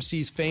Adams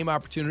sees fame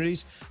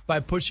opportunities by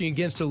pushing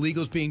against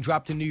illegals being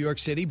dropped in New York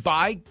City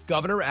by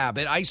Governor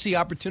Abbott. I see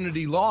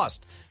opportunity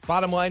lost.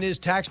 Bottom line is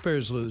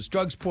taxpayers lose,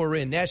 drugs pour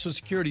in, national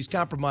security is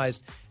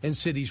compromised, and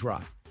cities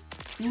rot.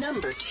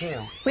 Number 2.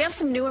 We have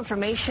some new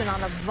information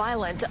on a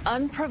violent,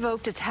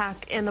 unprovoked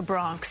attack in the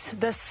Bronx.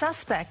 The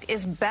suspect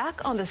is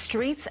back on the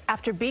streets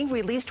after being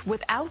released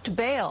without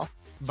bail.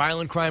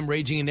 Violent crime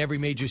raging in every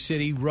major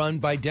city run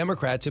by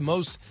Democrats, and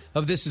most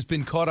of this has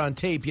been caught on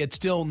tape, yet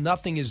still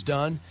nothing is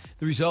done.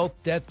 The result,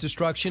 death,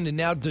 destruction, and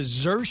now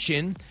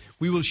desertion.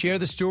 We will share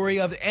the story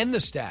of and the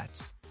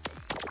stats.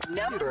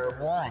 Number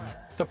 1.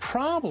 The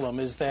problem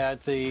is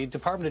that the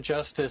Department of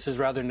Justice is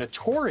rather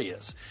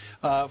notorious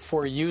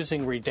for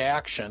using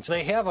redactions.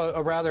 They have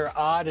a rather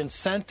odd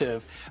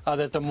incentive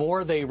that the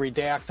more they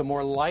redact, the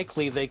more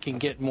likely they can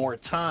get more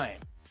time.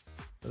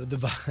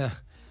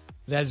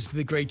 That's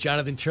the great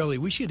Jonathan Turley.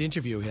 We should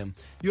interview him.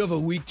 You have a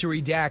week to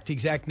redact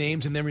exact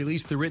names and then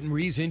release the written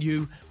reason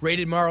you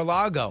raided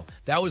Mar-a-Lago.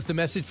 That was the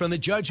message from the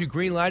judge who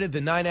greenlighted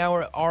the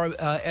 9-hour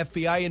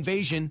FBI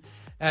invasion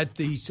as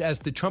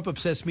the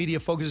Trump-obsessed media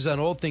focuses on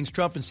all things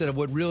Trump instead of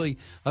what really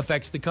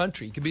affects the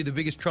country. He could be the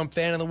biggest Trump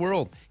fan in the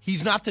world.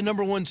 He's not the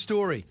number one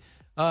story.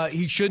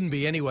 He shouldn't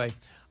be anyway.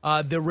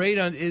 The raid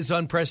is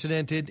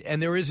unprecedented,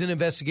 and there is an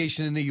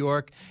investigation in New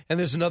York, and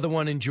there's another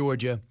one in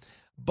Georgia.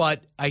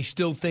 But I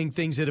still think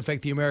things that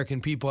affect the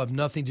American people have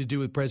nothing to do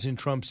with President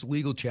Trump's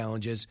legal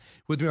challenges.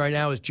 With me right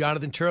now is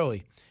Jonathan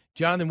Turley.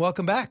 Jonathan,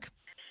 welcome back.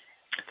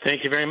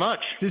 Thank you very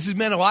much. This has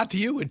meant a lot to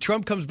you. When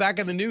Trump comes back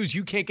in the news,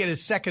 you can't get a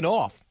second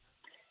off.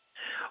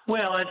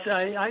 Well,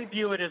 I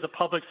view it as a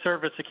public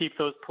service to keep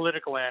those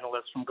political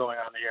analysts from going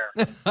on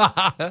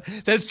the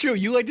air. That's true.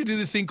 You like to do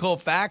this thing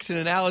called facts and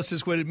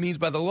analysis, what it means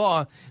by the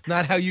law,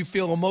 not how you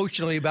feel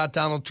emotionally about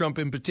Donald Trump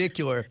in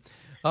particular.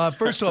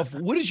 First off,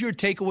 what is your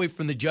takeaway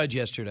from the judge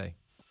yesterday?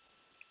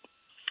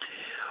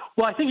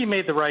 Well, I think he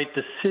made the right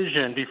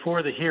decision.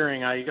 Before the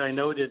hearing, I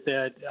noted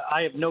that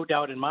I have no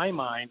doubt in my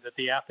mind that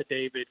the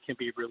affidavit can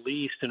be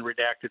released in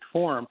redacted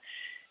form.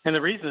 And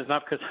the reason is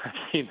not because I've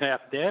seen the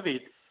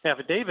affidavit,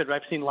 but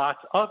I've seen lots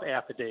of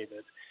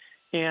affidavits.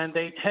 And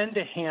they tend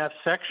to have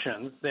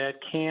sections that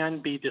can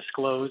be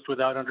disclosed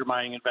without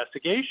undermining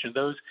investigation.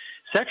 Those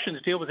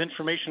sections deal with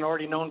information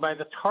already known by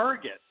the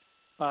target,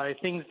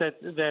 things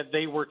that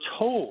they were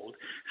told,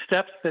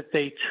 steps that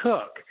they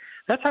took.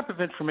 That type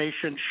of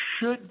information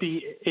should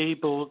be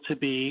able to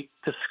be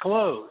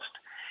disclosed.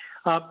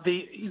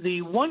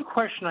 The one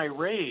question I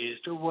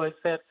raised was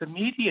that the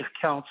media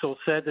council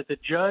said that the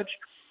judge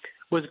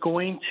was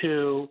going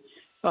to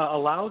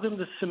allow them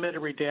to submit a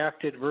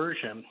redacted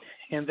version,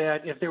 and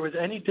that if there was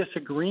any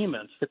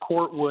disagreements, the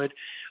court would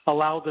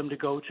allow them to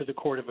go to the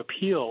Court of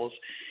Appeals.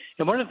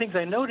 And one of the things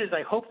I noted is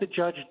I hope the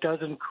judge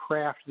doesn't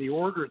craft the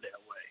order that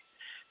way,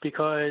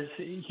 because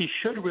he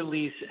should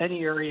release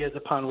any areas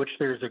upon which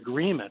there's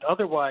agreement.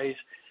 Otherwise,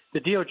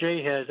 the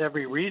DOJ has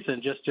every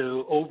reason just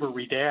to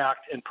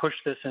over-redact and push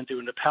this into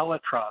an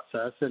appellate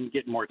process and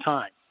get more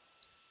time.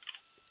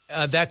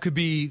 That could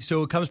be,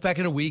 so it comes back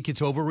in a week,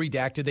 it's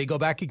over-redacted. They go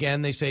back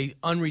again, they say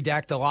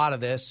unredact a lot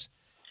of this,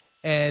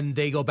 and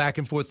they go back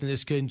and forth, and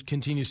this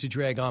continues to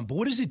drag on. But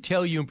what does it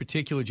tell you in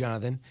particular,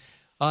 Jonathan,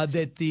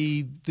 that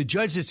the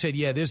judge that said,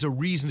 yeah, there's a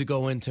reason to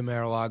go into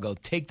Mar-a-Lago,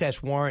 take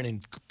that warrant, and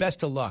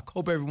best of luck,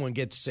 hope everyone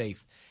gets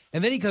safe.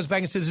 And then he comes back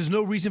and says, there's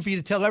no reason for you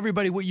to tell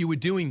everybody what you were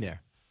doing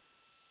there.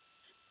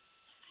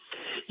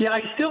 Yeah,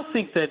 I still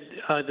think that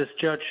this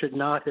judge should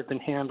not have been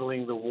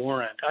handling the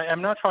warrant.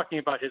 I'm not talking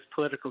about his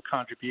political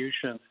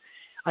contributions.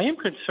 I am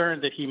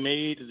concerned that he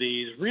made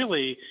these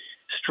really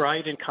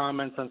strident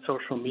comments on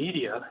social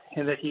media,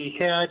 and that he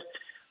had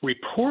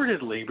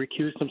reportedly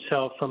recused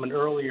himself from an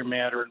earlier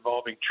matter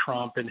involving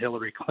Trump and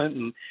Hillary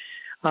Clinton.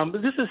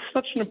 But this is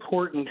such an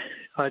important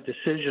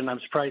decision. I'm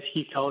surprised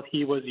he felt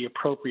he was the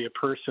appropriate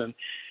person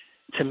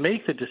to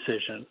make the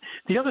decision.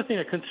 The other thing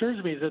that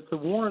concerns me is that the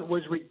warrant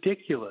was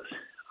ridiculous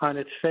on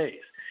its face.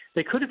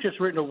 They could have just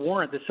written a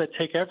warrant that said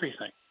take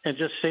everything and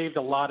just saved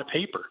a lot of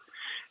paper,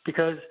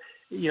 because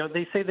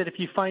they say that if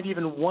you find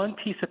even one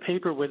piece of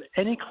paper with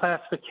any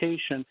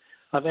classification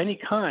of any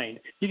kind,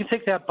 you can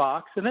take that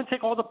box and then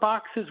take all the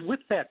boxes with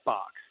that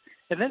box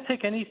and then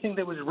take anything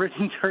that was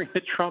written during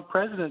the Trump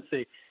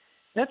presidency.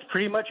 That's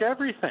pretty much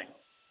everything.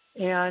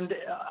 And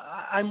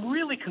I'm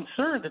really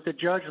concerned that the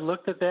judge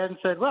looked at that and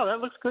said, well, that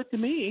looks good to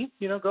me,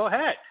 go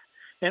ahead.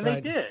 And they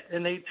did,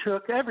 and they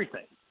took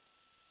everything.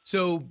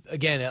 So,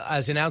 again,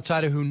 as an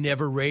outsider who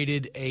never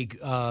raided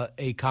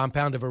a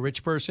compound of a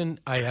rich person,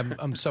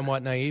 I'm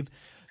somewhat naive.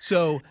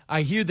 So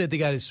I hear that they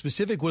got a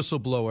specific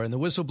whistleblower, and the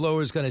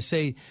whistleblower is going to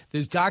say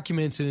there's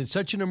documents, and it's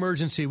such an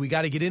emergency, we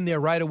got to get in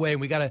there right away,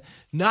 and we got to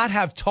not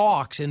have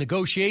talks and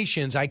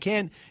negotiations. I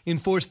can't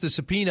enforce the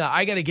subpoena.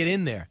 I got to get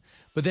in there.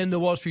 But then the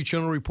Wall Street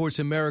Journal reports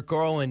that Merrick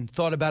Garland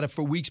thought about it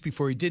for weeks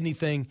before he did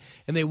anything,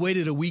 and they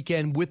waited a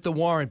weekend with the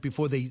warrant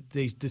before they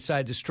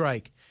decided to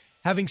strike.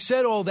 Having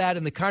said all that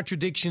and the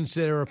contradictions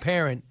that are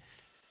apparent,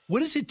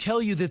 what does it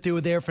tell you that they were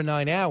there for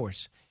 9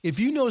 hours? If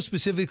you know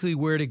specifically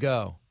where to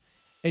go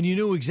and you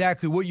knew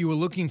exactly what you were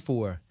looking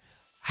for,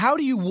 how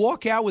do you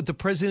walk out with the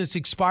president's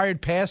expired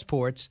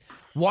passports?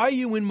 Why are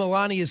you in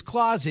Melania's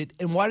closet,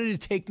 and why did it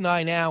take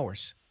 9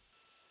 hours?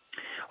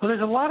 Well,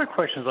 there's a lot of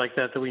questions like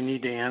that we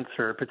need to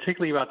answer,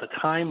 particularly about the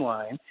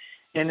timeline.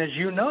 And as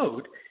you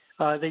note,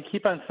 they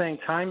keep on saying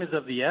time is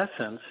of the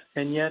essence,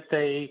 and yet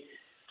they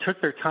took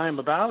their time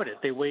about it.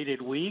 They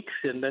waited weeks,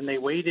 and then they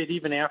waited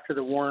even after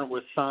the warrant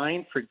was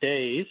signed for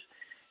days.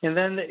 And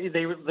then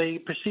they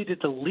proceeded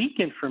to leak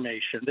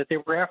information that they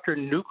were after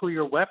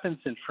nuclear weapons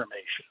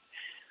information.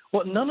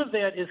 Well, none of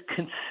that is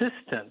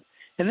consistent.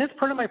 And that's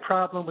part of my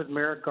problem with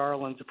Merrick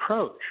Garland's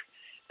approach.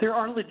 There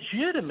are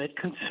legitimate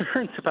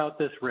concerns about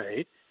this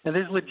raid, and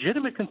there's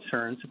legitimate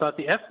concerns about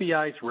the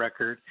FBI's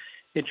record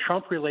in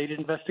Trump-related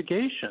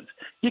investigations.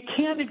 You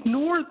can't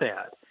ignore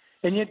that.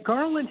 And yet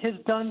Garland has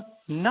done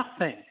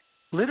nothing,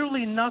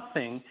 literally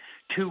nothing,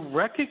 to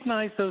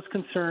recognize those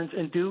concerns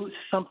and do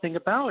something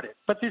about it.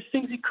 But there's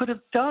things he could have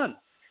done.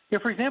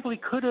 For example, he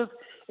could have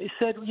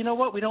said, you know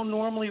what, we don't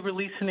normally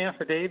release an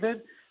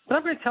affidavit, but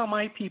I'm going to tell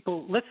my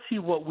people, let's see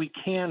what we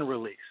can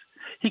release.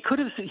 He could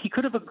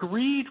have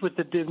agreed with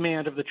the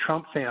demand of the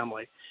Trump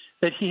family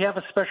that he have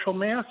a special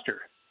master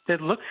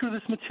that looked through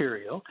this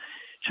material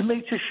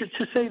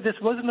to say this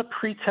wasn't a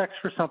pretext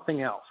for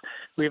something else.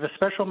 We have a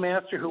special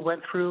master who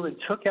went through and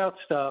took out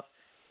stuff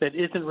that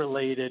isn't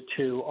related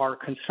to our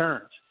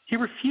concerns. He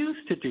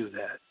refused to do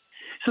that.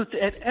 So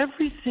at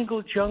every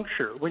single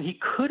juncture, when he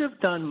could have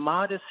done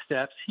modest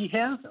steps, he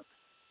hasn't.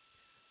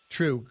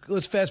 True.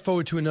 Let's fast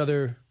forward to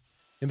another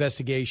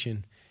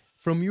investigation.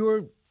 From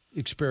your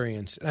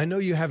experience, and I know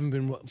you haven't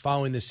been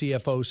following the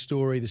CFO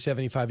story, the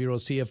 75-year-old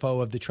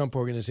CFO of the Trump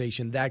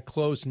Organization, that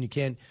close, and you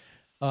can't,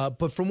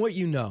 but from what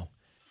you know,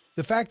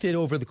 the fact that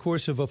over the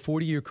course of a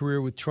 40-year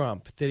career with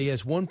Trump, that he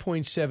has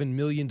 $1.7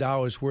 million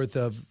worth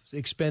of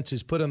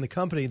expenses put on the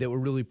company that were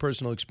really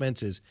personal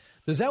expenses,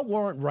 does that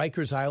warrant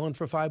Rikers Island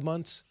for 5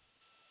 months?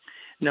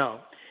 No.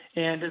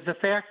 And the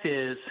fact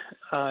is,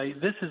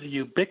 this is a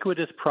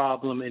ubiquitous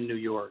problem in New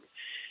York,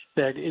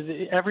 that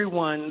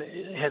everyone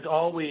has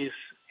always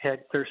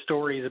had their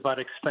stories about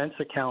expense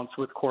accounts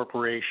with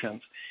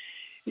corporations.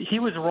 He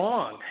was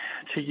wrong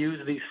to use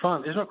these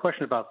funds. There's no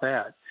question about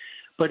that.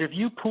 But if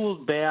you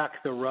pulled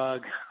back the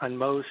rug on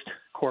most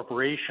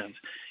corporations,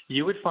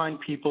 you would find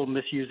people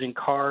misusing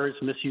cars,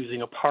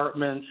 misusing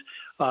apartments,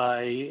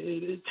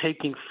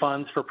 taking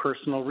funds for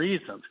personal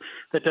reasons.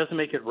 That doesn't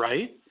make it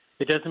right.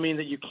 It doesn't mean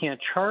that you can't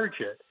charge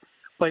it.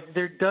 But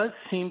there does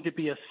seem to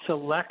be a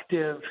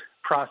selective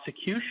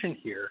prosecution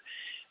here,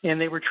 and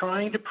they were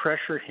trying to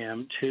pressure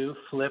him to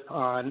flip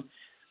on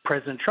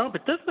President Trump.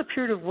 It doesn't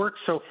appear to have worked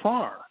so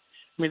far.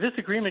 I mean, this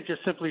agreement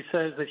just simply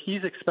says that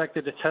he's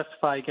expected to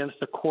testify against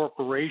a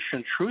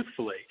corporation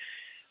truthfully.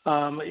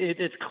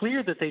 It's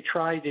clear that they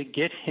tried to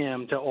get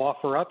him to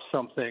offer up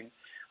something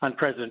on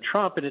President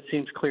Trump, and it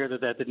seems clear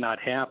that that did not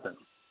happen.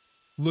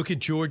 Look at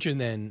Georgia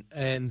then,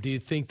 and do you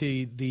think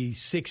the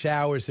 6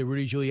 hours that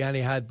Rudy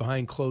Giuliani had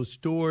behind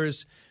closed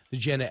doors, the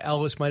Jenna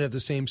Ellis might have the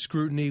same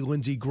scrutiny,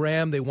 Lindsey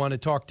Graham, they want to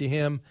talk to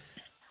him.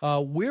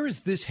 Where is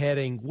this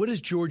heading? What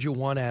does Georgia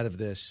want out of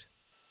this?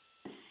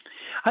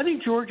 I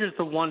think Georgia's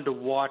the one to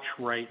watch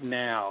right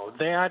now.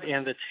 That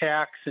and the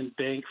tax and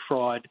bank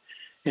fraud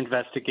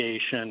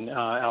investigation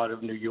out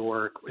of New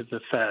York with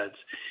the feds.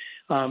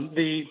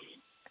 The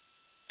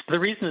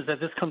reason is that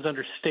this comes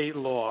under state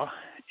law,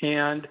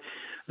 and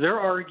they're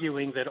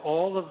arguing that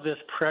all of this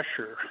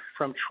pressure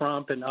from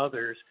Trump and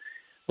others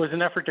was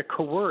an effort to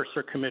coerce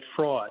or commit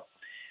fraud.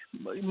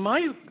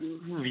 My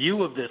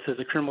view of this as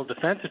a criminal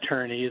defense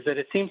attorney is that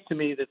it seems to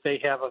me that they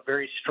have a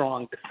very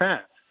strong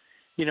defense.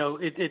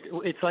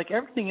 It's like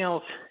everything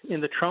else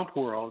in the Trump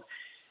world.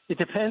 It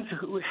depends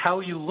how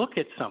you look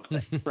at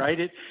something, right?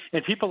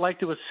 And people like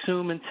to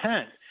assume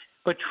intent.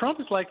 But Trump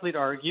is likely to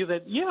argue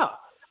that, yeah,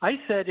 I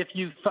said if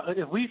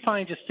we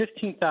find just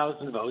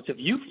 15,000 votes, if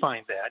you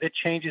find that, it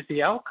changes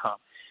the outcome.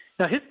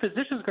 Now, his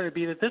position is going to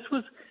be that this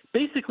was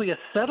basically a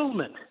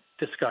settlement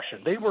discussion.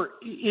 They were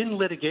in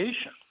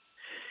litigation.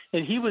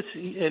 And he was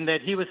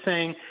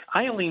saying,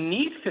 I only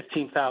need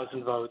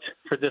 15,000 votes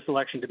for this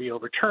election to be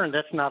overturned.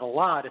 That's not a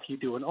lot if you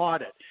do an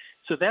audit.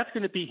 So that's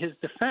going to be his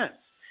defense.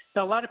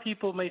 Now, a lot of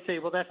people may say,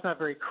 well, that's not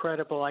very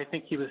credible. I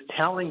think he was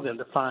telling them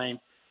to find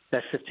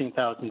that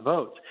 15,000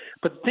 votes.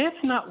 But that's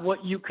not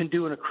what you can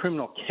do in a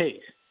criminal case.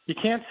 You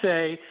can't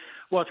say,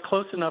 well, it's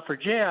close enough for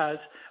Jazz.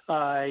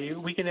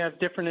 We can have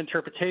different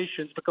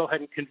interpretations, but go ahead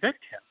and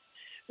convict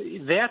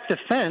him. That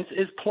defense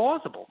is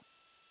plausible.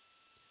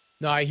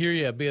 No, I hear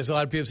you, because a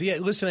lot of people say, yeah,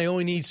 listen, I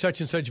only need such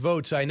and such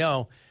votes. I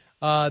know.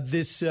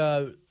 This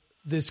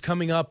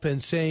coming up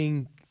and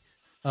saying,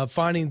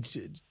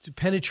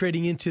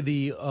 penetrating into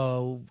the,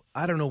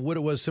 I don't know what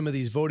it was, some of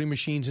these voting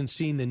machines and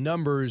seeing the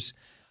numbers.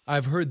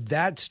 I've heard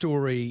that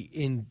story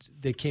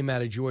that came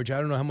out of Georgia.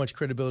 I don't know how much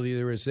credibility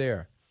there is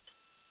there.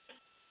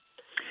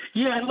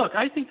 Yeah, and look,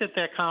 I think that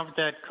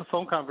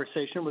phone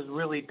conversation was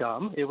really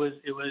dumb. It was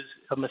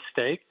a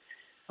mistake.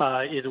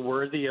 It's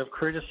worthy of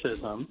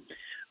criticism.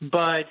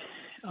 But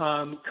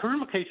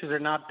criminal cases are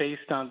not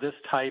based on this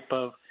type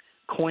of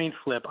coin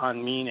flip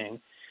on meaning.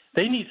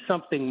 They need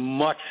something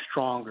much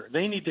stronger.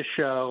 They need to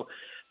show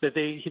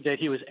that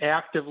he was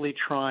actively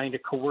trying to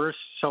coerce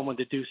someone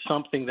to do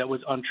something that was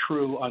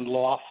untrue,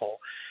 unlawful.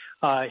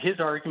 His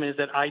argument is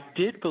that I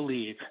did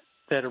believe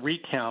that a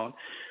recount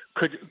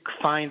could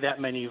find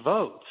that many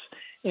votes.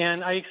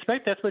 And I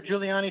expect that's what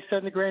Giuliani said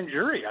in the grand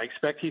jury. I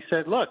expect he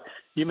said, look,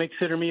 you may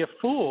consider me a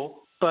fool,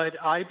 but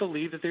I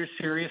believe that there's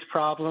serious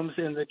problems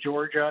in the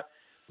Georgia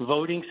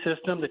voting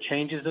system, the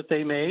changes that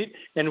they made,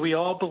 and we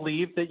all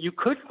believe that you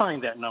could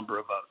find that number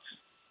of votes.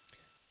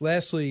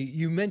 Lastly,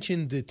 you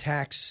mentioned the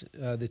tax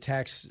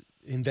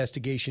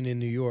investigation in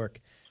New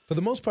York. For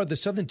the most part, the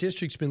Southern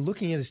District's been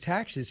looking at his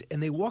taxes,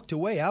 and they walked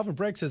away. Alvin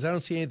Bragg says, I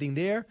don't see anything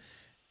there.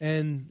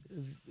 And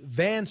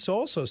Vance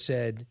also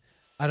said,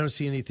 I don't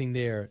see anything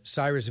there,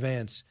 Cyrus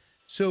Vance.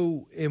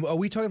 So are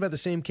we talking about the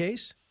same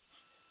case?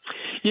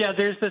 Yeah,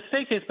 there's the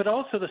state case, but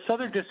also the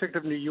Southern District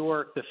of New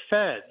York, the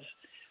feds,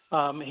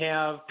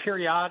 have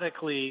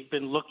periodically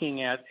been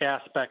looking at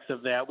aspects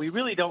of that. We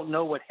really don't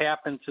know what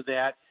happened to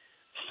that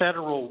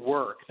federal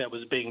work that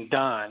was being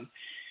done.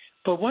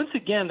 But once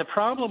again, the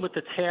problem with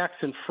the tax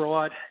and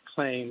fraud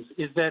claims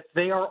is that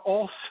they are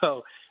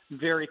also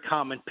very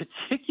common,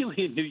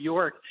 particularly in New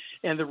York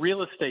and the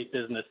real estate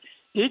business.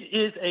 It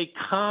is a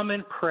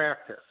common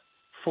practice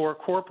for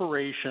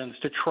corporations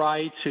to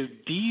try to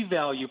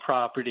devalue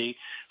property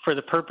for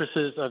the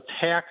purposes of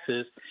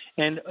taxes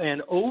and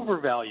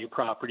overvalue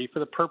property for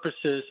the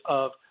purposes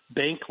of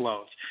bank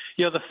loans.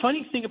 You know, the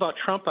funny thing about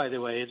Trump, by the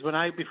way, is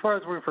before I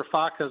was working for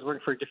Fox, I was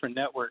working for a different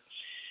network,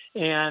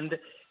 and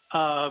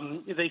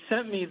they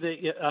sent me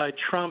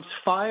Trump's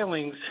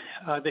filings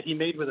that he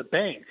made with a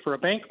bank for a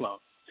bank loan.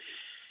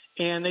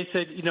 And they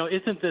said,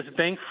 isn't this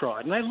bank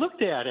fraud? And I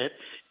looked at it,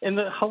 and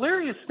the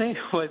hilarious thing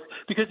was,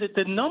 because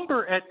the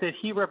number that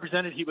he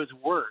represented he was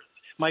worth,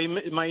 my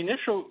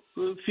initial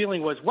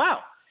feeling was, wow,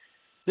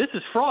 this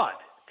is fraud,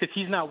 because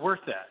he's not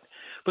worth that.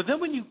 But then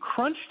when you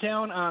crunch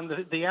down on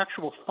the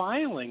actual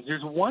filings,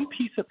 there's one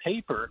piece of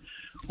paper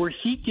where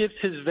he gives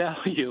his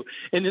value,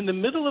 and in the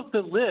middle of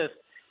the list,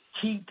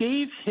 he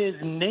gave his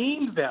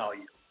name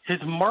value, his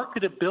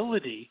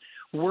marketability,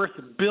 worth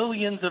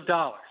billions of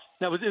dollars.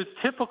 Now, it was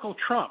typical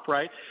Trump,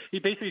 right? He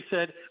basically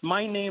said,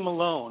 my name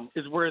alone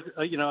is worth,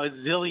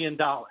 $1 zillion.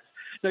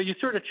 Now, you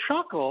sort of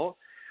chuckle,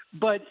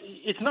 but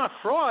it's not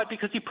fraud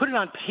because he put it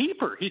on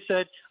paper. He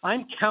said,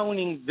 I'm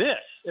counting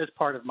this as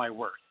part of my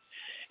worth.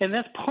 And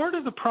that's part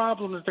of the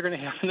problem that they're going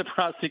to have in the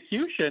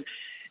prosecution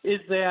is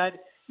that,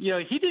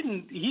 he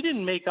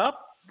didn't make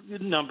up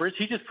numbers.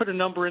 He just put a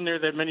number in there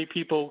that many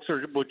people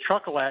sort of would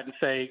chuckle at and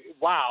say,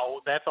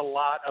 wow, that's a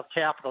lot of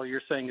capital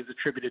you're saying is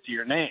attributed to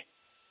your name.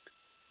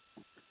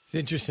 It's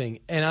interesting.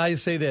 And I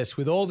say this,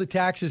 with all the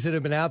taxes that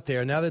have been out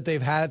there, now that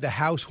they've had it, the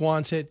House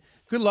wants it,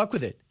 good luck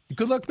with it.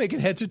 Good luck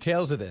making heads or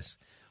tails of this.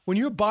 When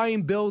you're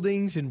buying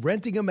buildings and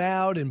renting them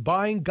out and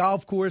buying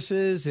golf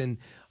courses and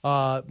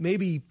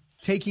maybe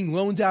taking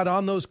loans out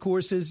on those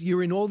courses,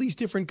 you're in all these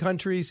different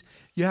countries.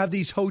 You have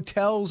these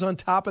hotels on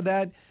top of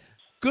that.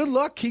 Good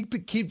luck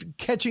keep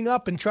catching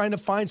up and trying to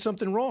find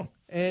something wrong.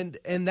 And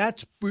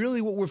that's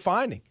really what we're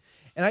finding.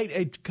 And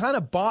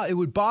it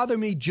would bother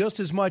me just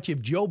as much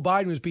if Joe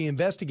Biden was being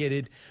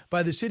investigated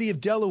by the city of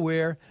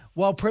Delaware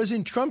while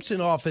President Trump's in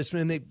office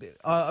and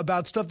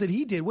about stuff that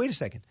he did. Wait a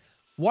second.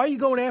 Why are you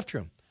going after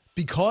him?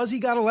 Because he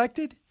got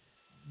elected?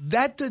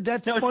 That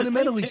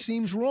fundamentally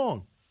seems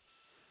wrong.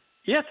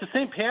 Yeah, it's the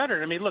same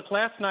pattern. I mean, look,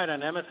 last night on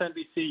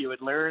MSNBC, you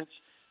had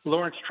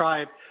Lawrence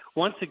Tribe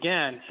once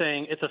again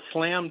saying it's a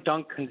slam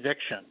dunk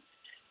conviction.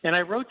 And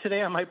I wrote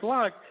today on my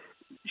blog,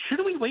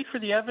 should we wait for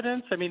the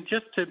evidence? I mean,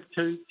 just for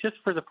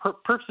the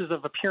purposes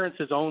of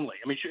appearances only.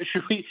 I mean,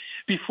 should we,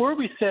 before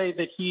we say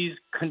that he's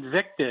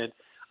convicted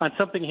on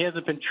something he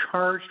hasn't been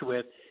charged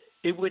with,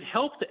 it would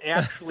help to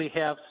actually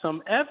have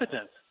some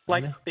evidence,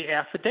 like the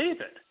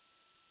affidavit.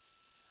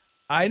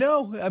 I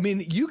know. I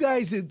mean, you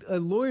guys,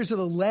 lawyers, are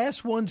the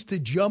last ones to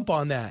jump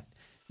on that.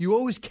 You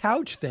always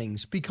couch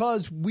things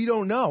because we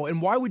don't know. And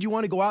why would you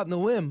want to go out on the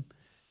limb?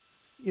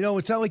 You know,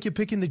 it's not like you're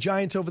picking the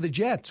Giants over the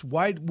Jets.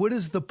 Why? What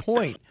is the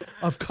point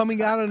of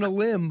coming out on a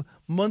limb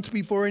months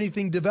before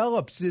anything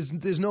develops?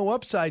 There's no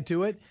upside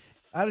to it.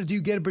 Do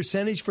you get a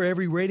percentage for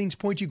every ratings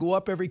point you go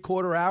up every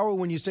quarter hour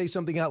when you say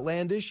something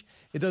outlandish?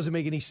 It doesn't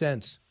make any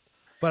sense.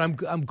 But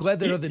I'm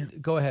glad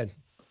that go ahead.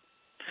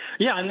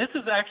 Yeah, and this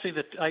is actually,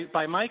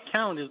 by my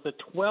count, is the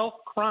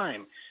 12th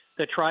crime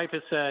that Tribe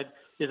has said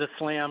is a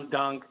slam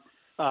dunk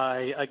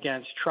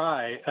against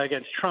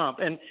Trump.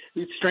 And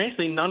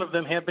strangely, none of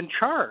them have been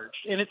charged.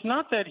 And it's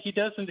not that he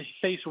doesn't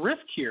face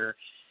risk here,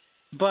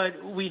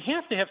 but we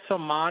have to have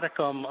some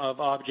modicum of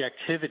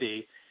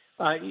objectivity.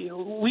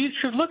 We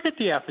should look at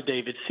the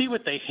affidavit, see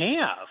what they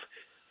have,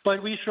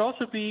 but we should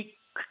also be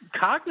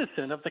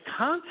cognizant of the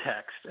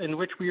context in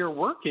which we are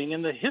working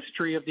and the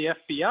history of the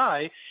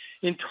FBI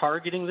in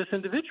targeting this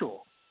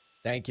individual.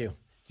 Thank you.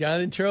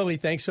 Jonathan Turley,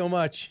 thanks so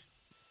much.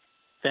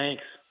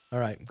 Thanks. All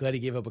right. Glad he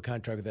gave up a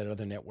contract with that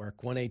other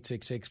network.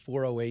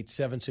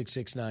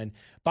 1-866-408-7669.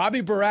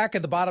 Bobby Barack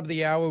at the bottom of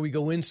the hour. We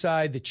go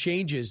inside the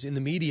changes in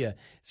the media.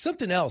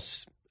 Something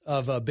else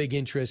of big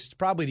interest,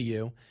 probably to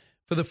you.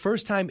 For the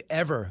first time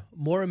ever,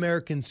 more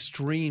Americans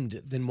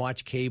streamed than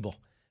watch cable.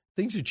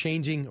 Things are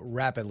changing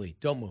rapidly.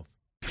 Don't move.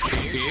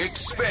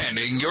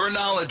 Expanding your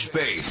knowledge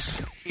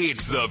base.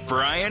 It's the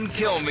Brian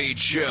Kilmeade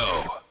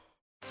Show.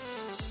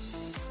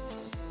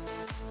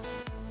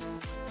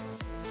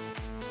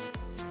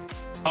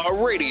 A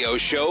radio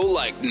show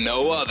like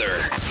no other.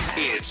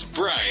 It's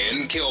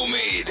Brian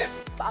Kilmeade.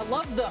 I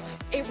love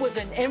it was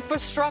an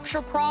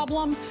infrastructure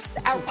problem.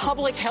 Our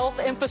public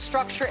health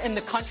infrastructure in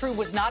the country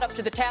was not up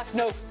to the task.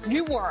 No,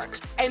 you weren't.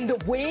 And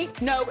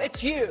no,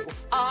 it's you.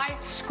 I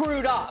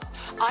screwed up.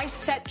 I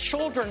set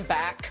children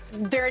back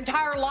their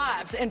entire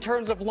lives in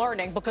terms of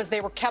learning because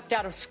they were kept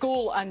out of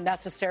school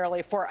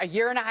unnecessarily for a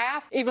year and a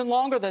half, even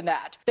longer than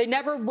that. They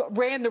never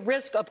ran the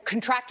risk of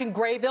contracting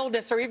grave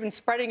illness or even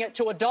spreading it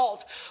to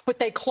adults, but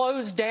they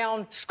closed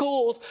down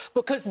schools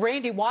because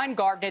Randy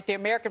Weingarten at the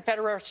American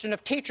Federation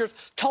of Teachers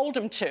told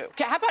them to.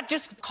 How about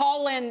just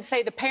call in,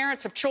 say, the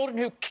parents of children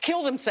who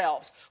killed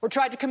themselves or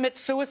tried to commit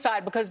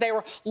suicide because they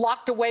were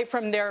locked away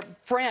from their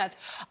friends?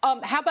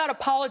 How about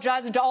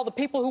apologizing to all the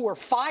people who were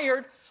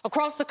fired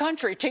across the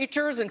country,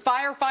 teachers and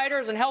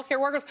firefighters and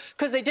healthcare workers,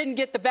 because they didn't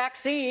get the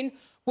vaccine,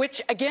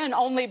 which, again,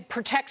 only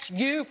protects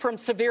you from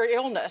severe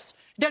illness.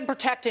 It doesn't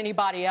protect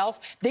anybody else.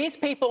 These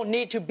people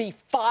need to be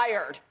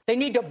fired. They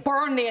need to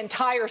burn the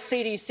entire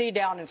CDC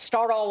down and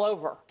start all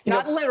over.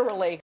 Not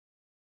literally.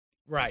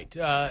 Right.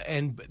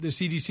 And the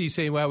CDC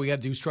saying, well, we got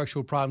to do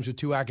structural problems with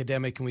too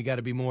academic and we got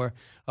to be more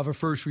of a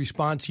first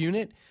response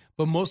unit.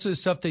 But most of the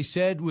stuff they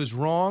said was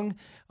wrong.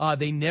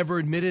 They never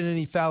admitted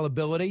any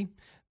fallibility.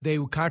 They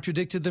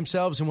contradicted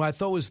themselves. And what I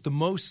thought was the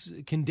most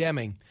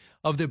condemning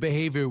of their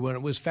behavior when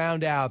it was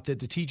found out that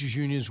the teachers'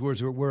 unions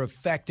were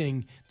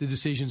affecting the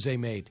decisions they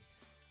made.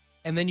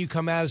 And then you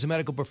come out as a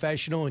medical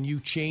professional and you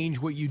change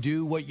what you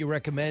do, what you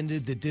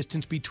recommended. The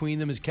distance between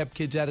them has kept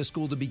kids out of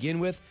school to begin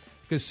with,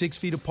 because 6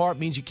 feet apart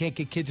means you can't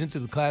get kids into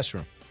the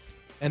classroom.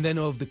 And then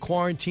of the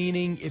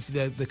quarantining, if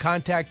the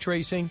contact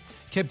tracing,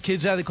 kept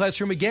kids out of the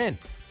classroom again.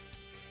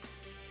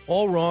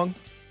 All wrong.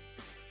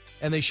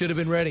 And they should have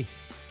been ready.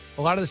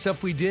 A lot of the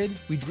stuff we did,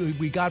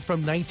 we got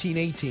from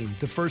 1918,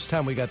 the first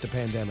time we got the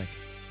pandemic.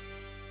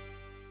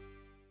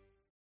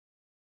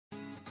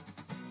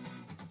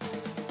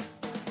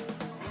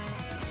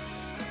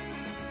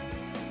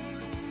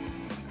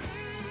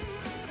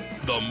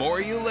 The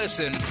more you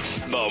listen,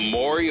 the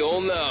more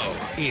you'll know.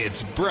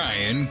 It's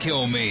Brian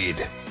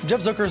Kilmeade.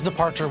 Jeff Zucker's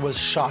departure was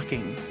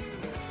shocking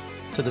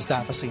to the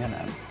staff of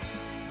CNN.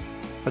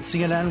 But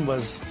CNN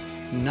was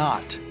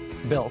not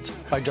built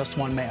by just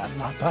one man,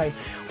 not by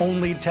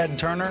only Ted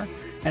Turner,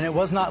 and it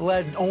was not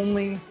led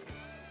only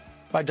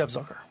by Jeff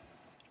Zucker.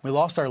 We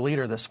lost our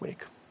leader this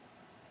week,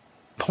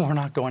 but we're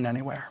not going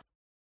anywhere.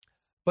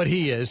 But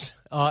he is.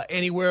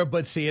 Anywhere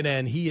but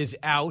CNN. He is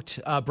out.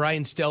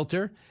 Brian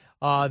Stelter,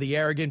 the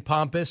arrogant,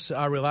 pompous,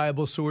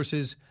 reliable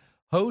sources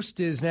host,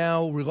 is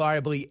now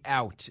reliably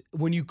out.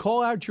 When you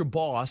call out your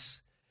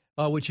boss,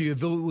 which you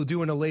will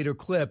do in a later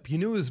clip, you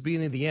knew it was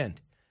beginning of the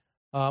end.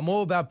 I'm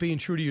all about being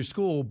true to your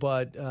school,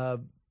 but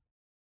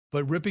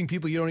ripping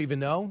people you don't even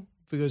know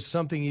because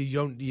something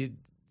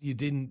you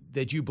didn't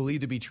that you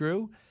believe to be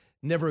true,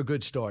 never a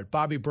good start.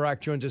 Bobby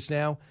Barack joins us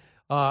now,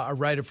 a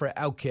writer for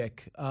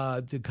Outkick,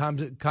 to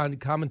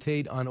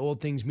commentate on all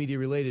things media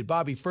related.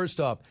 Bobby, first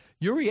off,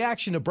 your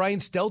reaction to Brian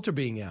Stelter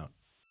being out?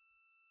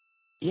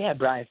 Yeah,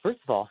 Brian,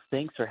 first of all,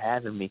 thanks for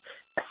having me.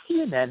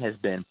 CNN has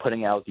been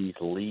putting out these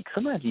leaks,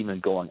 sometimes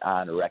even going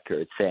on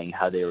record saying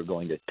how they were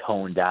going to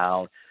tone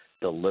down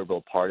the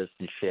liberal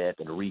partisanship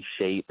and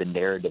reshape the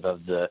narrative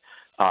of the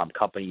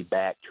company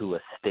back to a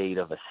state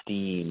of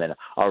esteem and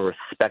a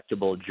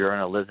respectable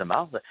journalism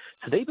outlet.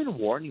 So they've been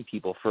warning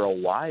people for a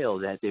while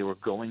that they were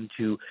going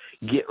to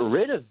get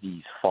rid of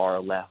these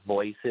far-left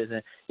voices,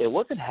 and it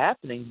wasn't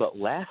happening, but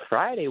last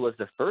Friday was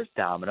the first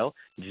domino.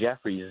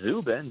 Jeffrey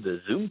Zubin,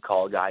 the Zoom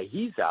call guy,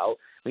 he's out.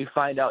 We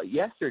find out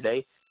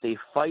yesterday they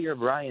fire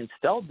Brian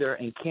Stelter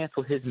and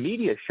cancel his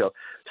media show.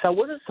 So I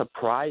wasn't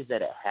surprised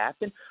that it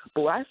happened,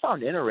 but what I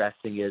found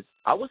interesting is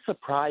I was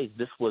surprised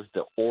this was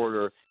the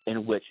order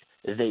in which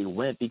they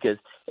went, because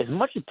as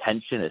much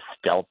attention as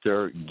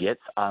Stelter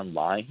gets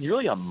online, he's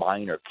really a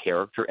minor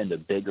character in the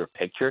bigger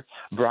picture.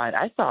 Brian,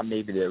 I thought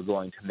maybe they were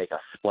going to make a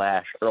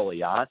splash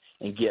early on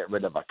and get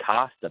rid of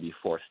Acosta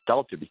before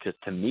Stelter, because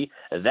to me,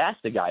 that's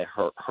the guy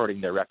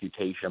hurting their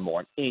reputation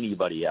more than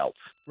anybody else.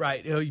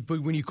 Right,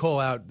 but when you call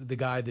out the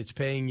guy that's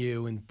paying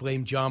you and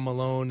blame John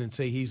Malone and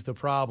say he's the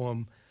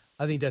problem,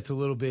 I think that's a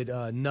little bit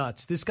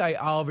nuts. This guy,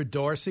 Oliver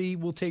Darcy,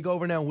 will take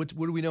over now. What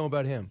do we know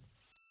about him?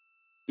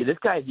 Yeah, this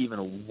guy's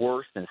even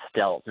worse than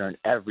Stelter in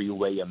every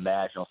way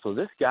imaginable. So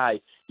this guy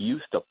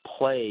used to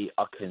play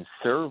a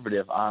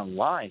conservative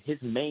online. His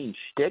main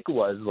shtick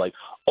was like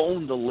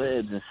own the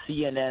libs and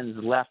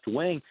CNN's left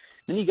wing.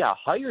 Then he got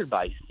hired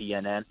by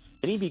CNN,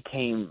 and he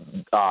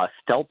became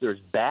Stelter's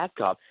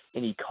backup,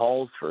 and he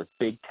calls for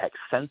big tech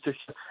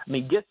censorship. I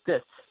mean, get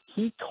this.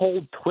 He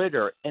told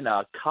Twitter in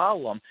a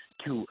column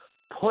to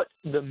put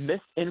the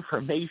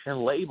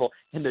misinformation label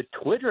in the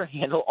Twitter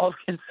handle of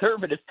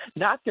conservatives,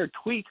 not their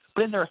tweets,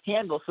 but in their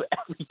handle. So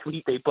every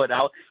tweet they put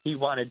out, he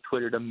wanted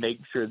Twitter to make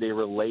sure they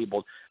were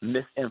labeled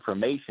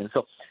misinformation.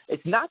 So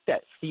it's not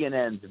that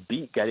CNN's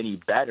beat got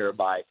any better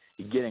by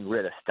getting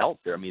rid of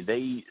Stelter. I mean,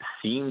 they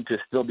seem to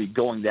still be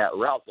going that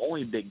route. The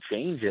only big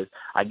change is,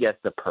 I guess,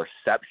 the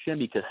perception,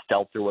 because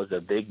Stelter was a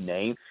big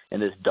name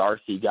and this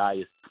Darcy guy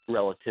is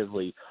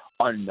relatively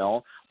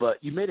unknown. But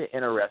you made an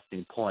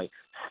interesting point.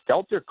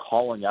 Stelter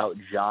calling out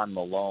John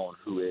Malone,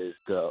 who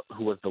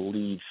was the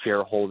lead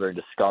shareholder in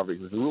Discovery,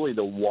 who's really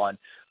the one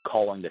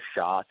calling the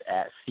shots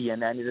at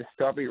CNN and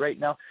Discovery right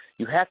now.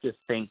 You have to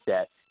think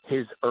that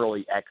his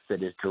early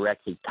exit is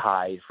directly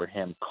tied for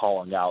him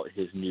calling out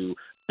his new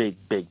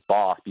big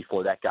boss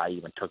before that guy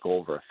even took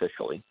over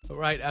officially.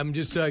 Right. I'm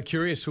just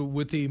curious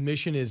what the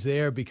mission is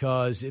there,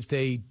 because if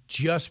they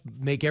just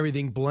make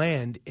everything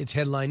bland, it's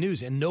headline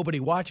news, and nobody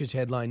watches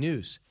headline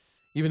news,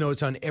 even though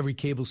it's on every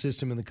cable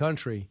system in the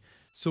country.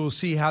 So we'll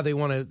see how they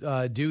want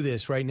to do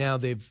this. Right now,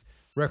 they've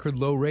record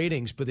low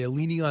ratings, but they're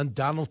leaning on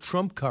Donald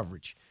Trump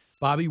coverage.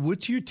 Bobby,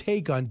 what's your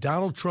take on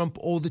Donald Trump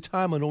all the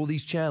time on all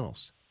these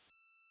channels?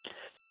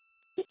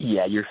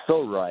 Yeah, you're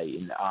so right.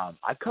 And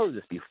I covered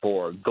this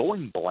before.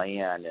 Going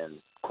bland and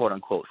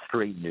quote-unquote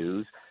straight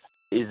news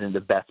isn't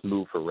the best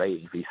move for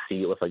ratings. We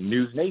see it with like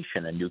News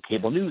Nation, a new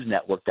cable news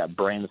network that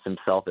brands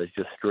himself as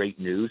just straight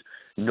news.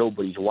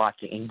 Nobody's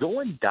watching. And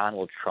going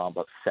Donald Trump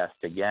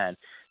obsessed again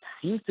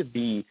seems to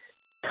be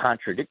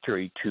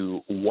contradictory to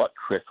what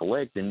Chris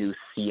Licht, the new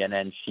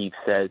CNN chief,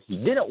 says he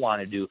didn't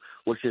want to do,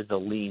 which is to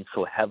lean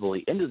so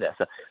heavily into this.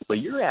 But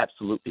you're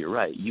absolutely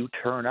right. You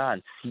turn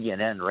on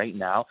CNN right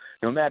now,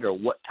 no matter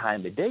what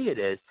time of day it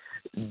is,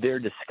 they're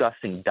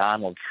discussing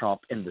Donald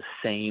Trump in the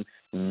same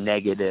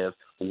negative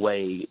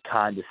way,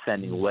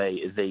 condescending way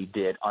as they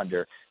did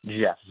under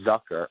Jeff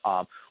Zucker.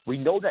 We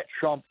know that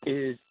Trump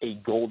is a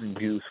golden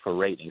goose for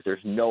ratings. There's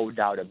no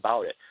doubt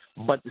about it.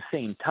 But at the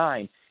same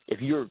time, if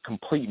your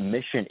complete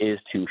mission is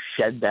to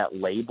shed that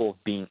label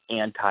of being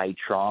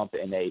anti-Trump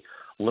and a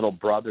little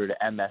brother to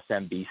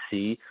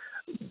MSNBC,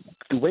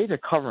 the way they're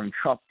covering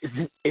Trump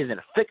isn't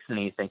fixing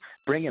anything.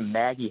 Bringing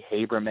Maggie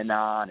Haberman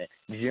on and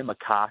Jim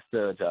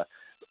Acosta to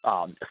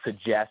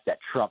suggest that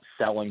Trump's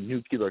selling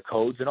nuclear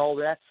codes and all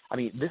that, I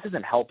mean, this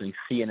isn't helping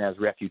CNN's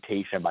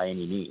reputation by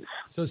any means.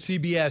 So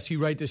CBS,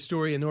 you write the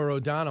story, and Norah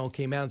O'Donnell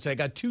came out and said, I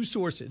got two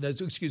sources,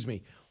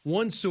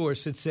 one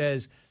source that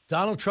says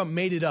Donald Trump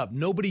made it up.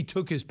 Nobody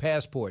took his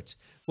passports.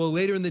 Well,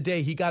 later in the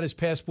day, he got his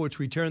passports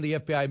returned. The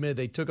FBI admitted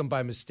they took them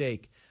by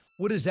mistake.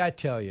 What does that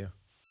tell you?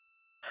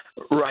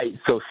 Right.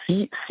 So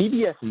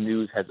CBS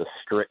News has a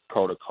strict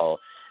protocol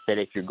that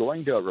if you're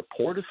going to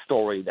report a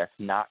story that's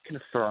not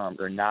confirmed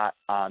or not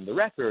on the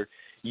record,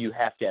 you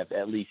have to have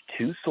at least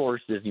two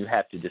sources, and you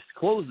have to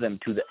disclose them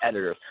to the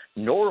editors.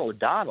 Norah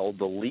O'Donnell,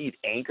 the lead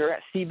anchor at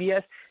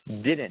CBS,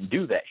 didn't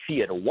do that. She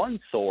had one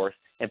source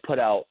and put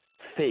out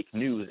fake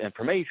news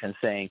information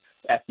saying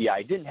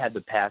FBI didn't have the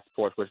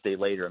passports, which they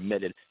later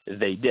admitted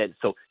they did.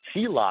 So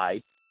she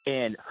lied,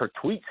 and her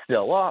tweet's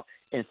still up,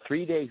 and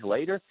 3 days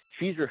later,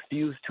 she's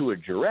refused to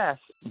address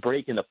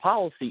breaking the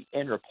policy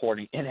and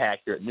reporting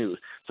inaccurate news.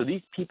 So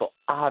these people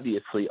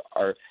obviously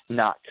are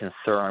not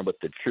concerned with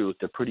the truth.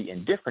 They're pretty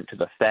indifferent to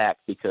the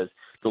fact because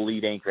the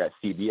lead anchor at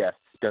CBS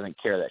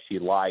doesn't care that she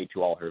lied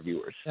to all her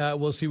viewers.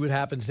 We'll see what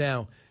happens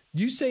now.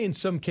 You say in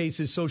some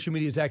cases social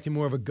media is acting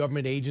more of a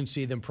government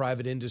agency than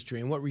private industry.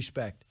 In what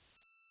respect?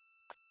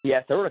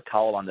 Yes, I wrote a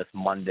column on this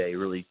Monday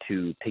really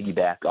to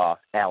piggyback off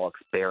Alex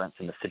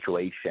Berenson the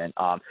situation.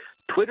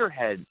 Twitter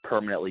had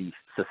permanently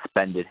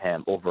suspended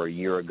him over a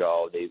year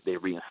ago. They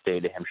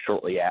reinstated him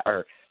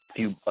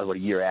a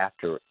year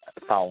after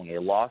following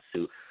a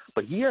lawsuit.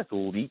 But he has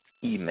leaked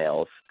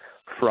emails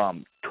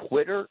from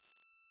Twitter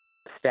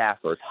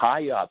staffers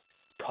high up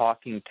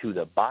talking to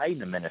the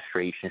Biden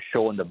administration,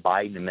 showing the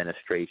Biden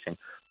administration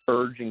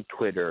urging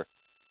Twitter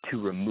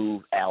to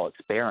remove Alex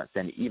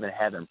Berenson, even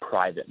having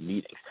private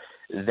meetings.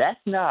 That's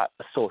not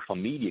a social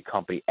media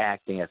company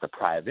acting as a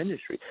private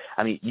industry.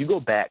 I mean, you go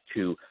back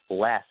to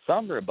last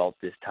summer about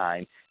this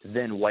time,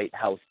 then White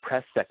House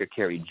Press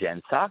Secretary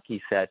Jen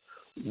Psaki said,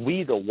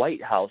 we, the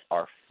White House,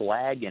 are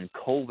flagging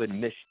COVID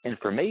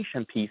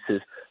misinformation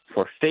pieces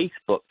for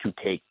Facebook to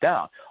take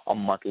down. A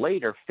month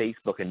later,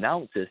 Facebook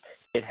announces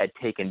it had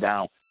taken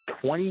down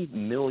 20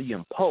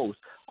 million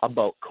posts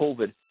about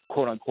COVID,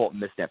 quote-unquote,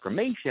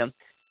 misinformation.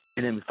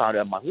 And then we found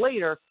out a month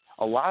later,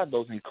 a lot of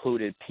those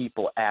included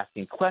people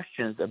asking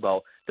questions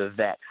about the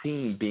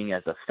vaccine being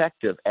as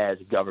effective as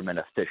government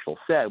officials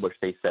said, which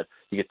they said,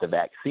 you get the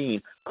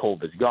vaccine,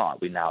 COVID's gone.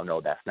 We now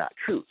know that's not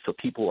true. So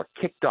people were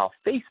kicked off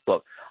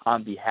Facebook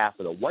on behalf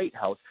of the White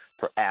House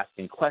for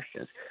asking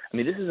questions. I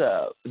mean, this is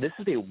a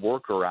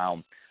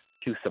workaround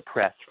to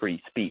suppress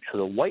free speech. So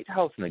the White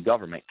House and the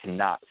government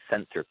cannot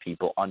censor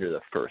people under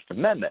the First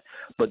Amendment,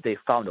 but they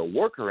found a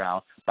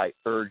workaround by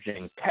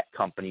urging tech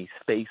companies,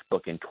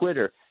 Facebook and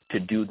Twitter, to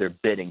do their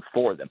bidding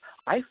for them.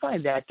 I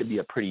find that to be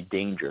a pretty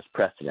dangerous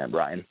precedent,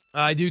 Brian.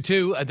 I do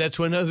too. That's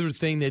one other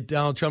thing that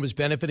Donald Trump is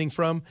benefiting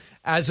from.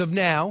 As of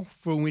now,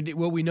 for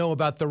what we know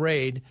about the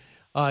raid,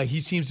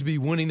 he seems to be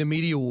winning the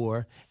media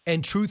war,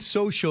 and Truth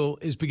Social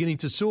is beginning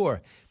to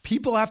soar.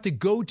 People have to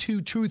go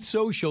to Truth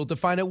Social to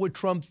find out what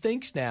Trump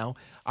thinks now.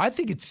 I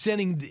think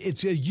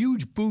it's a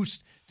huge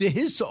boost to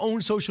his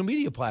own social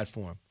media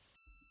platform.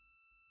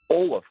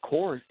 Oh, of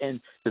course. And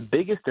the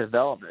biggest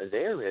development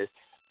there is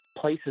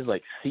places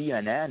like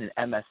CNN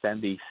and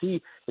MSNBC,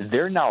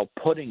 they're now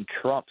putting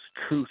Trump's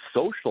Truth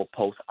Social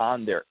posts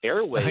on their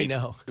airwaves. I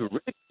know. To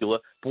ridicule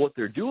it. But what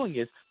they're doing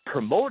is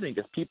promoting,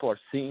 because people are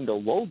seeing the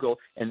logo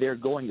and they're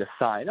going to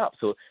sign up.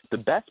 So the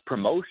best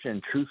promotion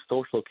Truth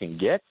Social can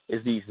get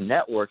is these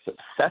networks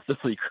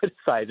obsessively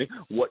criticizing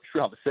what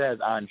Trump says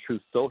on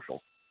Truth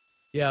Social.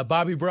 Yeah,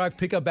 Bobby Burack,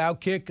 pick up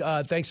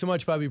Outkick. Thanks so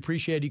much, Bobby.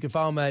 Appreciate it. You can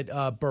follow him at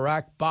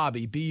Burack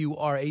Bobby,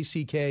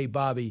 Burack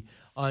Bobby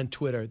on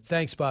Twitter.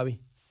 Thanks, Bobby.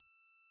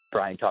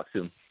 Brian, talk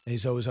soon.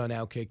 He's always on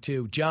Outkick,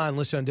 too. John,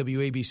 listen on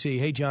WABC.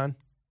 Hey, John.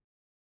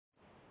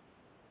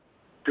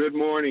 Good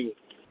morning,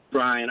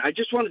 Brian. I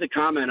just wanted to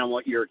comment on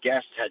what your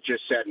guest had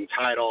just said and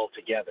tie it all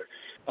together.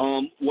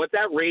 What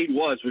that raid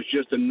was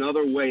just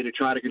another way to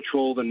try to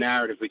control the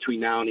narrative between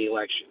now and the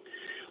election.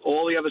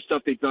 All the other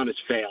stuff they've done has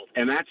failed,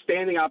 and that's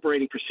standing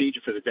operating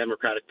procedure for the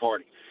Democratic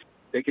Party.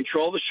 They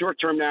control the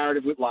short-term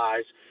narrative with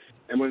lies,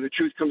 and when the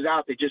truth comes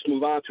out, they just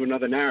move on to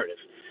another narrative.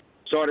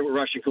 Started with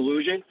Russian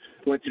collusion,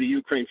 went to the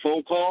Ukraine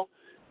phone call,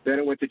 then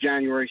it went to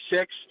January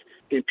 6th,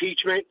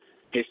 impeachment,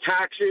 his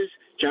taxes,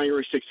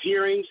 January 6th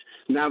hearings,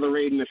 now they're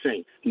raiding the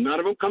thing. None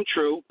of them come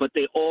true, but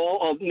they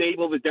all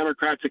enable the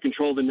Democrats to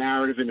control the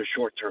narrative in the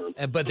short term.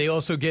 But they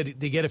also get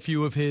a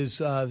few of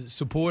his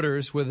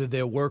supporters, whether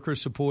they're worker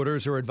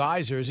supporters or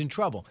advisors, in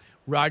trouble.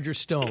 Roger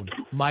Stone,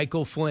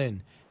 Michael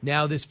Flynn,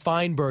 now this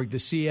Feinberg, the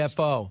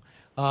CFO,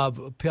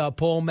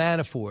 Paul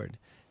Manafort.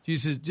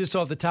 Just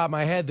off the top of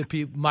my head,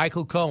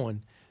 Michael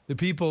Cohen, the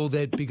people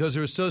that, because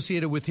they're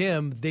associated with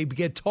him, they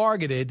get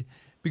targeted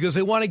because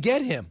they want to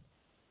get him,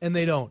 and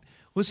they don't.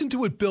 Listen to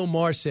what Bill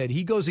Maher said.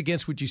 He goes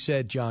against what you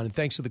said, John, and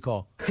thanks for the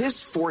call.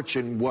 His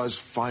fortune was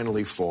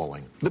finally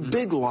falling. The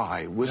big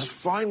lie was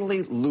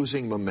finally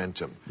losing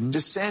momentum.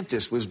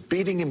 DeSantis was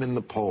beating him in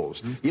the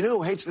polls. You know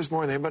who hates this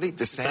more than anybody?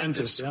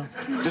 DeSantis.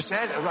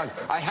 DeSantis.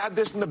 I had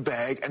this in the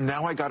bag, and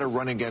now I got to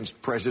run against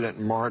President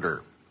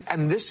Martyr.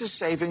 And this is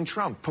saving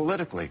Trump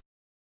politically.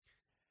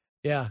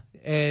 Yeah,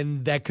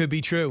 and that could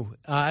be true.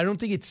 I don't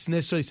think it's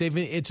necessarily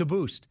saving. It's a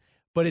boost.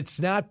 But it's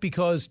not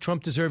because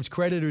Trump deserves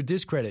credit or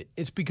discredit.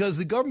 It's because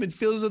the government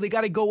feels that they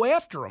got to go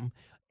after him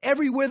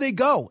everywhere they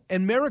go.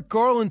 And Merrick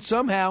Garland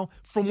somehow,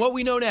 from what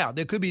we know now,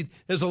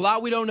 there's a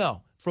lot we don't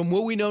know. From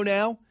what we know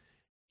now,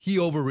 he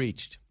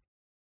overreached.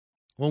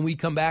 When we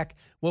come back,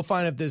 we'll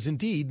find out if there's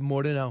indeed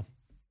more to know.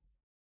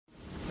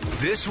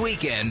 This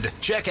weekend,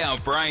 check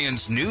out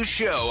Brian's new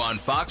show on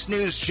Fox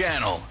News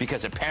Channel.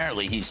 Because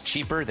apparently he's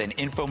cheaper than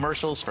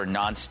infomercials for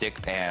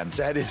non-stick pans.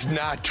 That is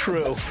not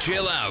true.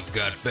 Chill out,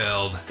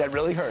 Gutfeld. That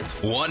really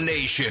hurts. One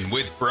Nation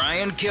with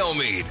Brian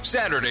Kilmeade.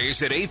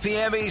 Saturdays at 8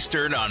 p.m.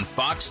 Eastern on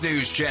Fox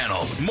News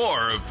Channel.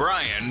 More of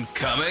Brian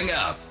coming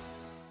up.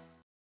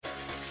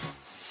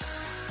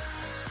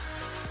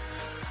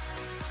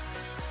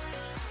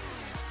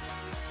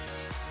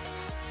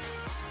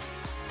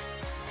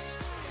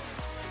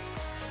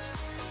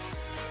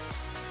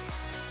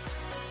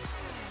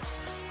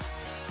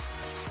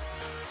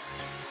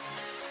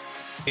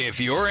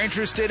 If you're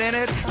interested in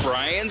it,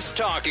 Brian's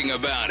talking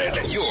about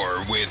it.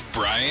 You're with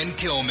Brian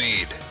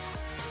Kilmeade.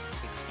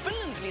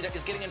 leader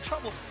is getting in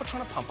trouble for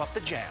trying to pump up the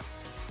jam.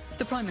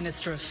 The Prime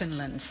Minister of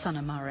Finland,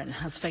 Sanna Marin,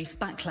 has faced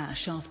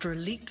backlash after a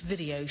leaked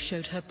video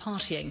showed her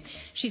partying.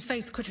 She's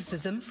faced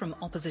criticism from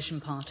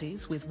opposition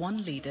parties, with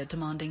one leader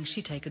demanding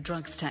she take a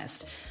drugs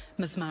test.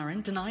 Ms.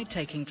 Marin denied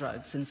taking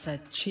drugs and said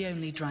she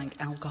only drank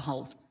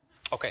alcohol.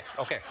 Okay.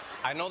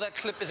 I know that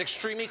clip is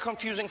extremely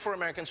confusing for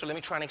Americans, so let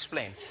me try and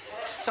explain.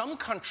 Some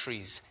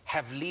countries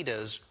have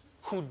leaders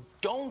who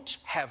don't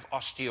have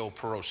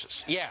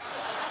osteoporosis. Yeah.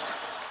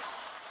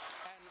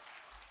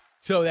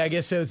 So I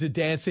guess that was the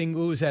dancing.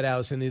 What was that,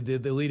 Allison? The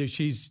leader.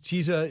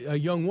 She's a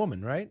young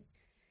woman, right?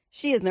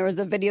 She is. And there was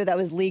a video that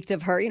was leaked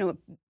of her,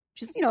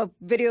 just, a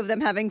video of them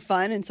having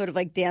fun and sort of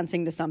like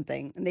dancing to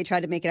something. And they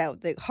tried to make it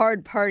out the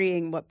hard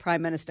partying, what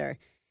prime minister.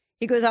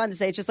 He goes on to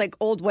say it's just like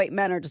old white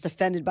men are just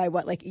offended by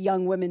what like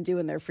young women do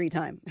in their free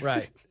time.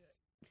 Right.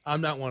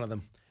 I'm not one of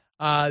them.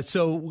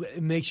 So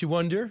it makes you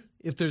wonder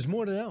if there's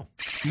more to know.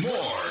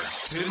 More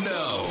to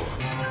know.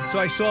 So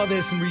I saw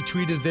this and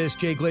retweeted this.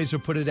 Jay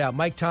Glazer put it out.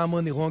 Mike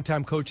Tomlin, the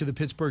longtime coach of the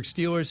Pittsburgh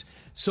Steelers,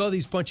 saw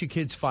these bunch of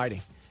kids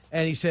fighting.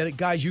 And he said,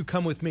 guys, you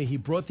come with me. He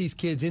brought these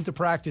kids into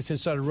practice and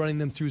started running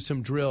them through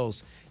some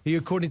drills. He,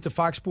 according to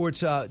Fox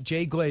Sports'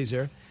 Jay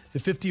Glazer, the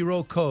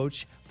 50-year-old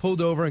coach,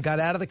 pulled over and got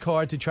out of the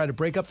car to try to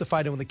break up the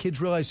fight. And when the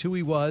kids realized who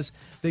he was,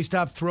 they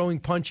stopped throwing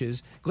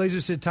punches.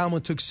 Glazer said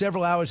Tomlin took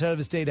several hours out of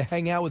his day to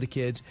hang out with the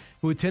kids,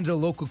 who attended a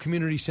local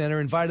community center,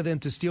 invited them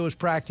to Steelers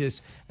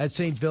practice at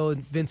St.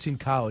 Vincent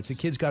College. The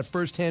kids got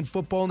firsthand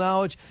football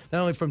knowledge, not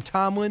only from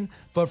Tomlin,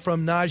 but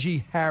from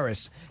Najee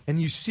Harris.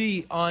 And you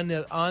see on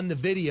the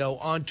video,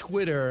 on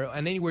Twitter,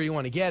 and anywhere you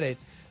want to get it,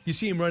 you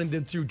see him running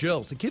them through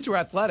drills. The kids are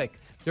athletic.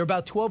 They're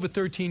about 12 or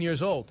 13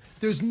 years old.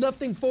 There's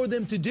nothing for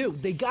them to do.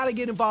 They got to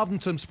get involved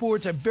in some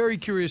sports. I'm very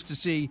curious to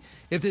see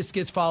if this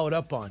gets followed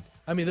up on.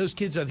 I mean, those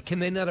kids, can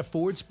they not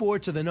afford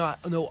sports? Are there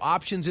no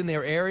options in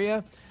their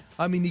area?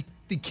 I mean,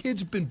 the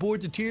kids have been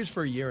bored to tears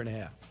for a year and a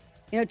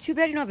half. Too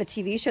bad you don't have a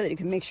TV show that you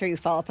can make sure you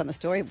follow up on the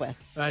story with.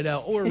 I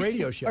know, or a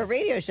radio show. Or a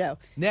radio show.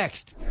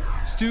 Next,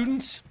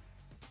 students,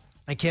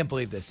 I can't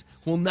believe this,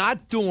 will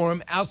not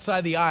dorm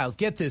outside the aisle.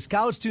 Get this.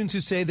 College students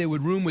who say they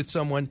would room with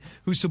someone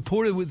who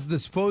support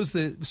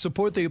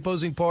the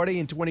opposing party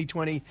in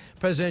 2020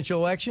 presidential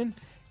election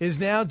is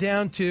now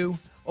down to,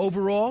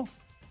 overall,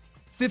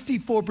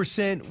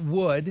 54%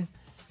 would.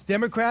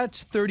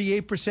 Democrats,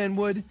 38%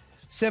 would.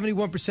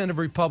 71% of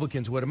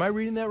Republicans would. Am I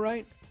reading that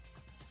right?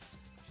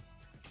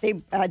 They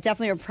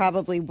definitely are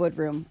probably would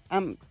room.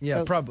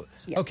 Probably.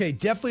 Yeah. Okay,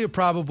 definitely or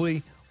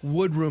probably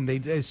would room.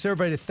 They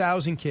surveyed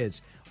 1,000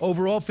 kids.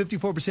 Overall,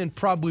 54%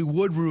 probably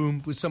would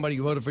room with somebody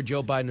who voted for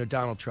Joe Biden or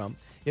Donald Trump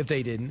if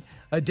they didn't.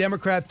 A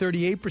Democrat,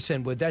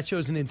 38% would. That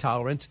shows an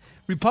intolerance.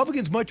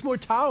 Republicans, much more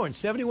tolerant.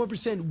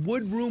 71%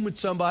 would room with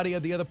somebody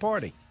of the other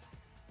party.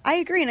 I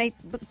agree, and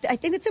I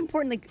think it's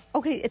important.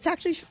 It's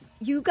actually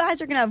you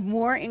guys are going to have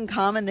more in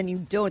common than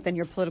you don't than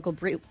your political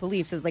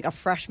beliefs as like a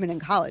freshman in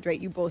college, right?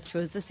 You both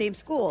chose the same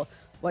school.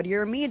 What are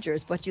your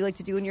majors? What do you like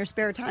to do in your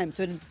spare time?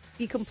 So to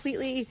be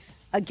completely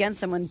against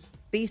someone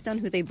based on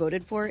who they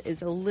voted for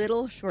is a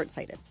little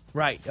short-sighted.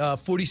 Right.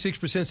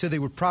 46% said they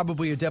would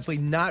probably or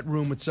definitely not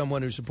room with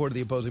someone who supported the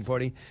opposing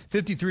party.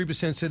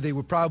 53% said they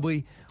would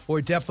probably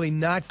or definitely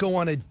not go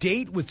on a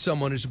date with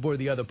someone who supported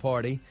the other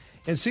party.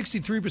 And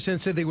 63%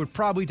 said they would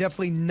probably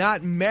definitely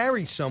not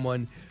marry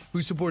someone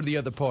who supported the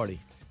other party.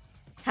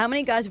 How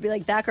many guys would be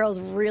like, that girl's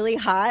really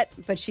hot,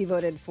 but she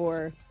voted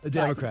for a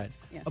Democrat?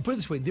 Yeah. I'll put it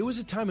this way. There was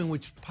a time in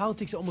which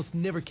politics almost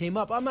never came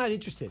up. I'm not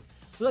interested.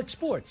 Like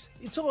sports.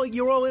 It's all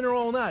you're all in or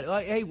all not.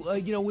 Like, hey,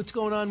 what's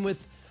going on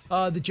with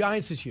the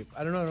Giants this year?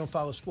 I don't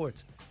follow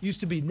sports. Used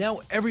to be. Now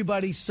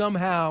everybody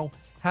somehow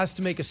has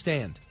to make a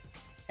stand.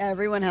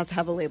 Everyone has to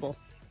have a label.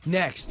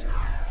 Next,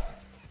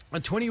 a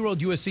 20-year-old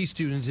USC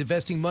student is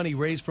investing money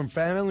raised from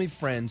family and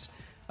friends.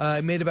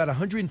 Made about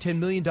 $110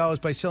 million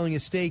by selling a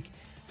stake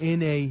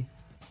in a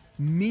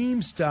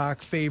meme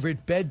stock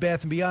favorite, Bed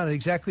Bath & Beyond, at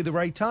exactly the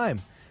right time.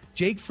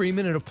 Jake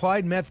Freeman, an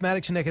applied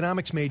mathematics and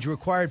economics major,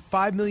 acquired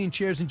 5 million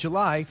shares in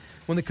July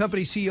when the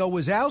company's CEO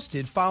was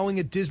ousted following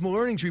a dismal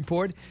earnings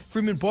report.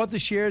 Freeman bought the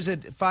shares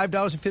at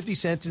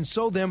 $5.50 and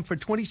sold them for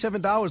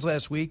 $27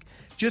 last week,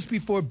 just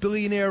before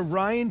billionaire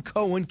Ryan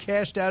Cohen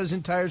cashed out his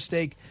entire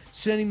stake,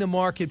 sending the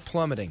market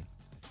plummeting.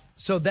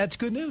 So that's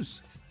good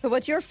news. So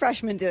what's your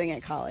freshman doing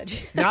at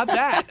college? Not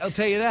that, I'll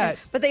tell you that.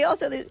 But they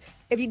also,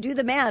 if you do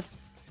the math,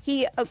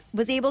 he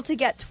was able to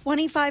get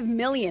 $25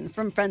 million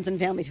from friends and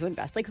family to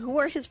invest. Like, who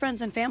are his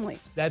friends and family?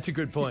 That's a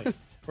good point.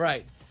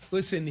 Right.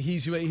 Listen,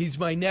 he's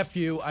my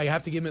nephew. I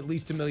have to give him at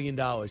least $1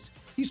 million.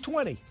 He's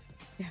 20.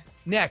 Yeah.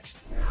 Next,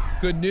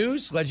 good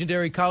news.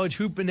 Legendary college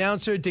hoop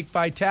announcer Dick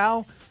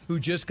Vitale, who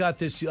just got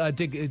the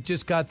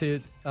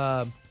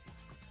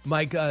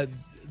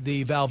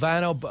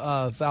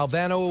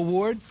Valvano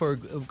Award for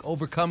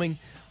overcoming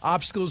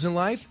obstacles in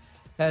life,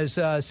 has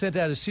sent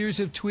out a series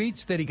of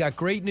tweets that he got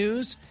great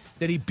news,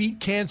 that he beat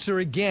cancer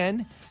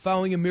again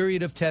following a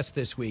myriad of tests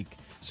this week.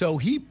 So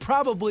he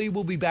probably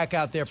will be back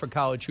out there for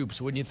college hoops,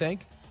 wouldn't you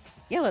think?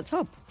 Yeah, let's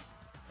hope.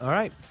 All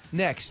right.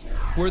 Next,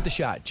 Worth a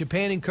Shot.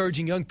 Japan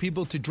encouraging young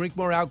people to drink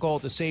more alcohol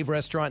to save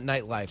restaurant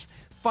nightlife.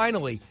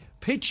 Finally,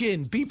 pitch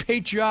in, be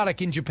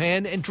patriotic in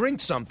Japan, and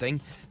drink something.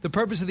 The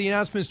purpose of the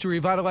announcement is to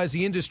revitalize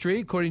the industry,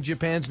 according to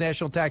Japan's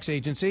National Tax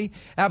Agency.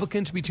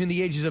 Applicants between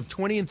the ages of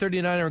 20 and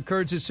 39 are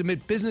encouraged to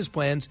submit business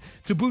plans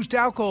to boost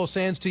alcohol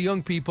sales to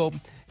young people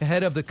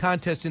ahead of the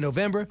contest in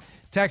November.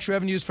 Tax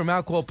revenues from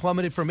alcohol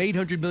plummeted from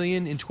 $800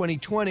 million in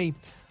 2020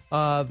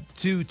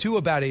 to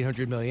about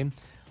 $800 million.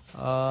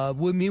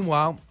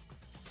 Meanwhile,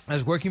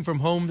 as working from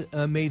home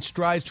made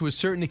strides to a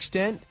certain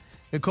extent,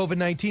 in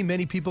COVID-19,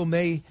 many people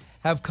may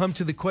have come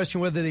to the question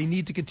whether they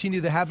need to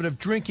continue the habit of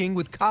drinking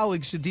with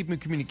colleagues to deepen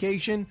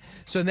communication.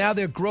 So now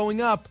they're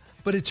growing up,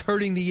 but it's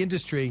hurting the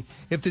industry.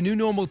 If the new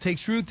normal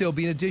takes root, there'll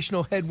be an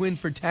additional headwind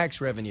for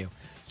tax revenue.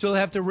 So they'll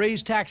have to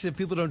raise taxes if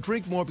people don't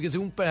drink more because they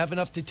won't have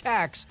enough to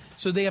tax,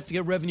 so they have to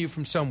get revenue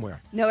from somewhere.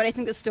 Know what I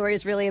think the story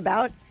is really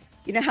about?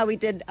 You know how we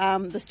did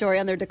the story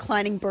on their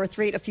declining birth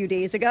rate a few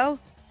days ago?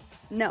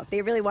 No,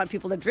 they really want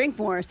people to drink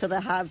more so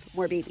they'll have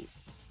more babies.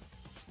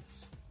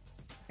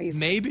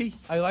 Maybe.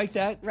 I like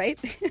that. Right?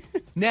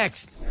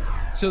 Next.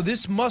 So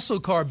this muscle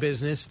car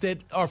business that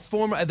our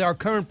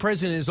current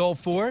president is all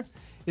for,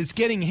 is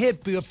getting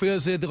hit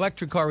because of the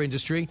electric car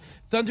industry.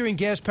 Thundering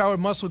gas-powered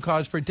muscle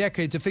cars for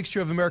decades, a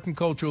fixture of American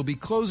culture, will be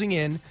closing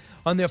in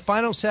on their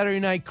final Saturday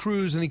night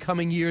cruise in the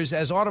coming years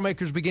as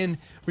automakers begin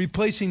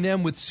replacing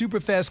them with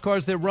super-fast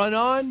cars that run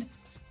on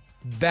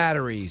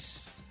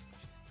batteries.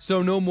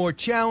 So no more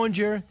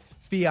Challenger,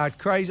 Fiat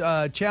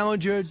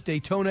Challenger,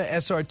 Daytona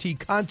SRT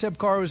concept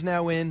car is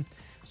now in.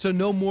 So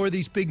no more of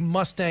these big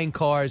Mustang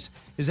cars.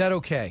 Is that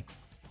okay?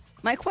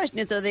 My question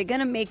is, are they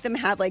going to make them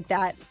have like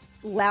that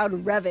loud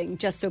revving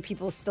just so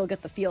people still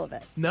get the feel of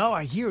it? No,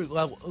 I hear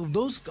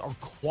those are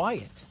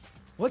quiet.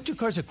 Electric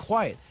cars are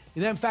quiet.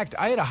 And in fact,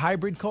 I had a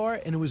hybrid car,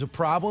 and it was a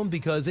problem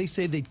because they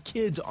say that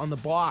kids on the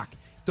block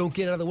don't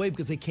get out of the way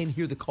because they can't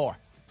hear the car.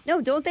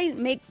 No, don't they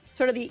make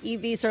sort of the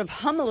EV sort of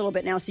hum a little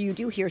bit now so you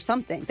do hear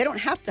something? They don't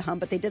have to hum,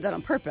 but they did that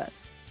on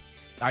purpose.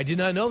 I did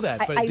not know that,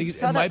 but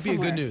it might be a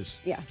good news.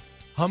 Yeah.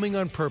 Humming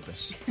on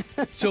purpose.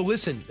 So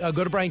listen,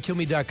 go to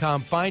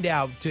BrianKilmeade.com. Find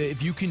out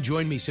if you can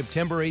join me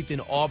September 8th in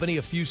Albany,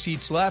 a few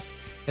seats left,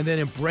 and then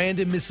in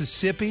Brandon,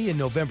 Mississippi in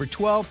November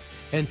 12th,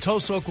 and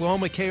Tulsa,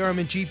 Oklahoma,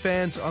 KRMG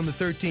fans on the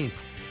 13th.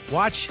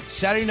 Watch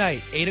Saturday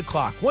night, 8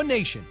 o'clock. One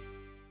Nation.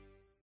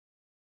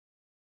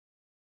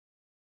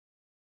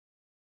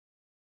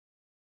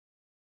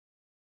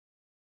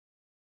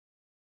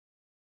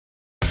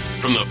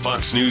 From the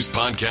Fox News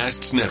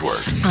Podcasts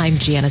Network. I'm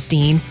Janice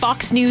Dean,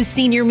 Fox News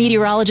senior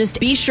meteorologist.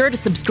 Be sure to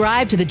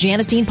subscribe to the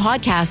Janice Dean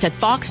podcast at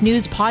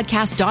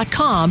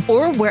foxnewspodcast.com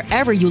or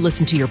wherever you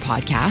listen to your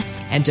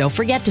podcasts. And don't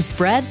forget to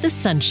spread the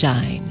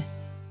sunshine.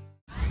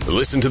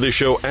 Listen to the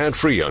show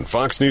ad-free on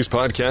Fox News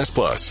Podcast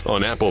Plus,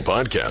 on Apple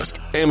Podcast,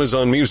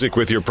 Amazon Music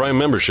with your Prime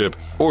membership,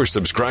 or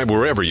subscribe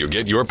wherever you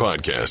get your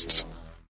podcasts.